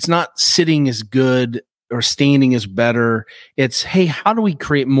 it's not sitting is good or standing is better. It's, hey, how do we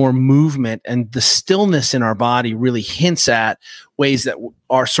create more movement? And the stillness in our body really hints at ways that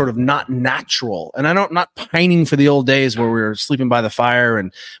are sort of not natural. And I'm not pining for the old days where we were sleeping by the fire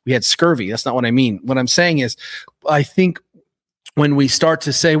and we had scurvy. That's not what I mean. What I'm saying is, I think when we start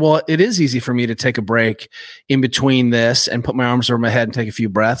to say, well, it is easy for me to take a break in between this and put my arms over my head and take a few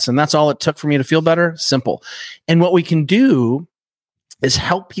breaths, and that's all it took for me to feel better, simple. And what we can do is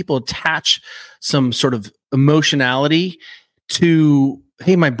help people attach some sort of emotionality to,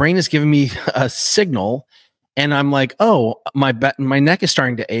 hey, my brain is giving me a signal and I'm like, oh, my neck is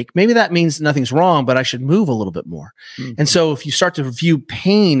starting to ache. Maybe that means nothing's wrong, but I should move a little bit more. Mm-hmm. And so if you start to view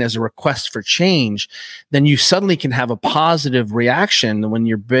pain as a request for change, then you suddenly can have a positive reaction. When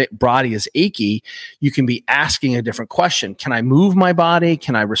your body is achy, you can be asking a different question. Can I move my body?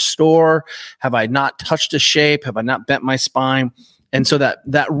 Can I restore? Have I not touched a shape? Have I not bent my spine? And so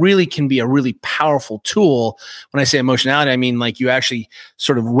that really can be a really powerful tool. When I say emotionality, I mean like you actually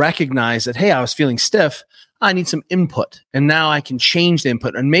sort of recognize that, hey, I was feeling stiff. I need some input. And now I can change the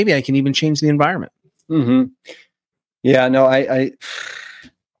input. And maybe I can even change the environment. Mm-hmm. Yeah, no, I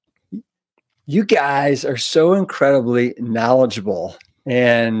you guys are so incredibly knowledgeable.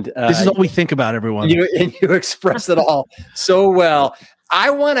 And this is all we think about, everyone. You express it all so well. I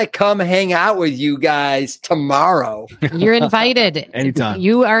want to come hang out with you guys tomorrow. You're invited. Anytime.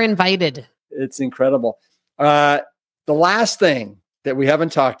 You are invited. It's incredible. The last thing that we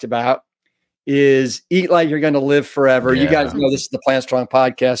haven't talked about is eat like you're going to live forever. Yeah. You guys know this is the Plant Strong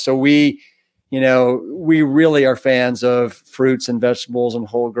podcast. So we really are fans of fruits and vegetables and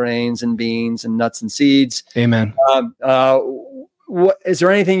whole grains and beans and nuts and seeds. Amen. Is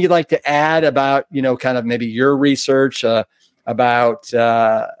there anything you'd like to add about, kind of maybe your research, about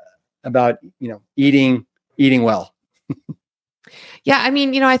eating well? Yeah, I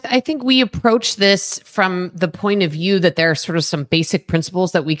mean, I think we approach this from the point of view that there are sort of some basic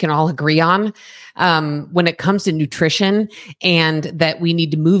principles that we can all agree on when it comes to nutrition, and that we need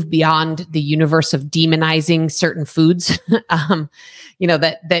to move beyond the universe of demonizing certain foods. That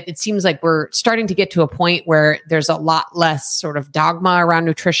it seems like we're starting to get to a point where there's a lot less sort of dogma around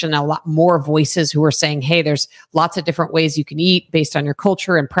nutrition, a lot more voices who are saying, hey, there's lots of different ways you can eat based on your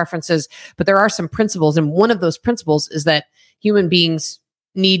culture and preferences, but there are some principles. And one of those principles is that human beings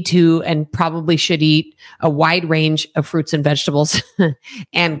need to and probably should eat a wide range of fruits and vegetables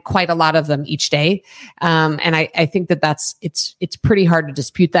and quite a lot of them each day. And I think it's pretty hard to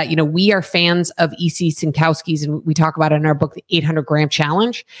dispute that. We are fans of E.C. Sinkowski's, and we talk about it in our book, the 800-gram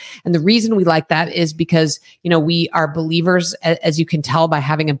challenge. And the reason we like that is because, we are believers, as you can tell by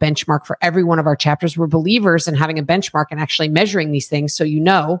having a benchmark for every one of our chapters, we're believers in having a benchmark and actually measuring these things. So,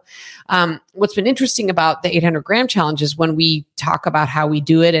 what's been interesting about the 800-gram challenge is when we talk about how we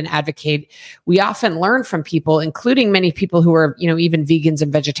do it and advocate, we often learn from people, including many people who are, even vegans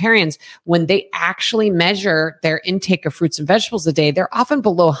and vegetarians, when they actually measure their intake of fruits and vegetables a day, they're often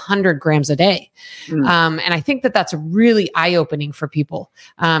below 100 grams a day. And I think that that's really eye-opening for people,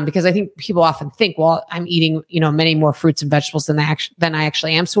 because I think people often think, well, I'm eating, many more fruits and vegetables than I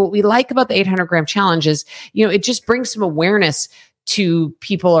actually am. So what we like about the 800-gram challenge is, it just brings some awareness to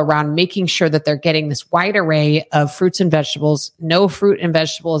people around making sure that they're getting this wide array of fruits and vegetables. No fruit and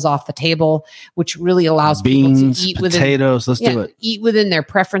vegetable is off the table, which really allows beans, people to eat potatoes. Do it. Eat within their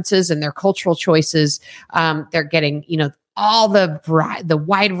preferences and their cultural choices. They're getting, all the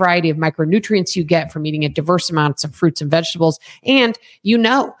wide variety of micronutrients you get from eating a diverse amounts of fruits and vegetables. And,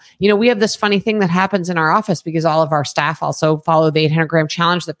 we have this funny thing that happens in our office because all of our staff also follow the 800-gram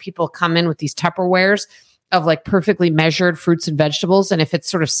challenge, that people come in with these Tupperwares of like perfectly measured fruits and vegetables. And if it's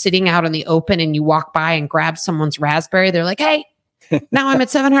sort of sitting out in the open and you walk by and grab someone's raspberry, they're like, hey, now I'm at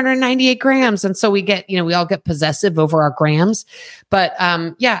 798 grams. And so we get, we all get possessive over our grams. But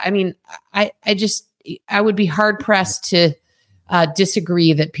I would be hard pressed to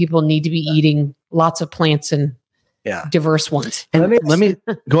disagree that people need to be eating lots of plants and diverse ones. And let me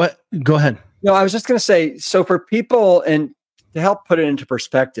go ahead. No, I was just going to say, so for people, and to help put it into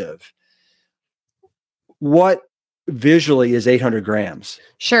perspective, what visually is 800 grams?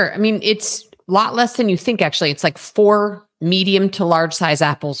 Sure. I mean, it's a lot less than you think, actually. It's like 4 medium to large size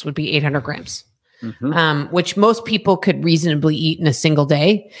apples would be 800 grams, which most people could reasonably eat in a single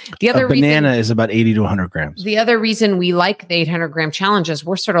day. A banana is about 80 to 100 grams. The other reason we like the 800-gram challenge is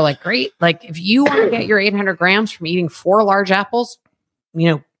we're sort of like, great. Like if you want to get your 800 grams from eating 4 large apples,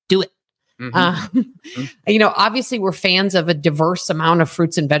 do it. Obviously we're fans of a diverse amount of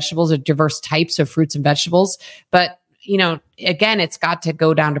fruits and vegetables, or diverse types of fruits and vegetables, but again, it's got to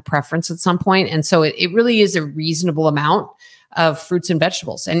go down to preference at some point. And so it really is a reasonable amount of fruits and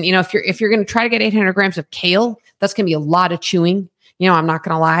vegetables. And, if you're going to try to get 800 grams of kale, that's going to be a lot of chewing. I'm not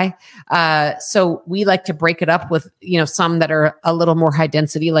going to lie. So we like to break it up with, some that are a little more high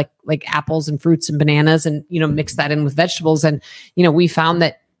density, like apples and fruits and bananas, and, mix that in with vegetables. And, we found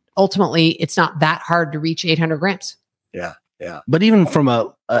that ultimately it's not that hard to reach 800 grams. Yeah. Yeah. But even from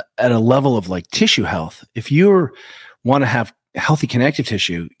at a level of like tissue health, if you want to have healthy connective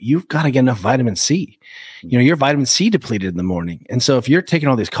tissue, you've got to get enough vitamin C. You're vitamin C depleted in the morning. And so if you're taking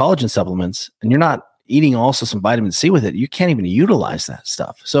all these collagen supplements and you're not eating also some vitamin C with it, you can't even utilize that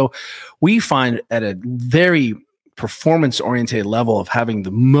stuff. So we find at a very performance-oriented level of having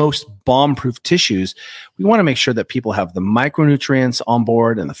the most bomb-proof tissues, we want to make sure that people have the micronutrients on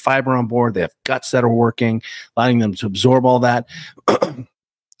board and the fiber on board. They have guts that are working, allowing them to absorb all that.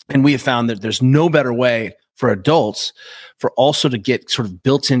 And we have found that there's no better way for adults for also to get sort of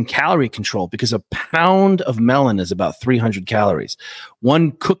built-in calorie control, because a pound of melon is about 300 calories.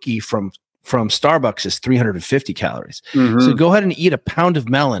 One cookie from Starbucks is 350 calories. So go ahead and eat a pound of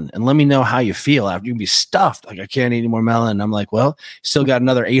melon and let me know how you feel after. You can be stuffed. Like, I can't eat any more melon. And I'm like, well, still got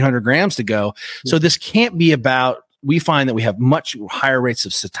another 800 grams to go. So this can't be about, we find that we have much higher rates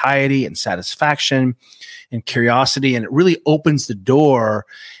of satiety and satisfaction and curiosity. And it really opens the door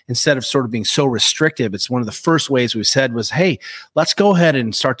instead of sort of being so restrictive. It's one of the first ways we've said was, hey, let's go ahead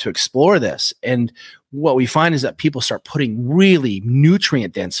and start to explore this. And what we find is that people start putting really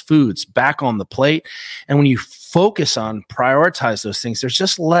nutrient dense foods back on the plate. And when you focus on prioritize those things, there's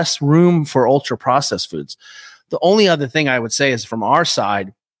just less room for ultra processed foods. The only other thing I would say is from our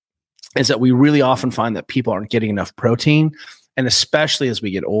side is that we really often find that people aren't getting enough protein. And especially as we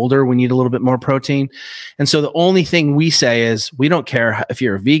get older, we need a little bit more protein. And so the only thing we say is, we don't care if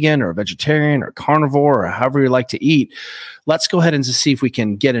you're a vegan or a vegetarian or carnivore or however you like to eat. Let's go ahead and just see if we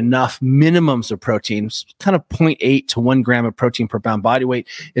can get enough minimums of protein. Kind of 0.8 to 1 gram of protein per pound body weight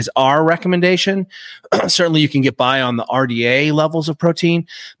is our recommendation. Certainly you can get by on the RDA levels of protein.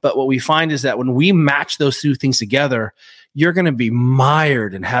 But what we find is that when we match those two things together, you're going to be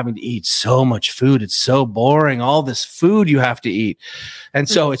mired in having to eat so much food. It's so boring, all this food you have to eat. And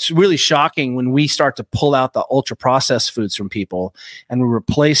so it's really shocking when we start to pull out the ultra processed foods from people and we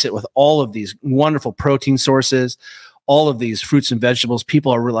replace it with all of these wonderful protein sources, all of these fruits and vegetables.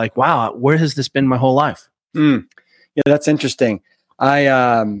 People are like, wow, where has this been my whole life? Yeah, that's interesting.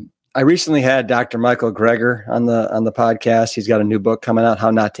 I recently had Dr. Michael Greger on the podcast. He's got a new book coming out,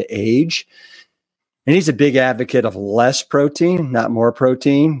 How Not to Age. And he's a big advocate of less protein, not more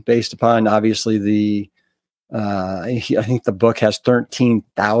protein, based upon obviously I think the book has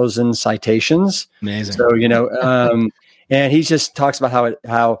 13,000 citations. Amazing. So, and he just talks about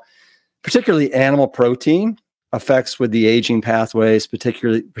how particularly animal protein affects with the aging pathways,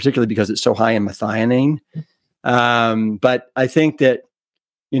 particularly because it's so high in methionine. But I think that,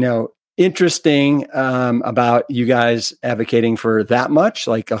 interesting about you guys advocating for that much,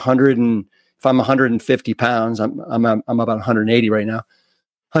 like if I'm 150 pounds, I'm about 180 right now.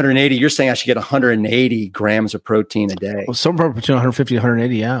 180, you're saying I should get 180 grams of protein a day. Well, somewhere between 150 and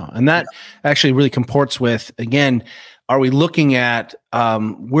 180, yeah. And that actually really comports with, again, are we looking at,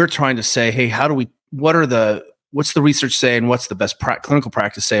 we're trying to say, hey, what's the research say and what's the best clinical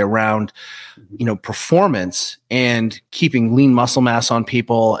practice say around, performance and keeping lean muscle mass on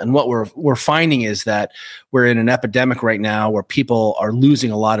people? And what we're finding is that we're in an epidemic right now where people are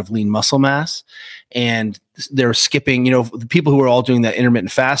losing a lot of lean muscle mass, and they're skipping, the people who are all doing that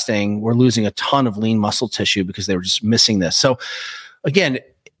intermittent fasting were losing a ton of lean muscle tissue because they were just missing this. So again,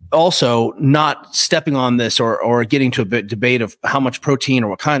 also not stepping on this or getting to a debate of how much protein or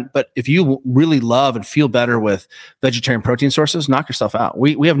what kind, but if you really love and feel better with vegetarian protein sources, knock yourself out.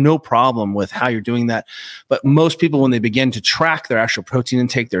 We have no problem with how you're doing that. But most people, when they begin to track their actual protein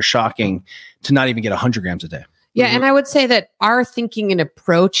intake, they're shocking to not even get 100 grams a day. Yeah. And I would say that our thinking and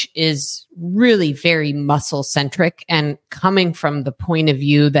approach is really very muscle centric, and coming from the point of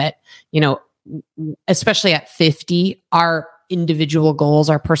view that, especially at 50, our individual goals,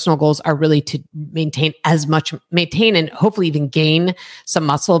 our personal goals are really to maintain and hopefully even gain some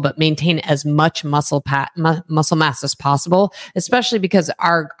muscle, but maintain as much muscle mass as possible, especially because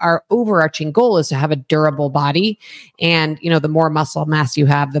our overarching goal is to have a durable body. And, the more muscle mass you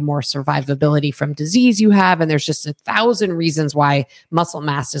have, the more survivability from disease you have. And there's just 1,000 reasons why muscle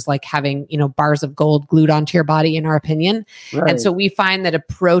mass is like having, bars of gold glued onto your body, in our opinion. Right. And so we find that a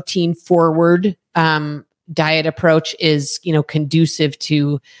protein forward, diet approach is, conducive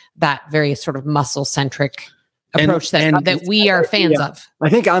to that very sort of muscle centric approach that we are fans of. I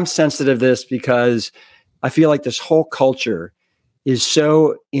think I'm sensitive to this because I feel like this whole culture is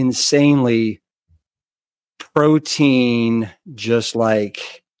so insanely protein, just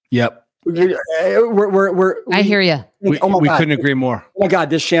like, yep. I hear you. We couldn't agree more. Oh my God,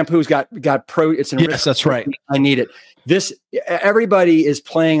 this shampoo's got it's yes, that's right. I need it. Everybody is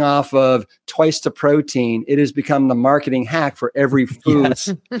playing off of twice the protein. It has become the marketing hack for every food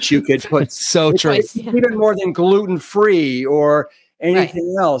that you could put. So true. It's even more than gluten-free or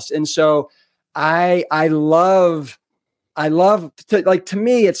anything else. And so I love to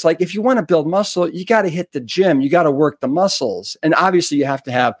me, it's like, if you want to build muscle, you got to hit the gym, you got to work the muscles. And obviously you have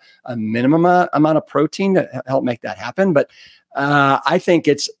to have a minimum amount of protein to help make that happen. But I think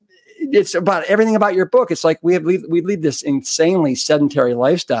it's about everything about your book. It's like we lead this insanely sedentary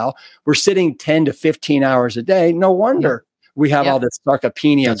lifestyle. We're sitting 10 to 15 hours a day. No wonder we have all this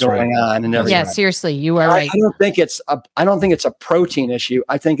sarcopenia going on and everything. Yeah, seriously, you are right. I don't think it's a protein issue.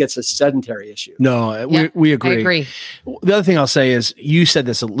 I think it's a sedentary issue. No, we agree. I agree. The other thing I'll say is, you said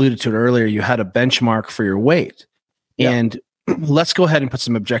this, alluded to it earlier, you had a benchmark for your weight. Yeah. And let's go ahead and put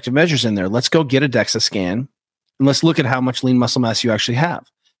some objective measures in there. Let's go get a DEXA scan and let's look at how much lean muscle mass you actually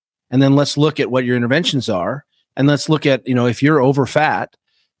have. And then let's look at what your interventions are. And let's look at, if you're over fat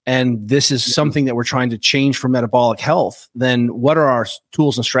and this is something that we're trying to change for metabolic health, then what are our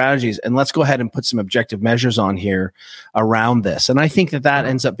tools and strategies? And let's go ahead and put some objective measures on here around this. And I think that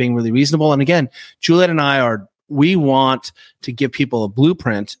ends up being really reasonable. And again, Juliet and we want to give people a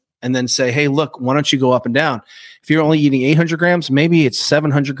blueprint and then say, hey, look, why don't you go up and down? If you're only eating 800 grams, maybe it's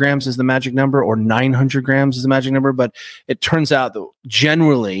 700 grams is the magic number, or 900 grams is the magic number. But it turns out that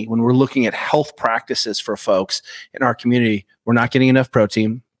generally, when we're looking at health practices for folks in our community, we're not getting enough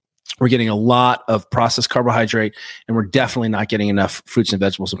protein. We're getting a lot of processed carbohydrate, and we're definitely not getting enough fruits and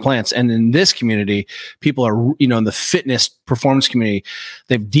vegetables and plants. And in this community, people are, in the fitness performance community,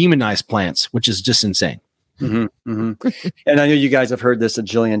 they've demonized plants, which is just insane. Mm-hmm, mm-hmm. And I know you guys have heard this a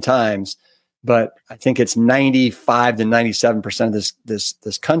jillion times, but I think it's 95 to 97% of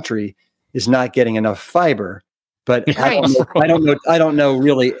this country is not getting enough fiber. But I don't know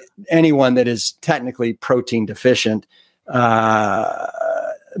really anyone that is technically protein deficient.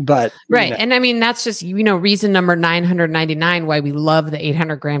 But right. And I mean, that's just, reason number 999 why we love the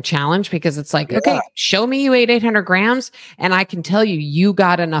 800-gram challenge, because it's like, okay, show me you ate 800 grams and I can tell you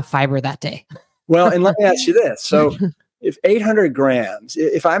got enough fiber that day. Well, and let me ask you this. So if 800 grams,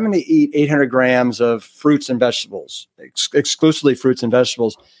 if I'm going to eat 800 grams of fruits and vegetables, exclusively fruits and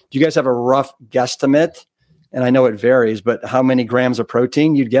vegetables, do you guys have a rough guesstimate? And I know it varies, but how many grams of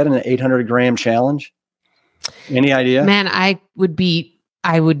protein you'd get in an 800 gram challenge? Any idea? Man, I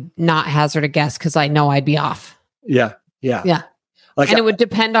would not hazard a guess because I know I'd be off. Yeah. Like, and it would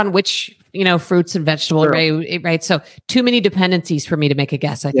depend on which, fruits and vegetables, right? So too many dependencies for me to make a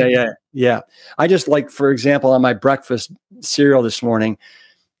guess, I think. Yeah. I just for example, on my breakfast cereal this morning,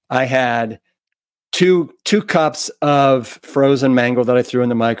 I had two cups of frozen mango that I threw in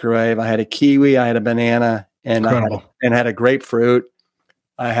the microwave. I had a kiwi, I had a banana, and I had a grapefruit.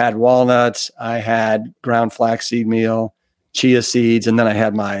 I had walnuts, I had ground flaxseed meal, chia seeds, and then I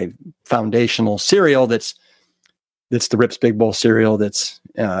had my foundational cereal that's the Rips Big Bowl cereal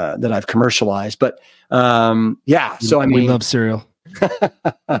that I've commercialized. But so I mean, we love cereal.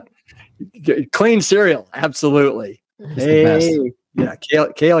 Clean cereal, absolutely. The best. Yeah,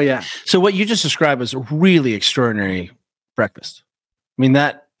 kale, yeah. So what you just described was a really extraordinary breakfast. I mean,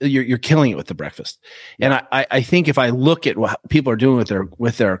 that you're killing it with the breakfast. And I think if I look at what people are doing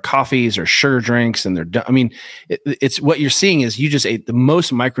with their coffees or sugar drinks and it's what you're seeing is you just ate the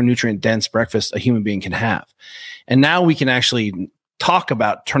most micronutrient dense breakfast a human being can have. And now we can actually talk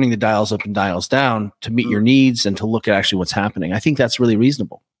about turning the dials up and dials down to meet your needs and to look at actually what's happening. I think that's really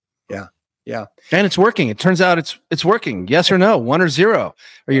reasonable. Yeah. And it's working. It turns out it's working. Yes or no, 1 or 0.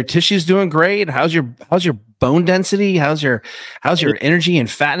 Are your tissues doing great? How's your bone density? How's your energy and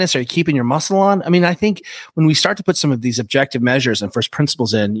fatness? Are you keeping your muscle on? I mean, I think when we start to put some of these objective measures and first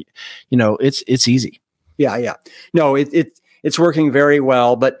principles in, it's easy. Yeah. No, it's working very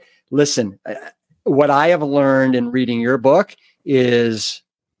well. But listen, what I have learned in reading your book is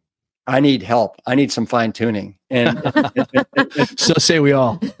I need help. I need some fine tuning. And so say we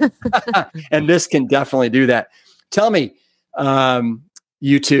all. And this can definitely do that. Tell me,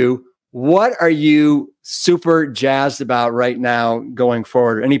 you two, what are you super jazzed about right now going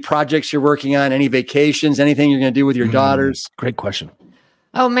forward? Any projects you're working on? Any vacations? Anything you're going to do with your daughters? Great question.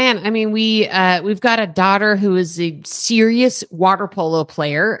 Oh man, I mean, we've got a daughter who is a serious water polo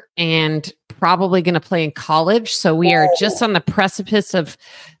player and probably going to play in college. So we are just on the precipice of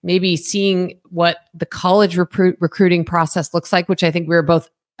maybe seeing what the college recruiting process looks like, which I think we're both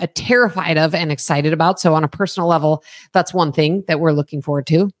terrified of and excited about. So on a personal level, that's one thing that we're looking forward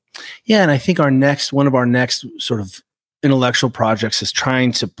to. Yeah, and I think one of our next sort of intellectual projects is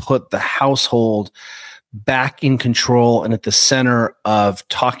trying to put the household back in control and at the center of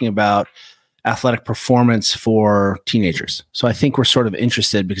talking about athletic performance for teenagers. So I think we're sort of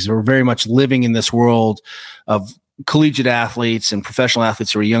interested because we're very much living in this world of collegiate athletes and professional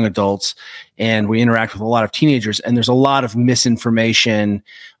athletes who are young adults, and we interact with a lot of teenagers, and there's a lot of misinformation,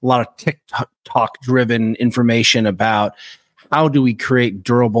 a lot of TikTok driven information about how do we create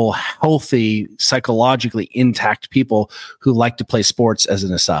durable, healthy, psychologically intact people who like to play sports as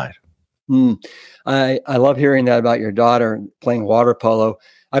an aside. I love hearing that about your daughter playing water polo.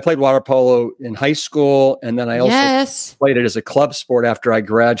 I played water polo in high school, and then I also played it as a club sport after I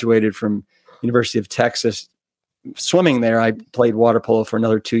graduated from University of Texas. Swimming there, I played water polo for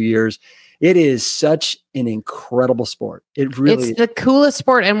another 2 years. It is such an incredible sport. It's the coolest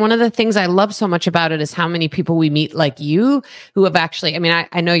sport. And one of the things I love so much about it is how many people we meet like you who have actually, I mean,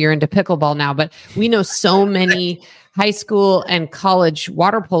 I know you're into pickleball now, but we know so many high school and college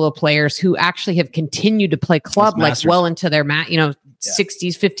water polo players who actually have continued to play club like well into their 60s,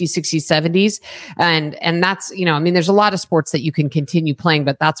 50s, 60s, 70s. And that's, I mean, there's a lot of sports that you can continue playing,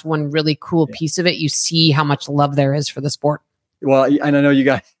 but that's one really cool piece of it. You see how much love there is for the sport. Well, and I know you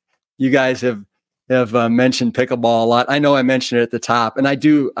guys have mentioned pickleball a lot. I know I mentioned it at the top, and I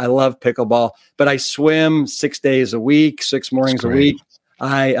love pickleball, but I swim 6 days a week, 6 mornings a week.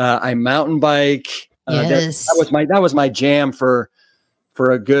 I mountain bike. Yes. That was my jam for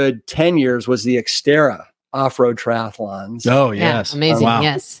a good 10 years was the Xterra off-road triathlons. Oh, yes. Yeah, amazing. Wow.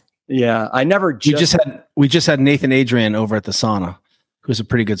 Yes. Yeah. We just had Nathan Adrian over at the sauna, who's a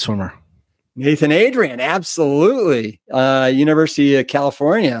pretty good swimmer. Nathan Adrian, absolutely. University of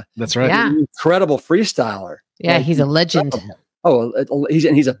California. That's right. Yeah. Incredible freestyler. Yeah, he's a legend. Oh,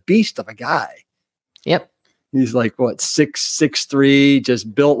 he's a beast of a guy. Yep. He's like 6'3",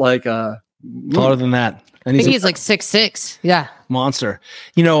 just built like a taller than that. And he's like 6'6". Yeah. Monster.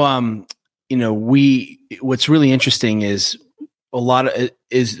 What's really interesting is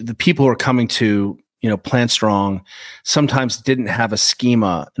the people who are coming to, Plant Strong sometimes didn't have a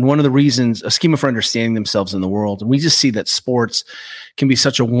schema. And one of the reasons, a schema for understanding themselves in the world. And we just see that sports can be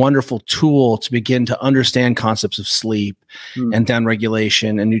such a wonderful tool to begin to understand concepts of sleep and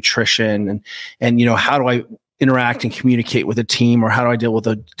downregulation and nutrition. And how do I interact and communicate with a team, or how do I deal with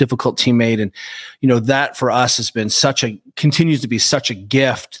a difficult teammate? And, that for us has been continues to be such a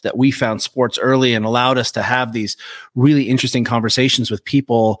gift that we found sports early and allowed us to have these really interesting conversations with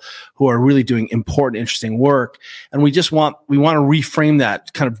people who are really doing important, interesting work. And we want to reframe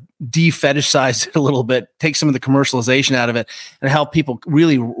that, kind of de-fetishize it a little bit, take some of the commercialization out of it, and help people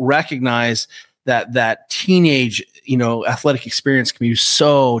really recognize that teenage, athletic experience can be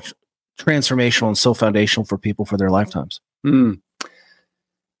so transformational and so foundational for people for their lifetimes.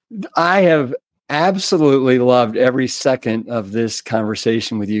 I have absolutely loved every second of this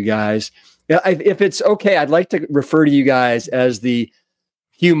conversation with you guys. If it's okay, I'd like to refer to you guys as the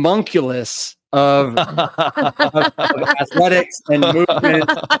homunculus of athletics and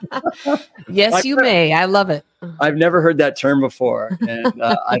movement. Yes, you may. I love it. I've never heard that term before, and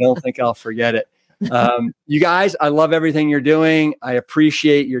I don't think I'll forget it. You guys, I love everything you're doing. I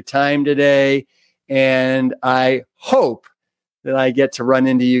appreciate your time today, and I hope that I get to run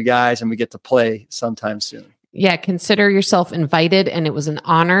into you guys and we get to play sometime soon. Yeah, consider yourself invited, and it was an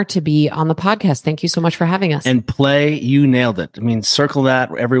honor to be on the podcast. Thank you so much for having us. And play, you nailed it. I mean, circle that,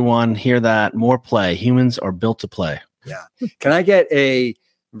 everyone, hear that, more play. Humans are built to play. Yeah. Can I get a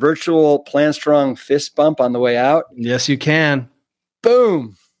virtual Plant Strong fist bump on the way out? Yes, you can.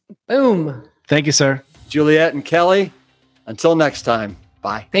 Boom. Boom. Thank you, sir. Juliet and Kelly, until next time,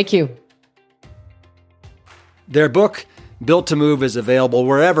 bye. Thank you. Their book, Built to Move, is available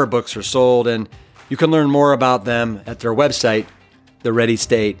wherever books are sold, and you can learn more about them at their website,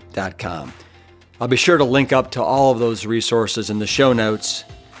 thereadystate.com. I'll be sure to link up to all of those resources in the show notes.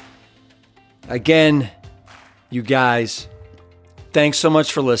 Again, you guys, thanks so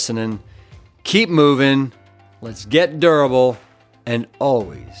much for listening. Keep moving. Let's get durable, and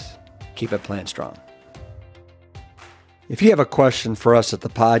always keep it plant strong. If you have a question for us at the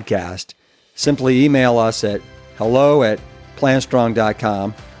podcast, simply email us at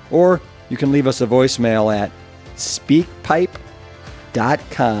hello@plantstrong.com, or you can leave us a voicemail at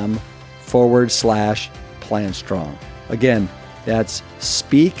speakpipe.com/plantstrong. Again, that's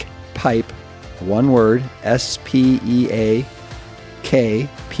speakpipe, one word,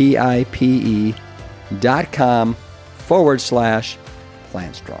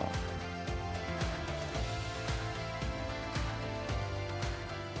 speakpipe.com/plantstrong.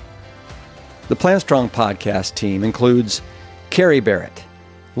 The Plant Strong podcast team includes Carrie Barrett,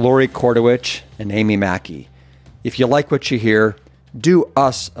 Lori Kordowich, and Amy Mackey. If you like what you hear, do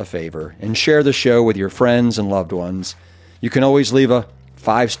us a favor and share the show with your friends and loved ones. You can always leave a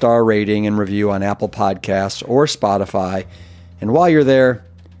 5-star rating and review on Apple Podcasts or Spotify. And while you're there,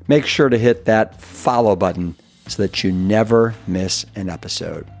 make sure to hit that follow button so that you never miss an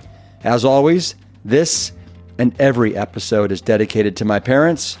episode. As always, this and every episode is dedicated to my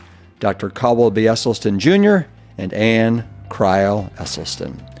parents, Dr. Caldwell B. Esselstyn Jr. and Ann Cryle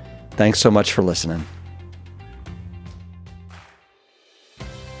Esselstyn. Thanks so much for listening.